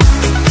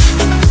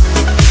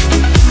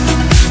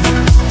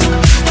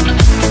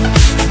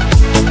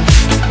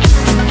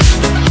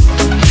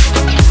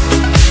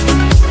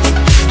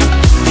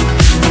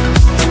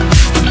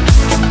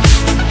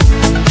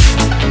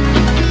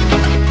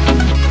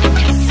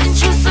 And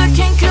just a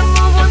king can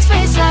move one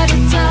space at a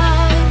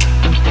time,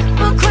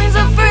 but queens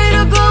are free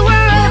to go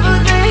wherever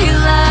they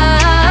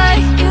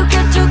like. You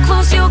get too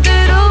close, you'll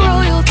get a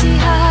royalty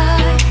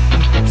high.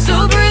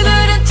 So breathe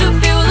it in to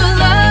feel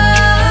alive.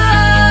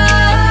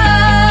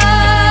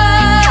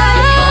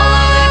 All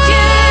of the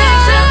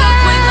kings and the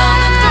queens on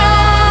the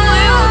throne,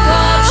 we will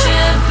pop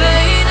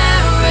champagne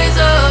and raise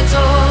a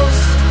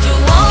toast to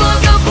all of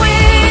the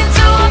queens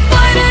who are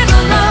fighting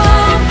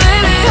alone.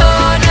 Baby,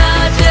 you're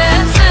not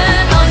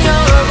dancing on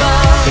your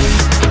own.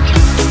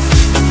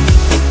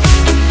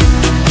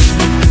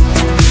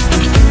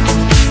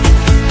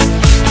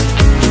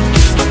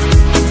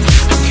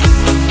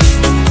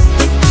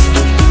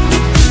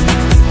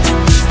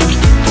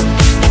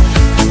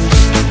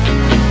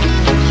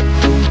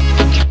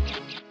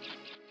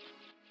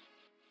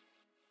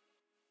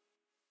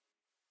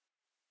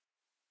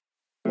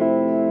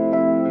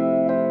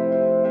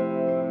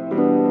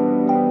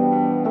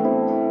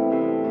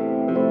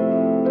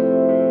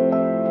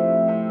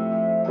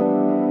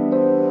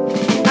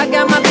 I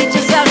got my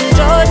beaches out in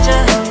Georgia,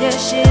 yeah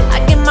shit.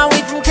 I get my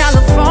weed from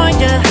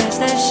California, that's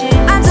that shit.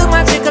 I took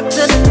my chick up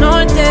to the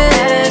north, yeah,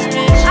 that's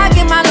bitch. I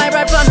get my light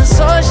right from the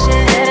source,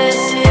 yeah,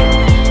 that's it.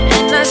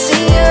 And I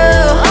see you,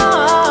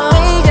 oh,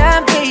 we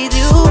got breathe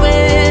you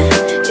in.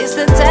 It's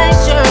the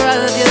texture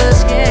of your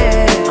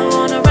skin. I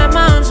wanna wrap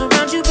my arms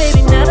around you,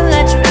 baby, never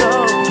let you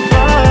go.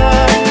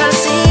 And I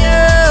see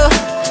you,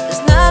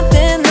 there's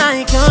nothing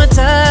like your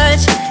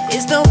touch.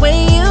 It's the way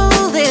you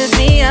lift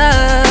me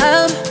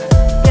up,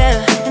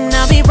 yeah. And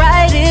I'll be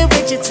right here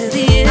with you till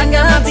the end. I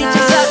got my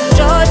beaches out in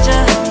Georgia,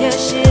 yeah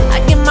shit. I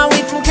get my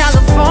weed from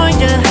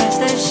California, that's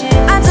that shit.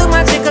 I took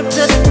my chick up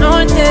to the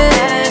north, yeah,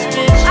 that's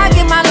bitch. I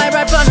get my light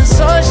right from the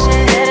source,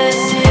 yeah,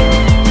 that's it.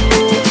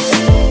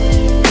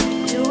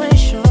 You ain't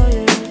sure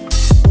yet,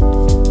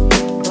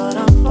 but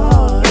I'm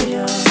for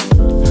you.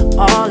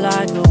 All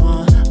I could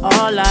want,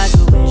 all I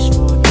could wish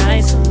for.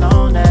 Nights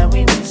alone that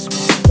we miss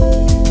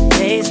more.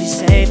 Days we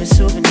save as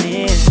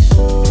souvenirs.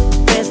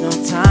 There's no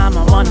time,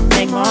 I wanna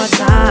make more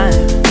time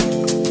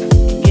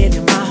and give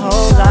you my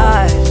whole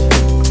life.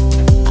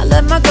 I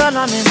let my girl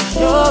on in my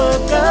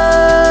Yorker.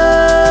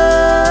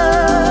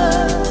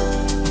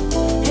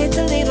 Hate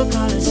to leave her,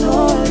 call it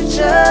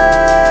torture.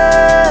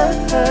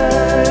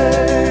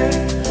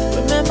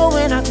 Remember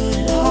when I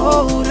couldn't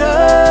hold her?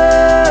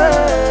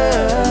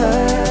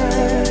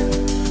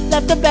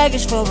 Left the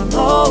baggage for him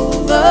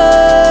over.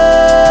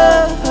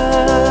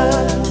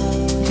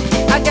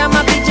 I got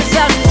my beaches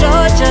out in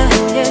Georgia,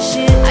 yeah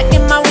shit. I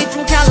get my weed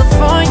from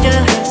California,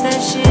 that's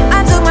that shit.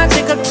 I took my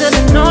chick up to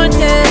the north,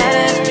 yeah,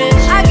 that's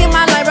bitch. I get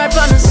my light right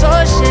from the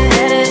source,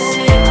 yeah, that's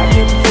it. I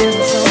get the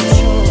feeling so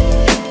sure.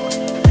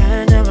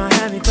 Hand in my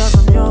hand because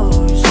I'm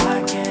yours. I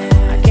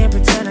can't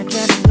pretend I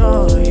can't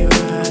ignore you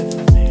right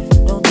from me.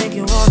 Don't think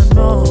you wanna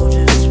know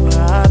just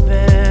where I've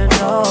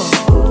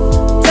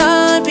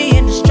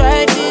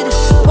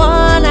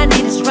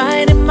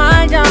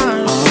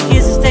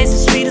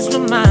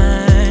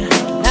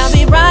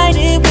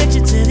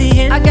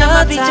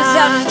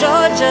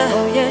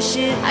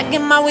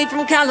weed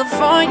from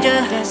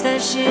California, that's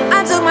that shit.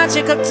 I took my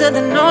chick up to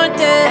the north,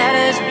 yeah,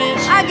 that's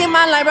bitch. I get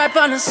my light right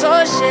from the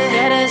source,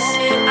 yeah, that's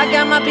it. I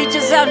got my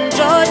beaches out in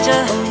Georgia,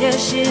 oh yeah,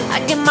 shit.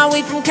 I get my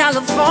weed from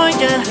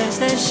California, that's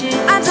that shit.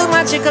 I took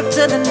my chick up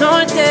to the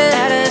north,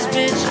 yeah, that's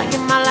bitch. I get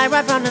my light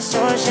right from the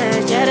source,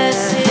 yeah,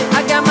 that's it.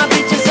 I got my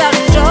beaches out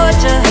in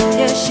Georgia, oh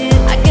yeah, shit.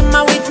 I get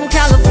my weed from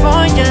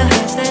California,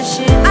 that's that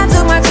shit. I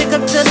took my chick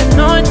up to the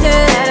north,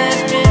 yeah.